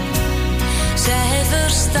 Zij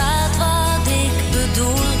verstaat wat ik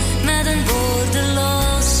bedoel met een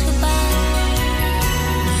woordeloos gebaar.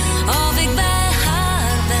 Of ik bij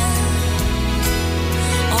haar ben,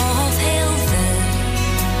 of heel ver.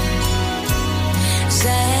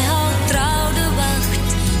 Zij houdt trouw de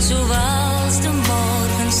wacht, zoals de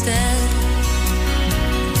morgenster.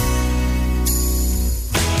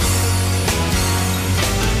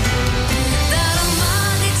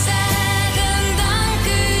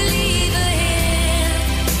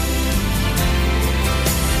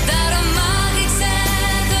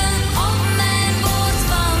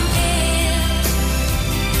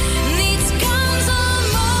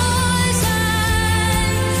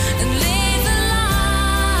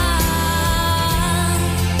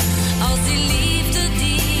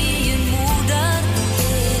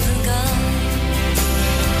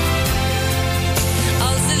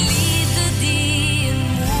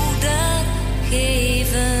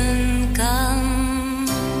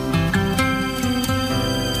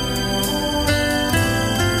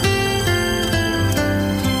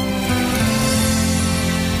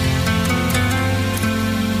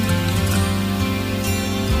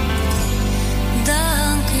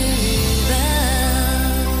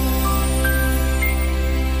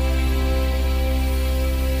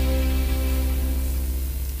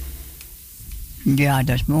 Ja,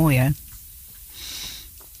 dat is mooi, hè?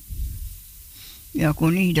 Ja,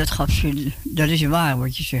 Connie, dat is waar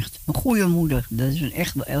wat je zegt. Een goede moeder, dat is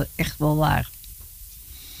echt wel waar.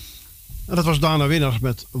 En dat was Dana Winners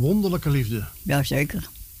met Wonderlijke Liefde. Jazeker.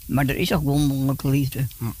 Maar er is ook wonderlijke liefde.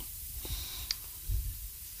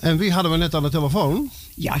 En wie hadden we net aan de telefoon?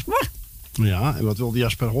 Jasper. Ja, en wat wilde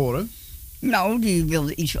Jasper horen? Nou, die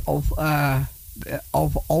wilde iets over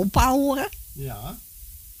opa horen. Ja.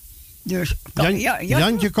 Dus,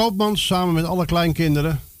 Jantje Koopmans samen met alle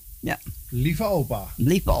kleinkinderen. Ja. Lieve opa.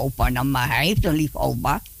 Lieve opa, nou, maar hij heeft een lieve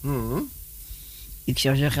opa. Ik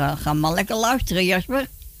zou zeggen, ga maar lekker luisteren, Jasper.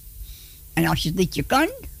 En als je het liedje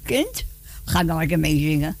kent, ga dan lekker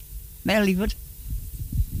meezingen. Mijn lieverd.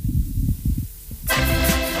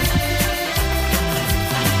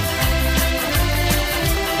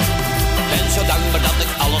 Ben zo dankbaar dat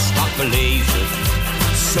ik alles mag beleven.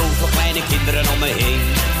 Zoveel kleine kinderen om me heen.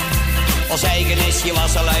 Ons eigen nestje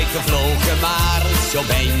was al uitgevlogen, maar zo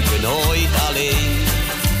ben je nooit alleen.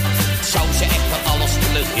 Ik zou ze echt wel alles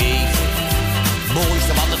willen geven. Het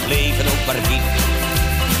mooiste van het leven ook maar niet.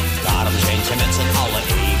 Daarom zijn ze met z'n allen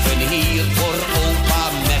even hier voor opa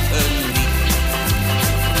met een lied.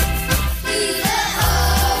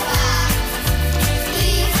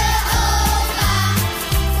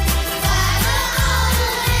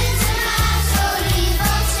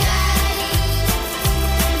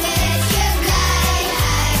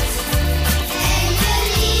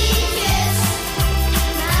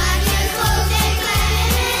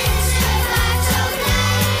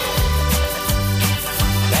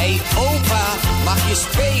 Mag je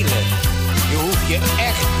spelen, je hoeft je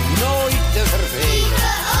echt nooit te vervelen.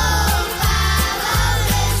 Lieve opa, we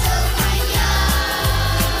houden zo van jou.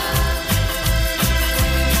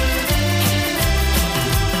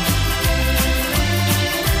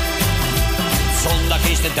 Zondag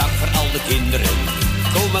is de dag voor al de kinderen,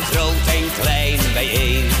 komen groot en klein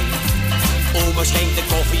bijeen. Oma schenkt de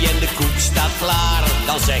koffie en de koek staat klaar,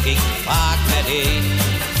 dan zeg ik vaak meteen.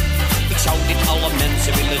 Ik zou dit alle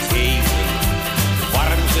mensen willen geven.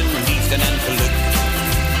 Warmte, liefde en geluk.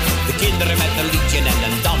 De kinderen met een liedje en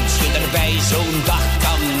een dansje erbij. Zo'n dag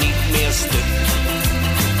kan niet meer stuk.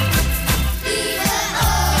 Lieve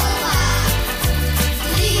oma,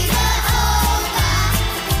 lieve opa.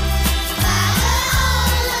 Waren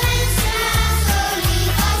alle mensen zo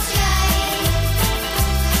lief als jij.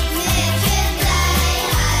 Met je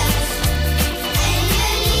blijheid en je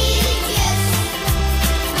liedjes.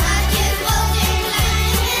 Maak je groot en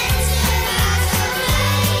klein mensen maar zo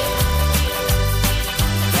blij.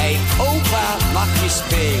 Bij opa mag je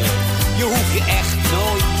spelen, je hoeft je echt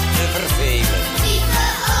nooit te vervelen. Lieve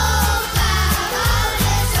opa, we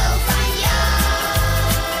houden zo van jou.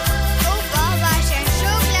 Opa, wij zijn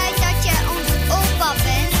zo blij dat jij onze opa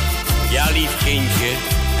bent. Ja, lief kindje,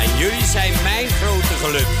 en jullie zijn mijn grote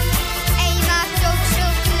geluk. En je maakt ook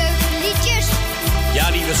zulke leuke liedjes. Ja,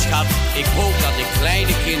 lieve schat, ik hoop dat ik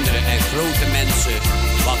kleine kinderen en grote mensen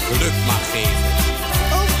wat geluk mag geven.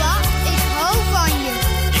 Opa, ik hou van je.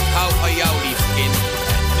 Ik hou van jou, lief kind.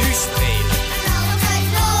 En nu spelen. En allebei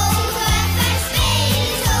mogen en wij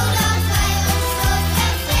spelen, zodat wij ons nooit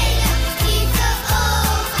vervelen. Lieve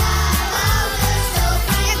opa, we houden zo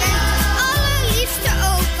van je. Je bent de allerliefste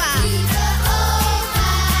opa. Lieve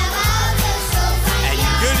opa, we houden zo van je. En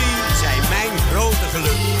jullie zijn mijn grote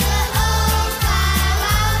geluk. Lieve opa, we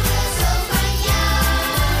houden zo van jou.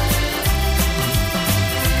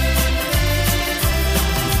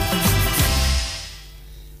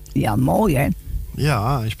 Ja, mooi hè?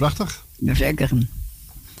 Ja, is prachtig. Jazeker.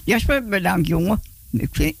 Jasper, bedankt jongen.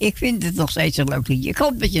 Ik vind het nog steeds een leuk liedje. Ik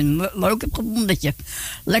hoop dat je het leuk hebt gevonden. Dat je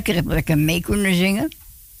lekker mee kunnen zingen.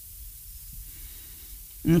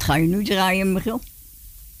 En dat ga je nu draaien, Michiel.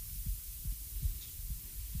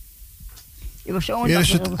 Hier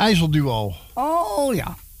is het IJsselduo. Oh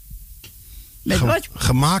ja. Met wat?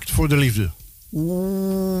 Gemaakt voor de liefde.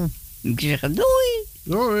 Oeh. Ik zeg doei.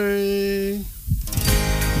 Doei.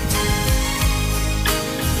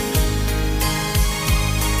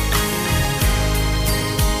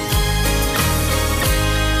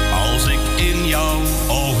 Als ik in jouw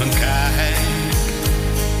ogen kijk,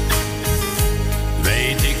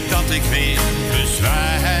 weet ik dat ik weer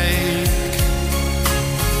bezwijk.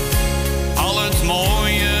 Al het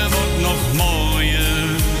mooie wordt nog mooier,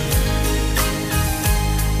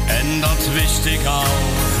 en dat wist ik al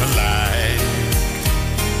gelijk.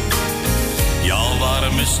 Jouw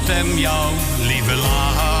warme stem, jouw lieve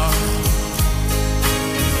lach,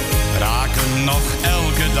 raken nog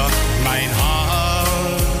elke dag mijn hart.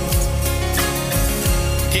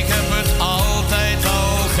 Ik heb het altijd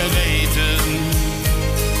al geweten,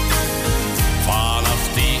 vanaf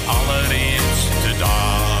die allereerste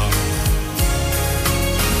dag.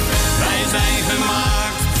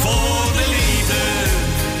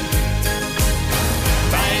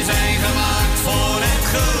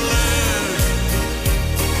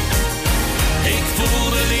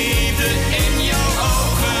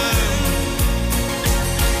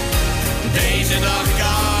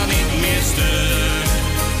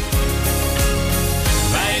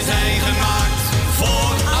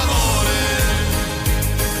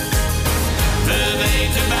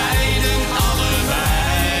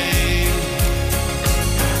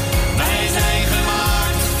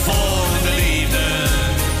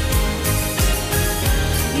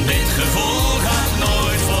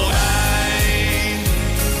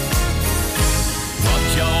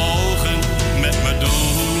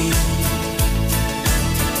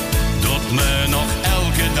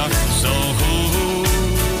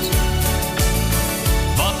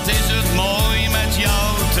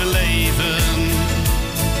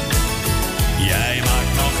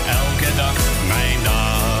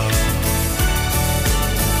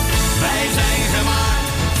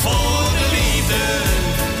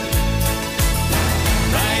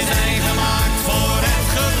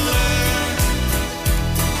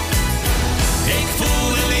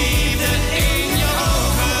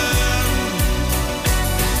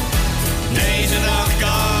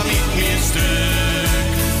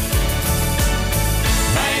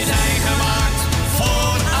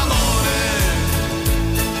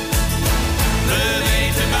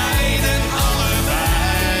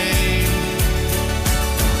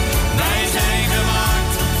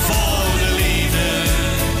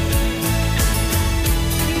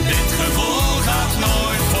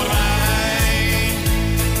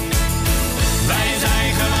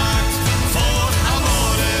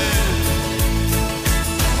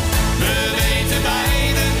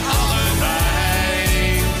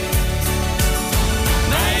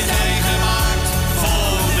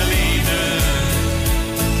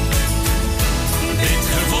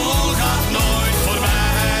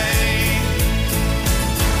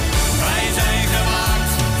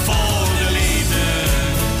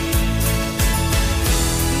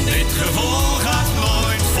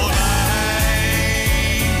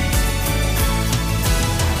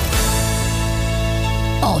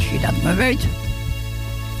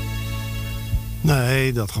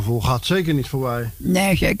 Nee, dat gevoel gaat zeker niet voorbij.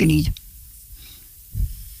 Nee, zeker niet.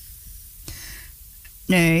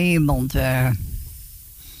 Nee, want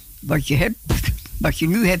wat je hebt, wat je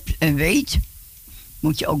nu hebt en weet,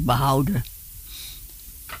 moet je ook behouden.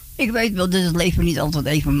 Ik weet wel dat het leven niet altijd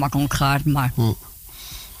even makkelijk gaat, maar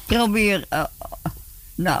probeer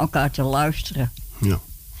naar elkaar te luisteren. Ja.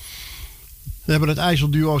 We hebben het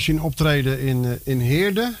IJsselduo zien optreden in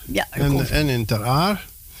Heerde en in Ter Aar.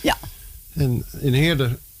 Ja. En in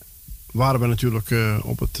Heerde waren we natuurlijk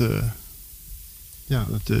op de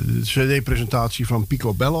CD-presentatie van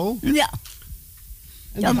Picobello. Ja.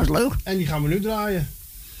 Dat was leuk. En die gaan we nu draaien.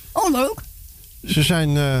 Oh, leuk. Ze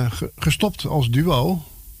zijn gestopt als duo.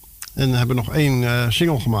 En hebben nog 1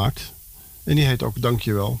 single gemaakt. En die heet ook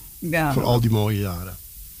Dankjewel. Ja, voor al die mooie jaren.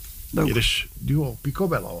 Leuk. Hier is duo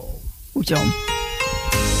Picobello. Goed zo. Al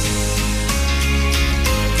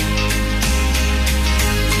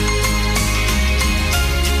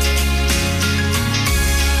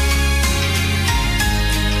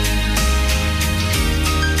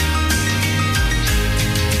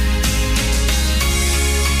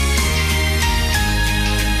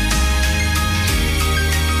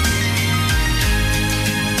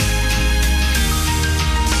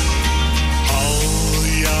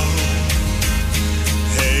jouw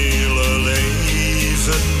hele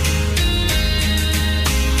leven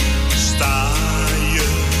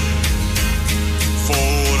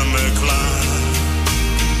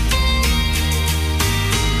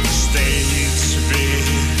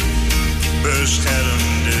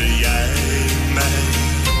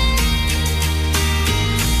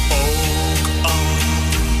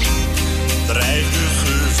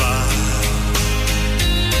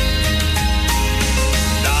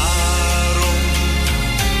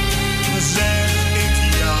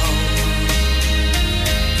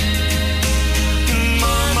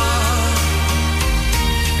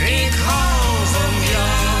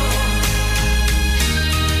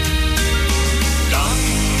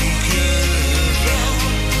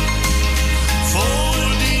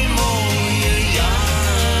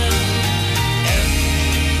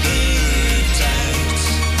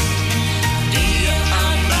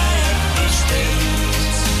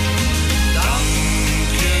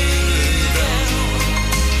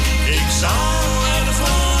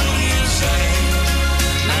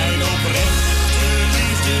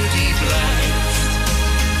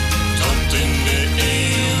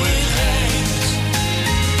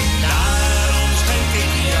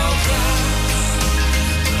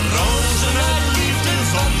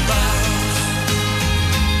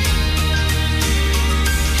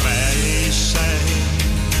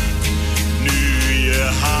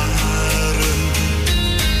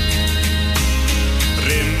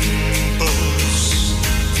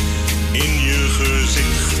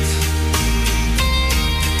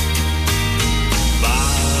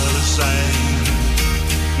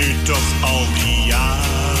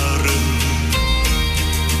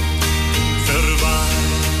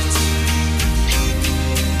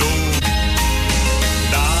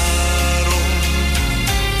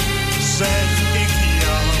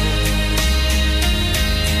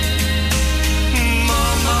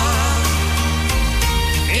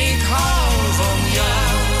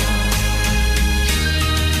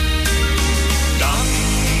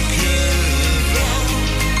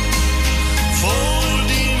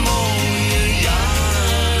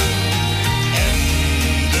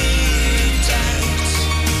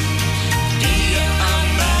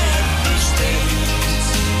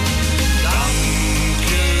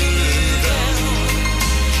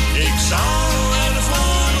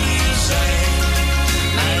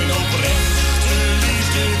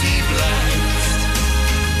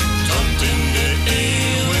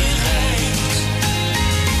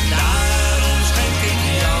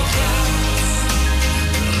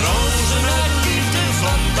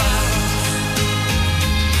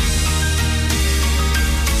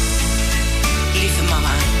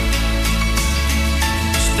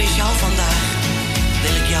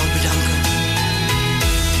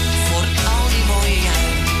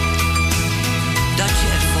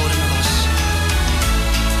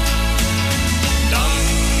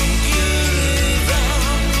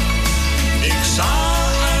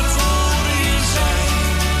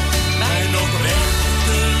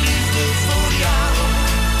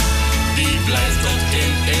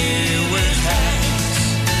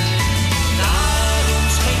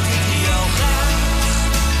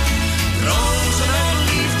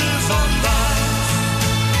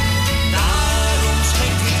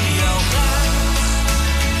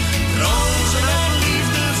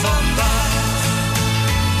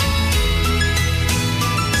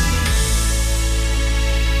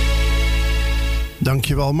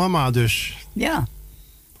Dankjewel mama dus. Ja.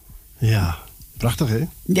 Ja, prachtig hè?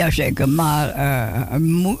 Jazeker, maar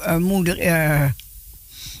moeder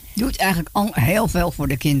doet eigenlijk al heel veel voor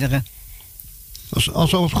de kinderen. Als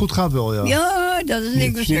alles goed gaat wel, ja. Ja, dat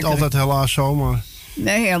is niet altijd helaas zo, maar...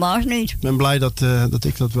 Nee, helaas niet. Ik ben blij dat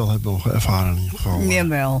ik dat wel heb mogen ervaren in ieder geval.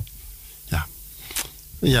 Jawel. Ja.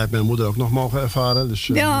 En jij hebt mijn moeder ook nog mogen ervaren, dus...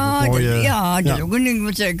 dat is ook een ding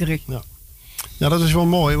wat zeker is. Ja, dat is wel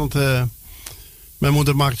mooi, want mijn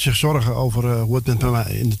moeder maakte zich zorgen over hoe het met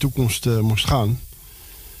mij in de toekomst moest gaan.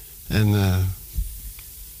 En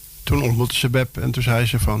toen ontmoette ze Beb en toen zei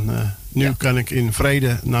ze van... nu kan ik in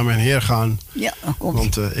vrede naar mijn Heer gaan. Ja, dat komt.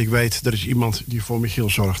 Want ik weet, er is iemand die voor Michiel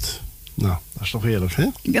zorgt. Nou, dat is toch heerlijk, hè?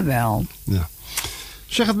 Jawel. Ja.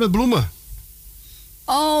 Zeg het met bloemen.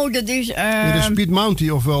 Oh, dat is... Dit is Piet Mounty,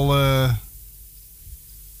 ofwel...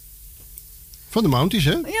 van de Mounties,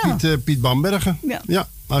 hè? Ja. Piet Bambergen. Ja,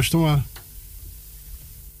 luister maar.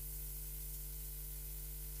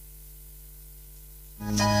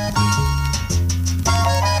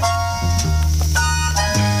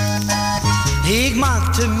 Ik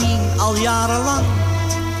maakte Mien al jarenlang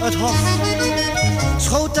het hof.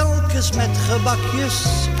 Schoot telkens met gebakjes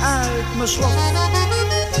uit mijn slot.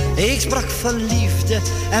 Ik sprak van liefde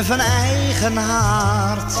en van eigen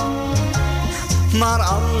haard. Maar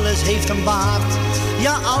alles heeft een baard,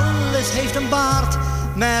 ja alles heeft een baard.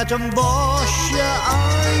 Met een bosje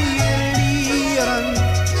anjelieren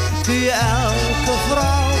kun je elke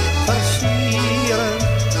vrouw versieren.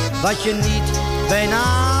 Wat je niet bij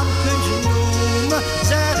naam kunt noemen,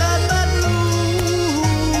 zeg het met bloemen.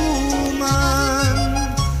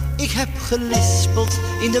 Ik heb gelispeld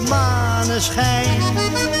in de maneschijn,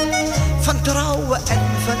 van trouwen en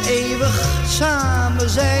van eeuwig samen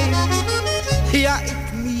zijn. Ja,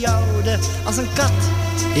 ik miauwde als een kat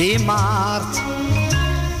in maart.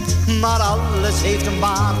 Maar alles heeft een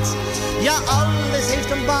baard, ja alles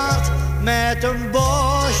heeft een baard. Met een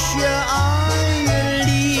bosje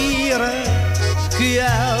anjelieren kun je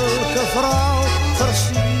elke vrouw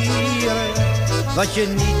versieren. Wat je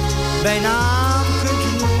niet bij naam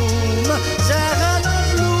kunt noemen, zeg het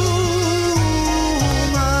met bloemen.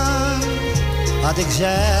 Wat ik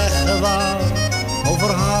zeggen wou over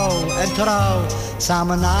hou en trouw,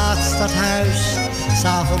 samen naar het stadhuis, 's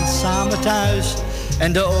avonds samen thuis.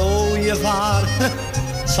 En de ooievaar,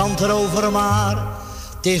 zand erover maar,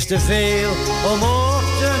 het is te veel om op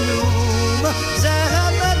te noemen. Zeg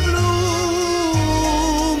het met bloemen,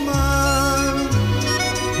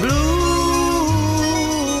 bloemen,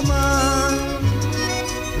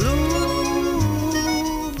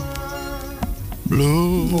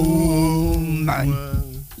 bloemen.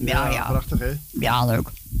 Ja. Prachtig, hè? Ja, leuk.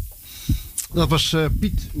 Dat was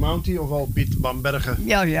Piet Mounty, ofwel Piet Bambergen.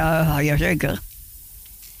 Ja, zeker.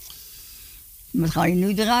 Wat ga je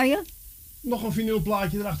nu draaien? Nog een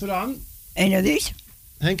vinylplaatje erachteraan. En dat is?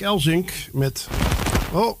 Henk Elsink met...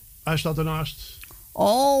 Oh, hij staat ernaast.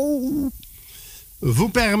 Oh.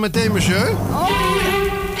 Vous permettez, monsieur? Oh.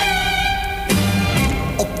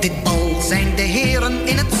 Op dit bal zijn de heren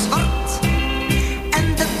in het zwart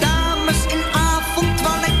en de dames in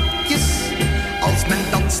avondtoiletjes. Als men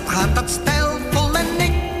danst gaat dat stijlvol en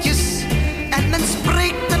netjes en men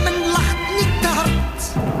spreekt en men lacht niet te hard.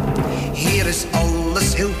 Hier is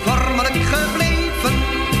alles heel vormelijk gebleven.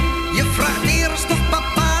 Je vraagt eerst of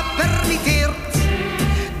papa permitteert,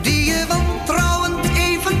 die je wantrouwend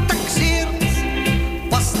even taxeert.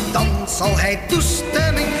 Pas dan zal hij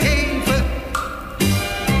toestemming geven.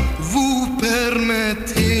 Vous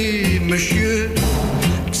permettez, monsieur,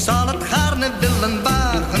 ik zal het gaarne willen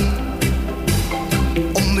wagen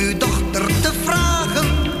om uw dochter te vragen.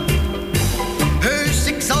 Heus,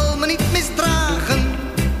 ik zal me niet misdragen.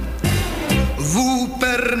 Vous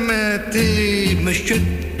permettez, monsieur,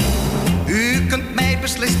 u kunt mij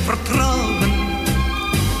beslist vertrouwen.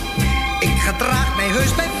 Ik gedraag mij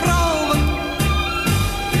heus bij vrouwen,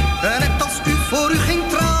 net als u voor u ging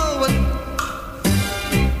trouwen.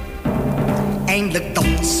 Eindelijk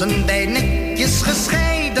dansen wij netjes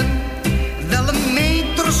gescheiden, wel een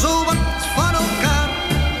meter zo wat van elkaar.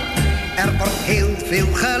 Er wordt heel veel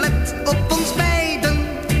gelet op ons beiden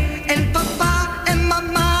en papa en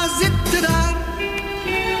mama zitten daar.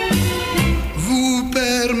 Vous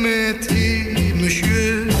permettez,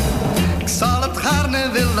 monsieur, ik zal het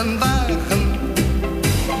gaarne willen wagen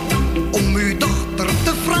om uw dochter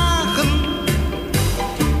te vragen.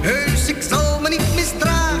 Heus, ik zal me niet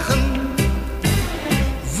misdragen.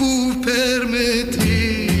 Vous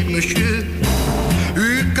permettez, monsieur,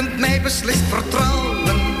 u kunt mij beslist vertrouwen.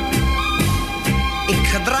 Ik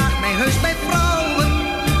gedraag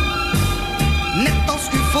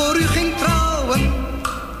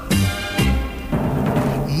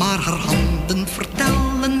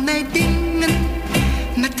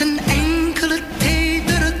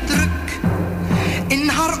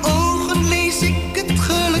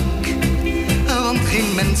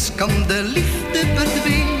mens kan de liefde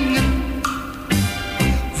bedwingen.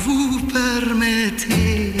 Vous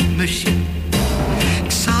permettez, monsieur.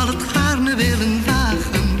 Ik zal het gaarne willen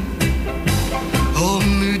wagen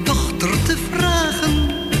om uw dochter te vragen.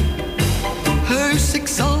 Heus, ik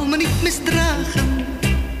zal me niet misdragen.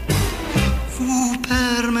 Vous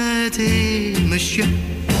permettez, monsieur.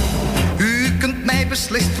 U kunt mij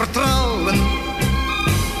beslist vertrouwen.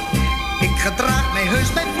 Ik gedraag mij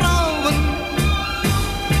heus bij vrouwen.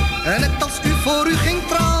 En net als u voor u ging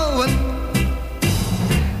trouwen.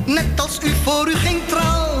 Net als u voor u ging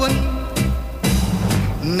trouwen.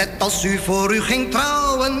 Net als u voor u ging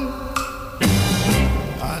trouwen.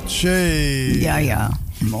 Atjee. Ja.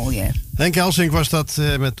 Mooi, hè. Henk Elsink was dat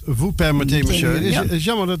met Vous permettez, monsieur. Het is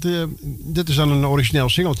jammer dat... dit is dan een origineel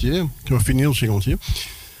singeltje. Een vinyl singeltje.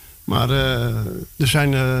 Maar er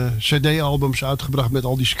zijn cd-albums uitgebracht met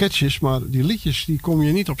al die sketches. Maar die liedjes die kom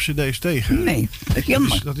je niet op cd's tegen. Nee, dat is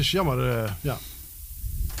jammer. Dat is jammer, ja.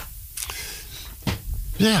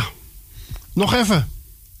 Ja, nog even.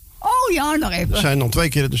 Oh ja, nog even. We zijn dan 2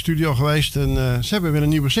 keer in de studio geweest. En ze hebben weer een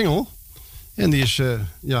nieuwe single. En die is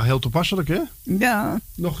heel toepasselijk, hè? Ja.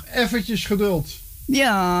 Nog eventjes geduld.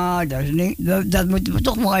 Ja, dat moeten we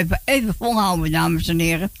toch nog even volhouden, dames en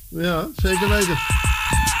heren. Ja, zeker weten.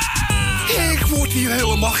 Ik word hier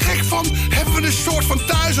helemaal gek van. Hebben we een soort van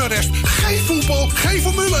thuisarrest? Geen voetbal, geen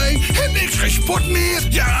Formule 1 en niks, geen sport meer.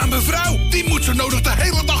 Ja, mevrouw, die moet zo nodig de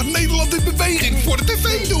hele dag Nederland in beweging voor de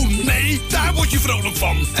tv doen. Nee, daar word je vrolijk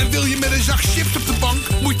van. En wil je met een zak chips op de bank,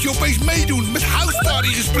 moet je opeens meedoen met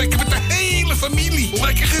housepartygesprekken met de hele familie.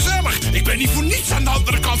 Lekker gezellig. Ik ben niet voor niets aan de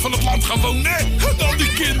andere kant van het land gaan wonen. En dan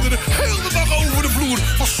die kinderen, heel de dag over de vloer.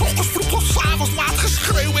 Van 's ochtends vroeg tot 's avonds laat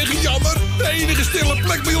geschreeuw en gejammer. De enige stille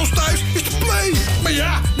plek bij ons thuis is de play. Maar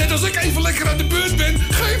ja, net als ik even lekker aan de beurt ben,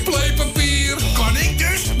 geen playpapier. Kan ik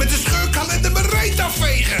dus met de scheurkalender mijn reet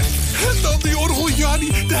afvegen. En dan die orgel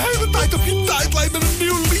Jannie, de hele tijd op je tijdlijn met een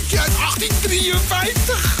nieuw liedje uit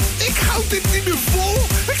 1853. Ik houd dit niet meer vol,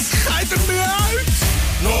 ik scheid er meer uit.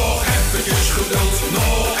 Nog eventjes geduld,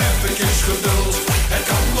 nog eventjes geduld. Het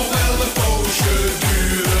kan nog wel een poosje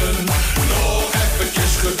duren. Nog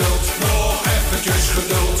eventjes geduld, nog eventjes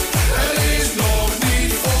geduld. Het is nog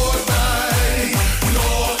niet voorbij.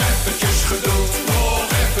 Nog eventjes geduld, nog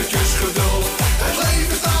eventjes geduld. Het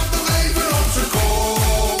leven staat nog even op zijn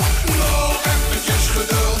kop. Nog eventjes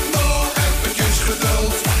geduld, nog eventjes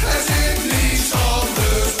geduld. Er zit niets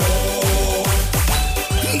anders op.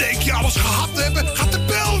 Denk je alles gehad te hebben, gaat de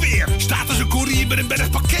bel weer. Staat er zo'n koerier met een berg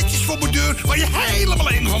pakketjes voor mijn deur waar je helemaal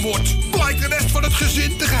één van wordt. Blijkt de rest van het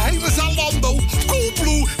gezin, de gehele Zalando,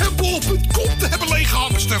 Coolblue en Bol.com te hebben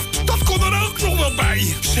leeggehamsterd. Dat kon er ook nog wel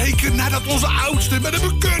bij. Zeker nadat onze oudste met een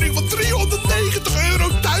bekeuring van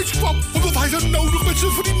 €390 thuis kwam. Omdat hij zo nodig met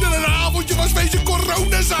zijn vrienden een avondje was wezen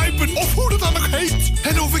coronazuipen. Of hoe dat dan ook heet.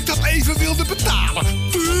 En of ik dat even wilde betalen.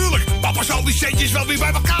 Tuurlijk, papa zal die centjes wel weer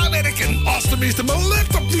bij elkaar werken. Als tenminste mijn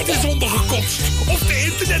laptop niet is ondergekotst. Of de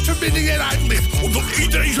internetverbinding eruit ligt. Omdat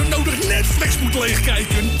iedereen zo nodig Netflix moet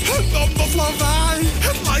leegkijken. En dan dat lawaai.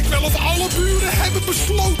 Het lijkt wel of alle buren hebben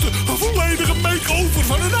besloten een volledige make-over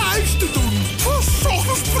van hun huis te doen. Van 's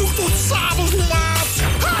ochtends vroeg tot 's avonds laat.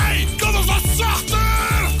 Hey, kan het wat zachter?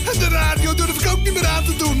 En de radio durf ik ook niet meer aan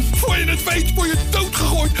te doen. Voor je het weet word je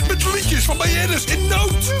doodgegooid met liedjes van BN'ers in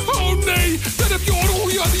nood. Oh nee, dan heb je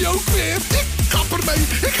orgel Jannie ook weer. Ik kap ermee,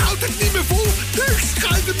 ik houd het niet meer vol. Ik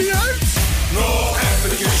schijt er niet uit. Nog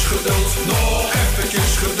eventjes geduld, nog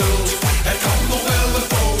eventjes geduld. Het kan nog wel een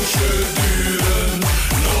poosje duren.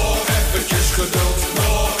 Nog eventjes geduld,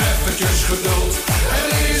 nog eventjes geduld. Het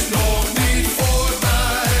is nog niet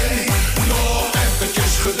voorbij. Nog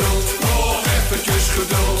eventjes geduld, nog eventjes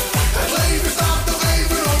geduld. Het leven staat nog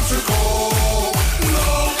even op zijn kop.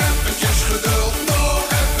 Nog eventjes geduld, nog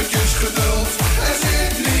eventjes geduld. Er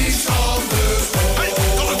zit niets anders op. Hey,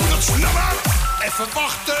 kan het nog sneller? Even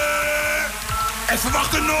wachten. Even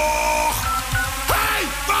wachten nog! Hey,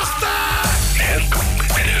 wachten! Welkom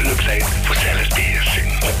bij de hulplijn voor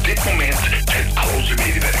zelfbeheersing. Op dit moment zijn al onze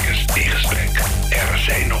medewerkers in gesprek. Er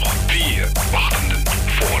zijn nog 4 wachtenden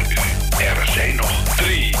voor u. Er zijn nog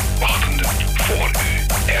 3 wachtenden voor u.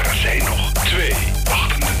 Er zijn nog 2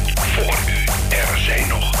 wachtenden voor u. Er zijn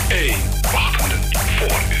nog 1 wachtenden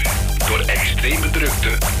voor u. Door extreme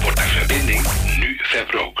drukte wordt de verbinding nu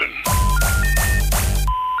verbroken.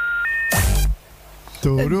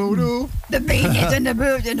 Dan ben je net aan de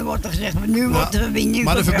beurt en dan wordt er gezegd, nu wordt de verbinding.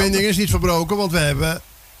 Maar de verbinding is niet verbroken, want we hebben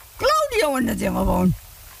Claudio in de telefoon.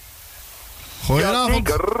 Goedenavond.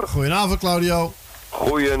 Goedenavond, Claudio.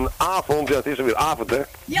 Goedenavond. Ja, het is alweer avond, hè?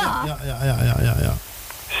 Ja. Ja.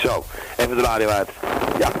 Zo, even de radio uit.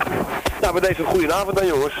 Ja. Nou, bij deze goede avond dan,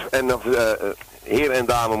 jongens. En heren en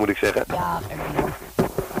dame, moet ik zeggen.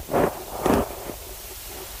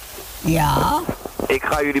 Ja. Ik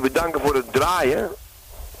ga jullie bedanken voor het draaien.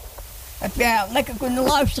 Heb jij lekker kunnen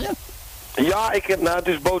luisteren? Ja, ik heb, het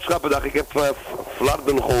is boodschappendag. Ik heb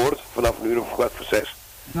Flarden gehoord, vanaf een uur of 5:45.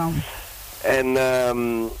 Nou. En,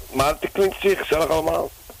 maar het klinkt zeer gezellig allemaal.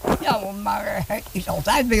 Ja, maar het is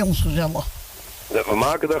altijd bij ons gezellig. We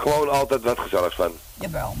maken er gewoon altijd wat gezelligs van.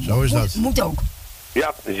 Jawel. Zo is dat. Moet ook.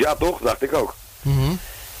 Ja, dus ja toch, dacht ik ook.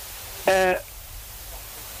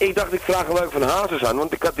 Ik dacht, ik vraag een leuk van Hazes aan,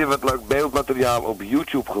 want ik had hier wat leuk beeldmateriaal op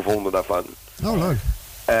YouTube gevonden daarvan. Oh, leuk.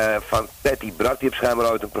 Van Patty Brak, die heeft schijnbaar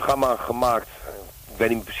ooit een programma gemaakt. Ik weet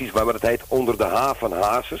niet precies waar, maar het heet Onder de H van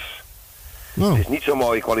Hazes. Oh. Het is niet zo'n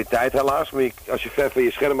mooie kwaliteit helaas, maar als je ver van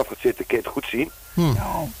je scherm af gaat zitten, kun je het goed zien.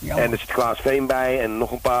 Ja. En er zit Klaas Veen bij en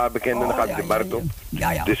nog een paar bekenden, dan gaat hij de markt op.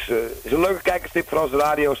 Ja. Dus het is een leuke kijkerstip voor als de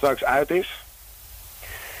radio straks uit is.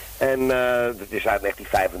 En dat is uit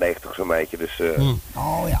 1995 zo'n beetje, dus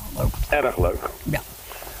Oh ja, leuk. erg leuk. Ja.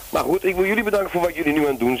 Maar goed, ik wil jullie bedanken voor wat jullie nu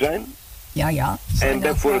aan het doen zijn. Ja. En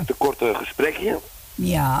ben voor het te korte gesprekje.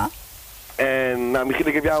 Ja. En nou, Michiel,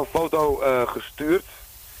 ik heb jou een foto gestuurd.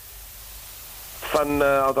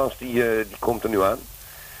 Van, althans die komt er nu aan.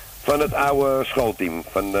 Van het oude schoolteam,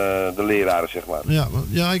 van de leraren, zeg maar.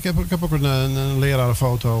 Ja, ik heb ook een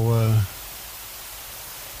lerarenfoto.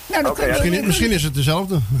 Nou, misschien is het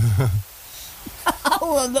dezelfde.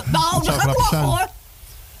 Dat gaat lachen hoor.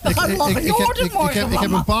 Dat gaat lachen. Je hoort het morgen. Ik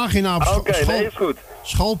heb een pagina op Oké, nee, is goed.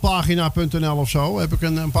 Schoolpagina.nl of zo. Heb ik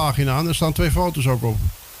een pagina en er staan 2 foto's ook op.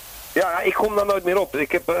 Ja, ik kom daar nooit meer op.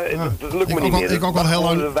 Ik heb, dat lukt me niet meer. Ik ook al heel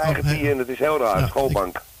lang. Weigert die en het is heel raar. Ja,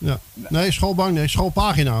 schoolbank. Nee, schoolbank, nee,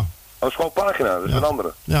 schoolpagina. Oh, schoolpagina, dat is een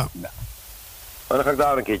andere. Ja. Maar dan ga ik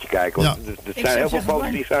daar een keertje kijken. Want er zijn heel veel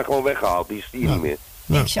foto's die zijn gewoon weggehaald. Die zie je niet meer.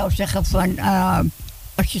 Ik zou zeggen van,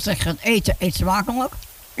 als je zegt gaat eten, eet smakelijk.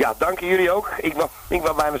 Ja, dank jullie ook. Ik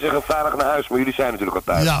wou bijna zeggen veilig naar huis, maar jullie zijn natuurlijk al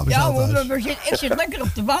thuis. Ja, ik zit lekker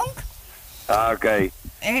op de bank. Ah, oké.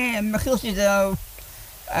 En Michiel zit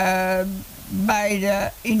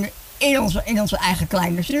in onze eigen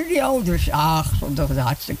kleine studio. Dus dat is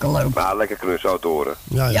hartstikke leuk. Nou, lekker knus zo te horen.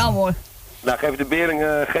 Ja hoor. Nou, geef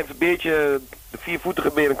het beertje, de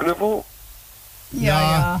viervoetige beer een knuffel.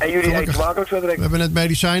 Ja. En jullie eten smakelijk zo direct. We hebben net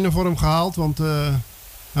medicijnen voor hem gehaald, want hij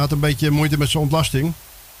had een beetje moeite met zijn ontlasting.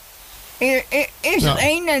 Eerst het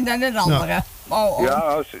een en dan het andere. Ja.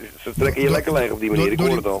 Ja, ze trekken je lekker leeg op die manier, ik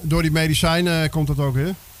hoor het al. Door die medicijnen komt het ook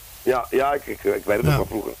weer. Ja, ik weet het ook van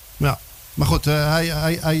vroeger. Ja, maar goed,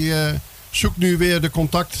 hij zoekt nu weer de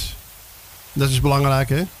contact. Dat is belangrijk,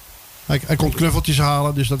 hè? Hij komt knuffeltjes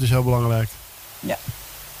halen, dus dat is heel belangrijk. Ja.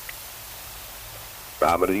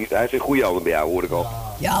 Ja, maar hij is in goede handen bij jou, hoor ik al.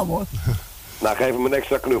 Ja hoor. Nou, geef hem een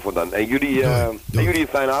extra knuffel dan. En jullie een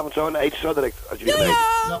fijne avond zo en eet zo direct. Als jullie gaan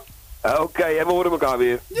eten. Oké, en we horen elkaar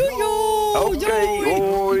weer. Doei. Oké,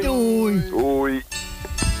 hoi. Doei.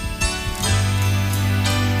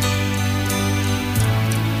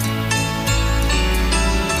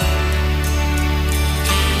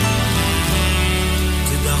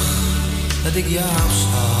 De dag dat ik jou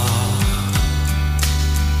zag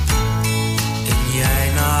en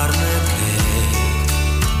jij naar me keek,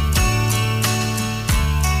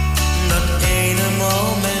 dat ene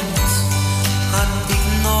moment had ik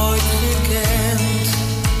nooit gekend.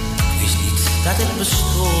 Ik wist niet dat het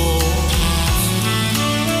bestond.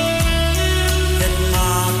 Het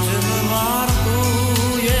maakte me maar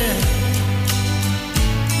boeien.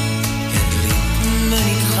 Het liet me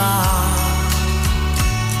niet gaan.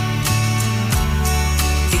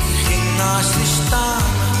 Ik ging naast je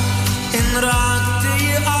staan en raakte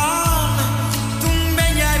je aan. Toen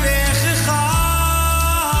ben jij weggegaan.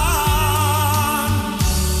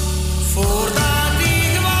 Voordat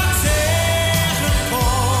ik wat zeggen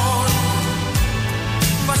kon,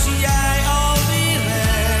 was jij alweer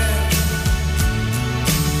weg.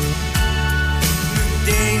 Nu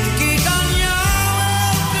denk ik aan jou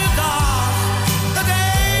elke dag. Het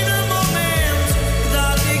ene moment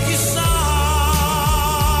dat ik je zag.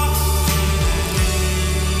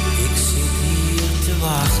 Ik zit hier te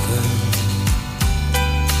wachten.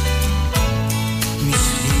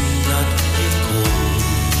 Misschien dat je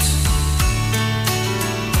komt.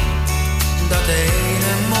 Dat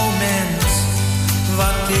ene moment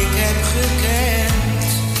wat ik heb gekend,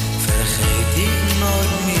 vergeet ik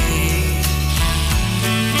nooit meer.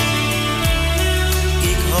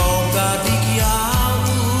 Ik hoop dat ik jou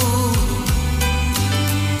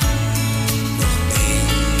nog één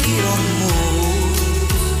keer ontmoet.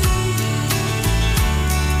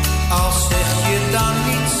 Al zeg je dan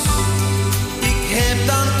niets, ik heb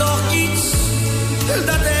dan toch iets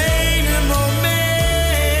dat ene moment.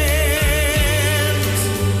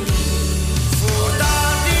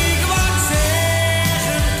 Voordat ik wat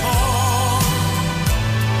zeggen kon,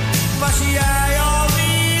 was jij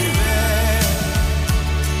alweer weg.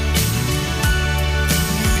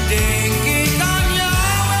 Nu denk ik aan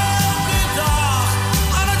jou elke dag,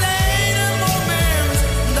 aan het ene moment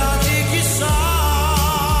dat ik je zag.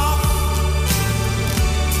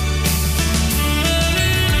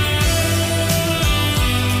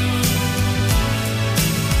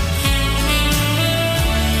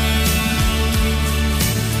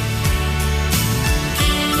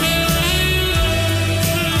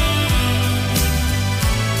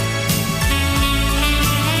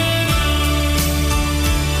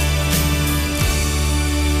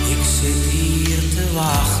 Ik zit hier te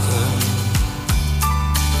wachten.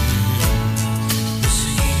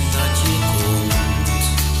 Misschien dat je komt.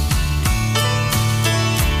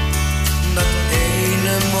 Dat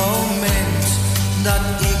ene moment dat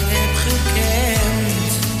ik heb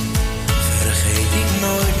gekend, vergeet ik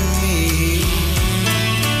nooit meer.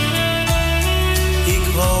 Ik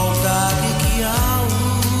hoop dat ik jou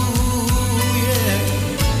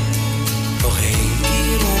nog één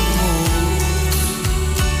keer ontmoet.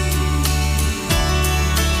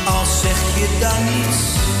 Al zeg je dan niets,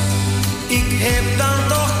 ik heb dan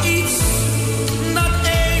toch iets, dat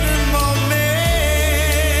ene moment.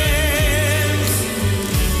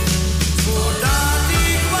 Voordat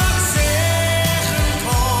ik wat zeggen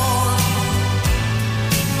kon,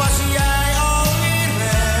 was jij alweer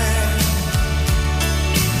weg.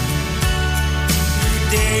 Nu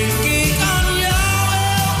denk ik aan jou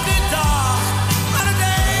elke dag, aan het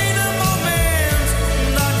ene moment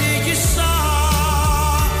dat ik je zag.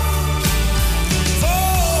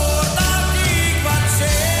 Voordat ik wat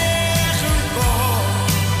zeggen kon,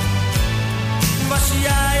 was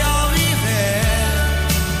jij alweer weg.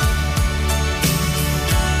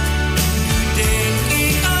 Nu denk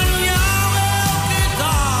ik aan jou elke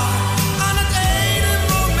dag, aan het ene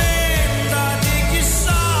moment dat ik je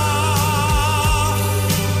zag.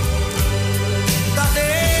 Dat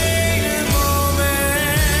ene moment.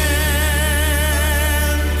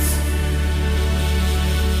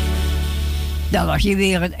 Dat was je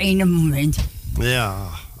weer het ene moment. Ja,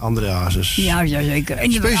 André Hazes. Ja, zeker.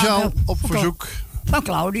 En Speciaal op verzoek. Van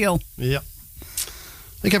Claudio. Ja.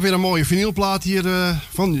 Ik heb weer een mooie vinylplaat hier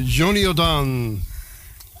van Johnny Jordaan.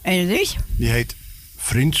 En het is? Die heet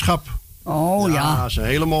Vriendschap. Oh ja. Dat is een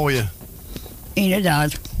hele mooie.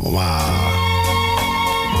 Inderdaad. Wauw.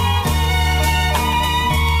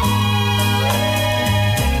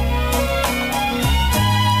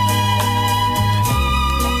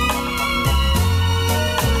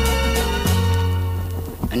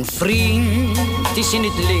 Een vriend is in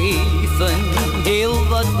het leven heel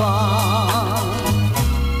wat waard.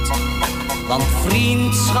 Want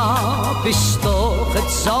vriendschap is toch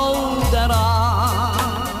het zout der aard.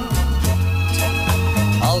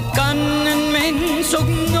 Al kan een mens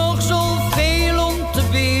ook nog zoveel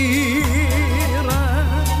ontberen,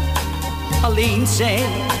 alleen zijn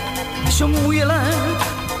is zo moeilijk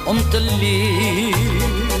om te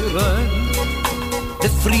leren. De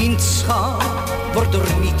vriendschap wordt door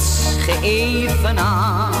niets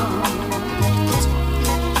geëvenaard.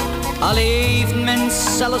 Al heeft men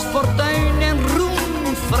zelfs fortuin en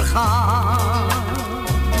roem vergaard.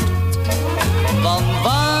 Want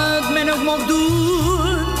wat men ook mag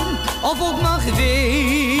doen, of ook mag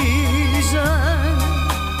wezen,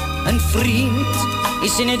 een vriend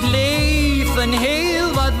is in het leven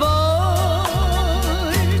heel wat waard.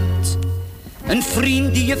 Een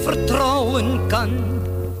vriend die je vertrouwen kan,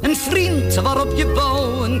 een vriend waarop je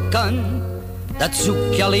bouwen kan, dat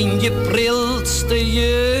zoek je al in je prilste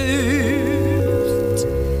jeugd.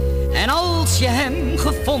 En als je hem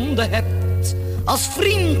gevonden hebt, als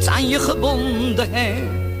vriend aan je gebonden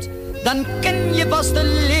hebt, dan ken je pas de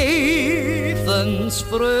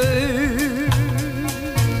levensvreugd.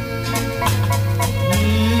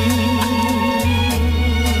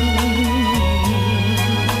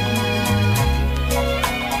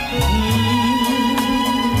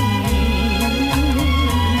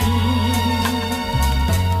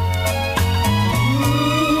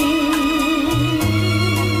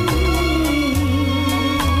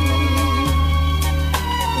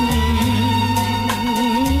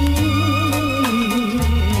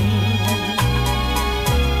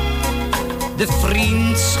 De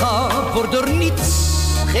vriendschap wordt door niets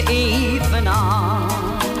geëvenaard.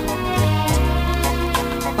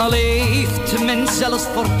 Al heeft men zelfs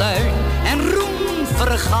fortuin en roem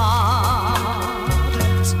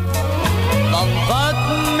vergaard. Want wat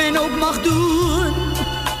men ook mag doen,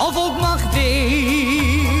 of ook mag weten,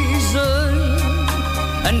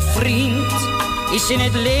 Een vriend is in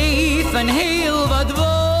het leven heel wat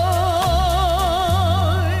waard.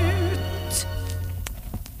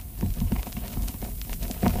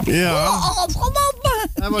 Ja. Afgelopen.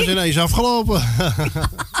 Hij was ineens afgelopen.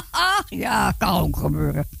 Ja, kan ook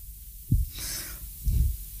gebeuren.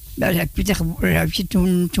 Dat heb je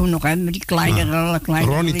toen nog hè, met die kleine...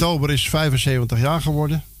 Ronnie Tober is 75 jaar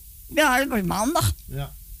geworden. Ja, dat was maandag.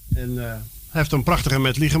 Ja. En hij heeft een prachtige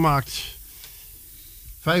medley gemaakt.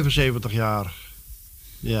 75 jaar.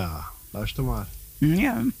 Ja, luister maar.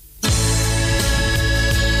 Ja.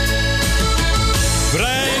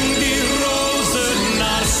 Breng die rozen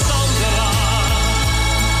naar Sandra,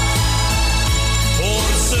 voor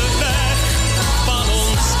ze weg van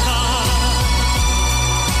ons gaan.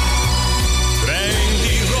 Breng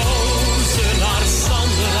die rozen naar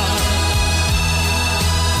Sandra,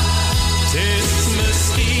 het is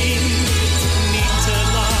misschien niet te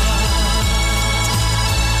laat.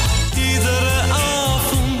 Iedere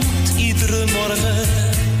avond, iedere morgen,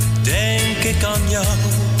 denk ik aan jou.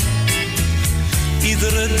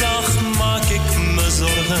 Iedere dag maak ik me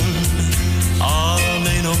zorgen,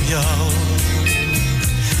 alleen om jou.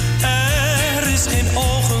 Er is geen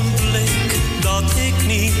ogenblik dat ik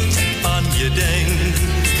niet aan je denk,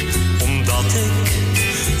 omdat ik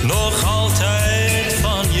nog altijd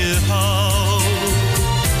van je hou.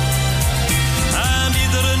 En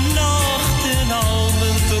iedere nacht in al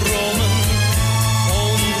mijn dromen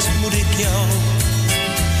ontmoet ik jou.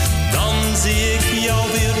 Dan zie ik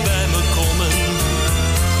jou weer bij me komen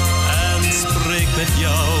en spreek met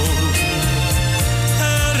jou.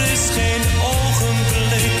 Er is geen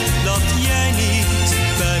ogenblik dat jij niet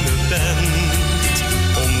bij me bent,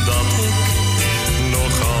 omdat ik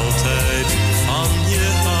nog altijd van je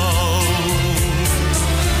hou.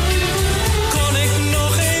 Kon ik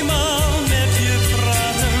nog eenmaal met je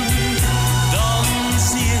praten, dan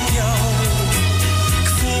zie ik jou. Ik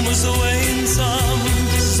voel me zo eenzaam,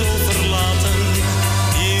 zo verlaten,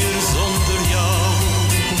 hier zonder jou.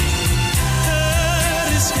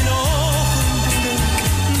 Er is geen ogenblik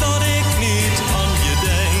dat ik niet aan je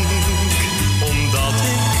denk, omdat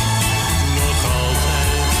ik nog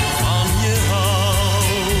altijd van je hou.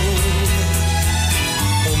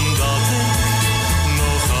 Omdat ik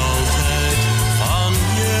nog altijd van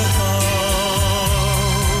je hou.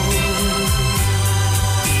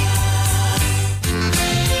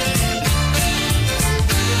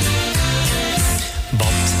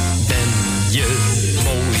 Wat ben je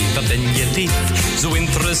mooi, wat ben je lief, zo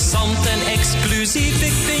interessant en exclusief.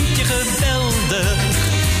 Ik vind je geweldig,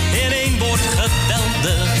 in één woord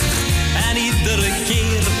geweldig. En iedere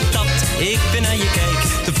keer dat ik weer naar je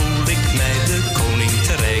kijk, dan voel ik mij de koning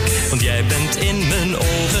te rijk. Want jij bent in mijn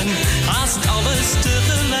ogen haast alles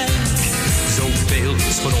tegelijk. Zoveel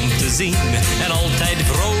schoon om te zien en altijd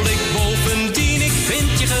vrolijk bovendien. Ik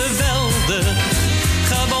vind je geweldig,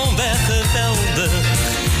 gewoonweg geweldig.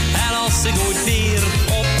 En als ik ooit weer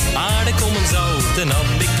op aarde komen zou, dan nam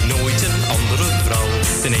ik nooit een andere vrouw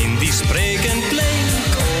dan een die sprekend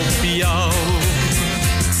leek op jou.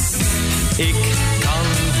 Ik kan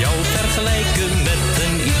jou vergelijken met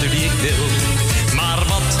een ieder die ik wil. Maar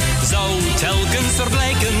wat zou telkens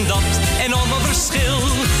verblijken, dat enorme verschil?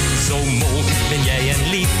 Zo mooi ben jij en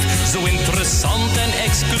lief, zo interessant en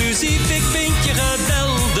exclusief. Ik vind je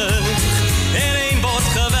geweldig, in één woord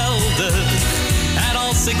geweldig. En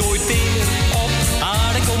als ik ooit weer op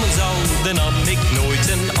aarde komen zou, dan nam ik nooit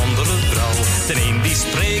een andere vrouw dan een die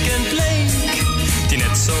sprekend leek, die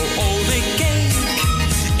net zo olie keek.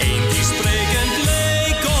 Eén die sprekend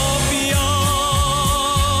leek op jou.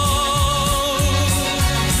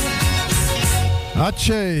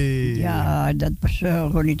 Hatsje. Ja, dat was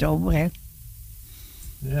Ronnie Tober, hè.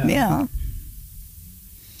 Ja. Ja.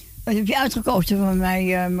 Wat heb je uitgekozen van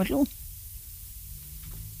mij, Mariel?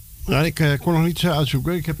 Ja, ik kon nog niet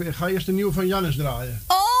uitzoeken. Ik ga eerst de nieuwe van Jannes draaien.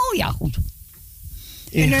 Oh, ja, goed.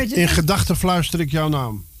 In gedachten fluister ik jouw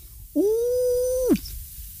naam. Oeh.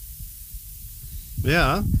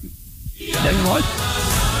 Ja. Dat is mooi.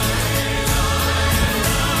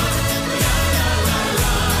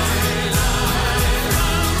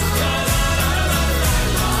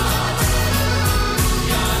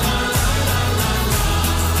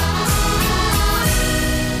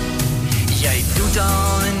 Jij doet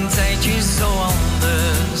al een tijdje zo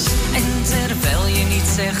anders. En terwijl je niet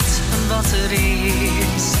zegt wat er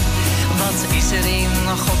is, wat is er in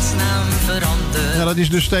godsnaam veranderd? Ja, dat is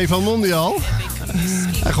dus Stefan Mondial.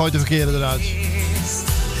 Hij gooit de verkeerde eruit.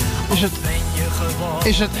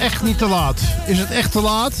 Is het echt niet te laat? Is het echt te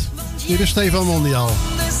laat? Hier is Stefan Mondial.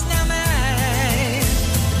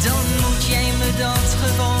 Dan moet jij me dat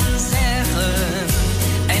gewoon zeggen.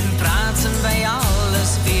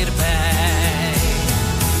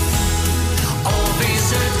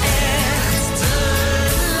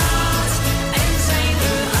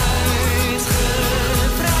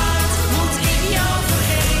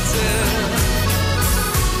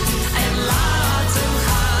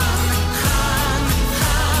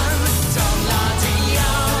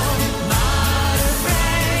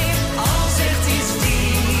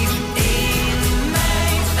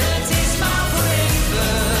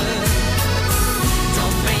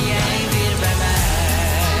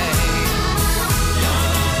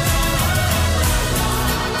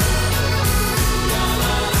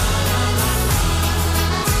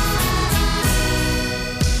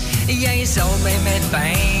 zal mij met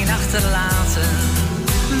pijn achterlaten.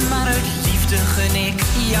 Maar uit liefde gun ik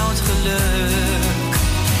jou het geluk.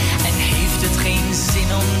 En heeft het geen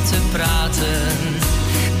zin om te praten,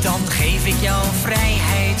 dan geef ik jou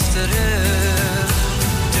vrijheid terug.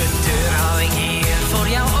 De deur hou ik hier voor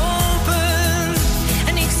jou open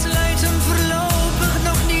en ik sluit hem voorlopig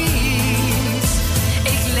nog niet.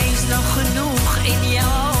 Ik lees nog genoeg in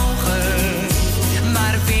jouw ogen,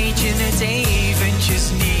 maar weet je het eventjes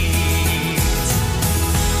niet?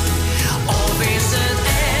 Of is het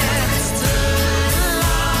echt te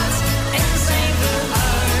laat en zijn we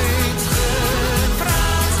uitgepraat?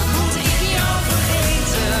 Moet ik jou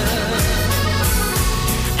vergeten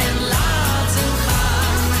en laten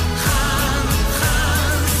gaan, gaan,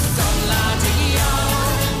 gaan? Dan laat ik jou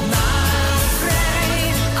maar vrij.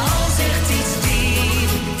 Al zegt iets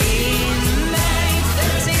diep in mij,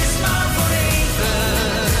 het is maar voor even.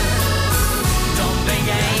 Dan ben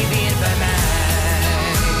jij weer bij mij.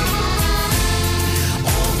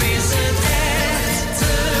 Of is het echt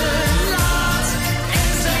te laat en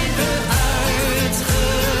zijn we uitgepraat?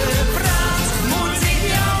 Moet ik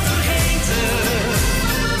jou vergeten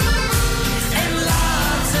en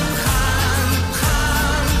laten gaan,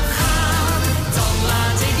 gaan, gaan? Dan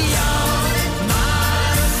laat ik jou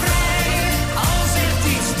maar vrij. Al zegt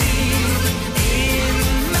iets diep in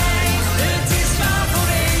mij, het is maar voor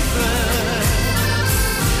even.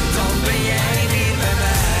 Dan ben jij weer bij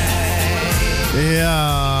mij. Ja,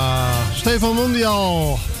 Stefan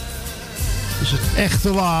Mondial. Is het echt te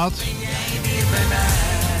laat?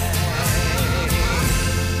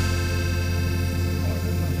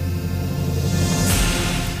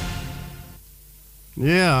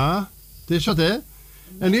 Ja, het is wat, hè?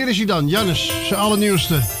 En hier is hij dan, Jannes, zijn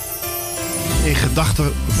allernieuwste. In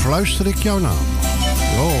gedachten fluister ik jouw naam.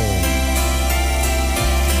 Oh.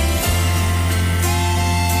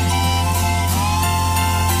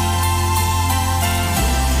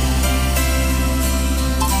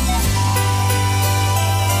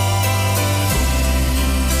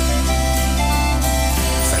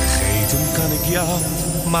 Vergeten kan ik jou,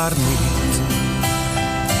 maar niet.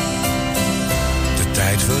 De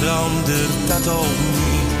tijd verandert dat ook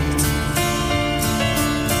niet.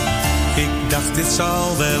 Ik dacht dit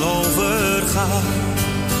zal wel overgaan,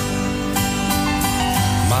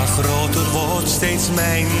 maar groter wordt steeds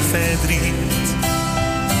mijn verdriet.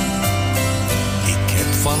 Ik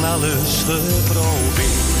heb van alles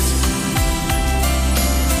geprobeerd,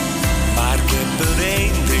 maar ik heb er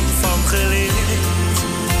één ding van geleerd.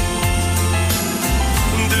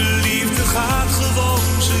 De liefde gaat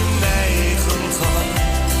gewoon zijn eigen gang.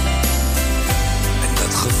 En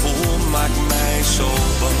dat gevoel maakt mij zo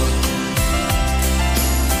bang.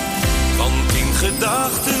 Want in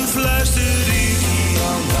gedachten fluister ik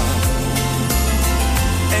jou na.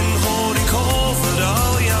 En hoor ik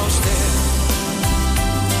overal jouw stem.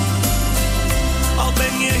 Al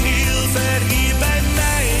ben je heel ver hier bij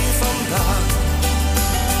mij vandaan.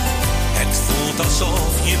 Het voelt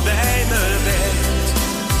alsof je bij me bent.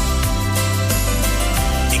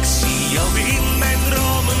 Ik zie jou in mijn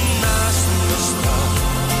dromen naast me staan.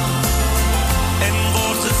 En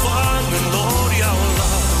word gevangen door jouw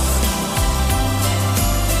lach.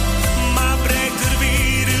 Maar breekt er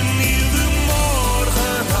weer een nieuwe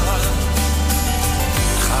morgen aan.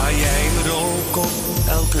 Ga jij een rook op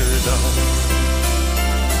elke dag.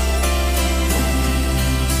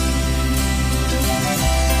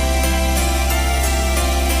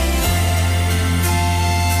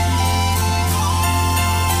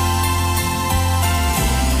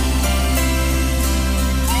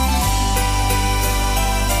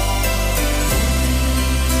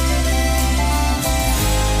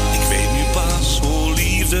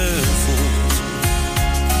 Voelt.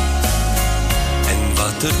 En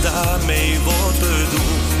wat er daarmee wordt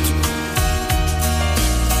bedoeld.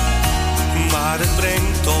 Maar het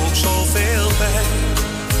brengt ook zoveel bij,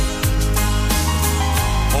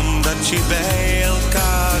 omdat je bij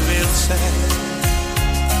elkaar wilt zijn.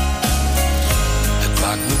 Het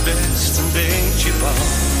maakt me best een beetje bang,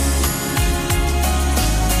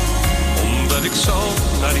 omdat ik zo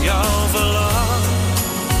naar jou verlang.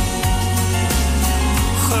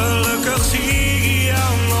 Gelukkig zie ik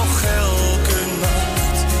jou nog elke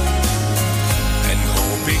nacht. En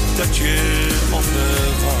hoop ik dat je op me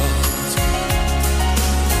wacht.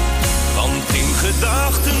 Want in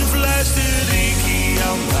gedachten fluister ik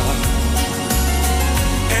jou na.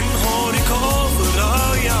 En hoor ik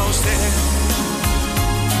overal jouw stem.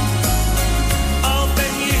 Al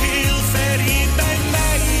ben je heel ver hier bij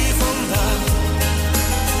mij vandaan.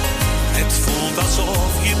 Het voelt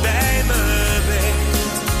alsof je bij me bent.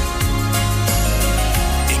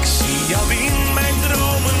 Ik zie jou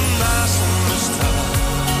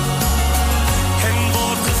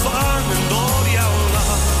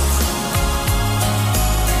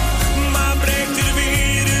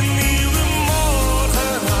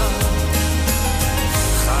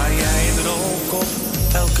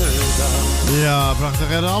Ja, prachtig.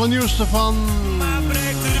 En alle nieuwste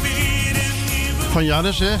van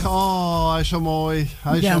Jannes, zeg. Oh, hij is zo mooi.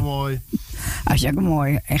 Hij is zo mooi. Hij is ook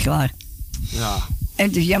mooi, echt waar. Ja. En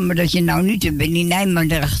het is jammer dat je nou niet Benny Nijman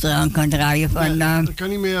erachteraan kan draaien. Van, dat kan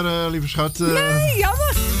niet meer, lieve schat. Nee,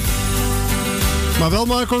 jammer. Maar wel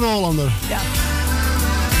Marco de Hollander. Ja.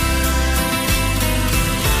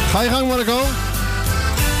 Ga je gang, Marco.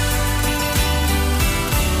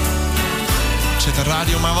 Zet de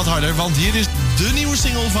radio maar wat harder, want hier is de nieuwe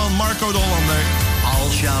single van Marco de Hollander.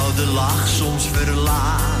 Als jou de lach soms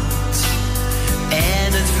verlaat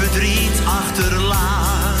en het verdriet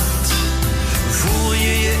achterlaat, voel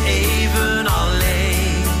je je even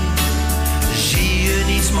alleen, zie je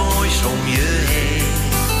niets moois om je heen.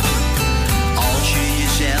 Als je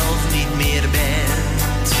jezelf niet meer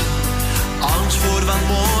bent, angst voor wat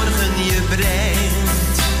morgen je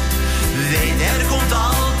brengt, weet er komt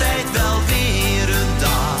altijd wel weer een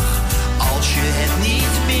dag, als je het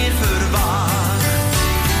niet meer verwacht.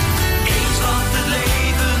 Eens lacht het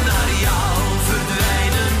leven naar jou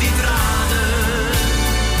verdwijnen die tranen.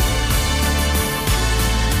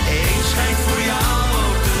 Eens schijnt voor jou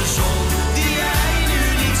ook de zon die jij nu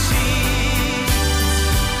niet ziet.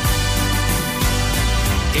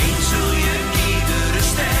 Eens zul je iedere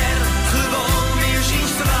ster gewoon weer zien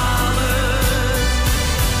stralen.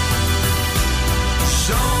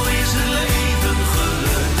 Zo is het leven,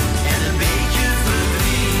 geluk en een beetje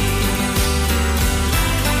verdriet.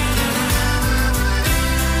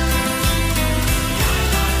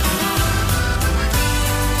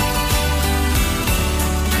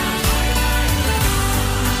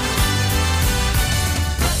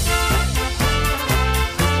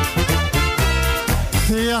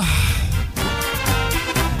 Ja.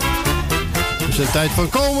 Is het tijd van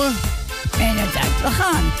komen? En de tijd van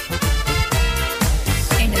gaan.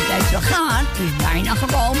 En de tijd van gaan is bijna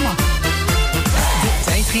gekomen. De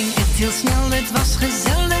tijd ging echt heel snel, het was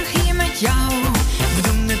gezellig hier met jou. We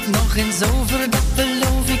doen het nog eens over, dat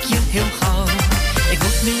beloof ik je heel gauw. Ik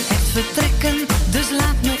moet nu echt vertrekken, dus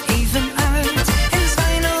laat me even uit. En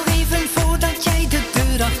zwaai nog even voordat jij de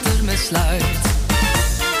deur achter me sluit.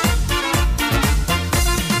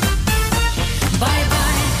 Bye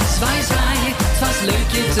bye, zwaai zwaai, het was leuk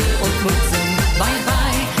je te ontmoeten. Bye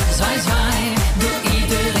bye, zwaai zwaai, doe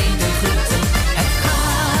iedereen de groeten. Het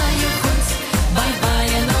gaat je goed, bye bye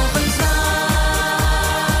en nog een zwaai.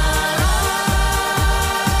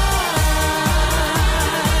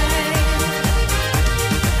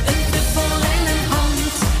 Een knuffel en een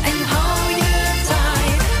hand en hou je taai.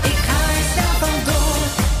 Ik ga er snel vandoor,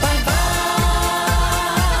 bye bye.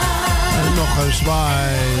 En nog een zwaai.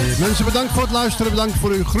 Mensen, bedankt voor het luisteren. Bedankt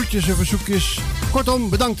voor uw groetjes en verzoekjes. Kortom,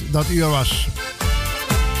 bedankt dat u er was.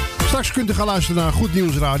 Straks kunt u gaan luisteren naar Goed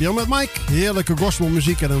Nieuws Radio met Mike. Heerlijke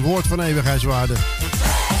gospelmuziek en een woord van eeuwigheidswaarde.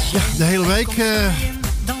 Ja, de hele week.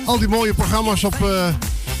 Al die mooie programma's op...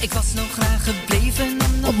 Ik was nog graag gebleven.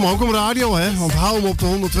 Op Mokum Radio, hè. Want hou hem op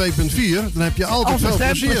de 102.4. Dan heb je altijd veel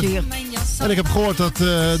plezier. En ik heb gehoord dat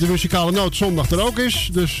de muzikale noot zondag er ook is.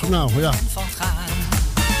 Dus, nou, ja.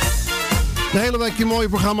 De hele week die mooie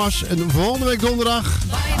programma's. En volgende week donderdag...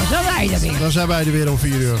 Dan zijn wij er weer. Dan zijn wij er weer om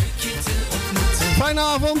 4 uur. Fijne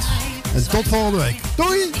avond. En tot volgende week.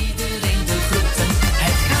 Doei!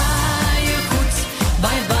 Het gaat je goed, bye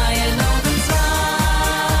bye.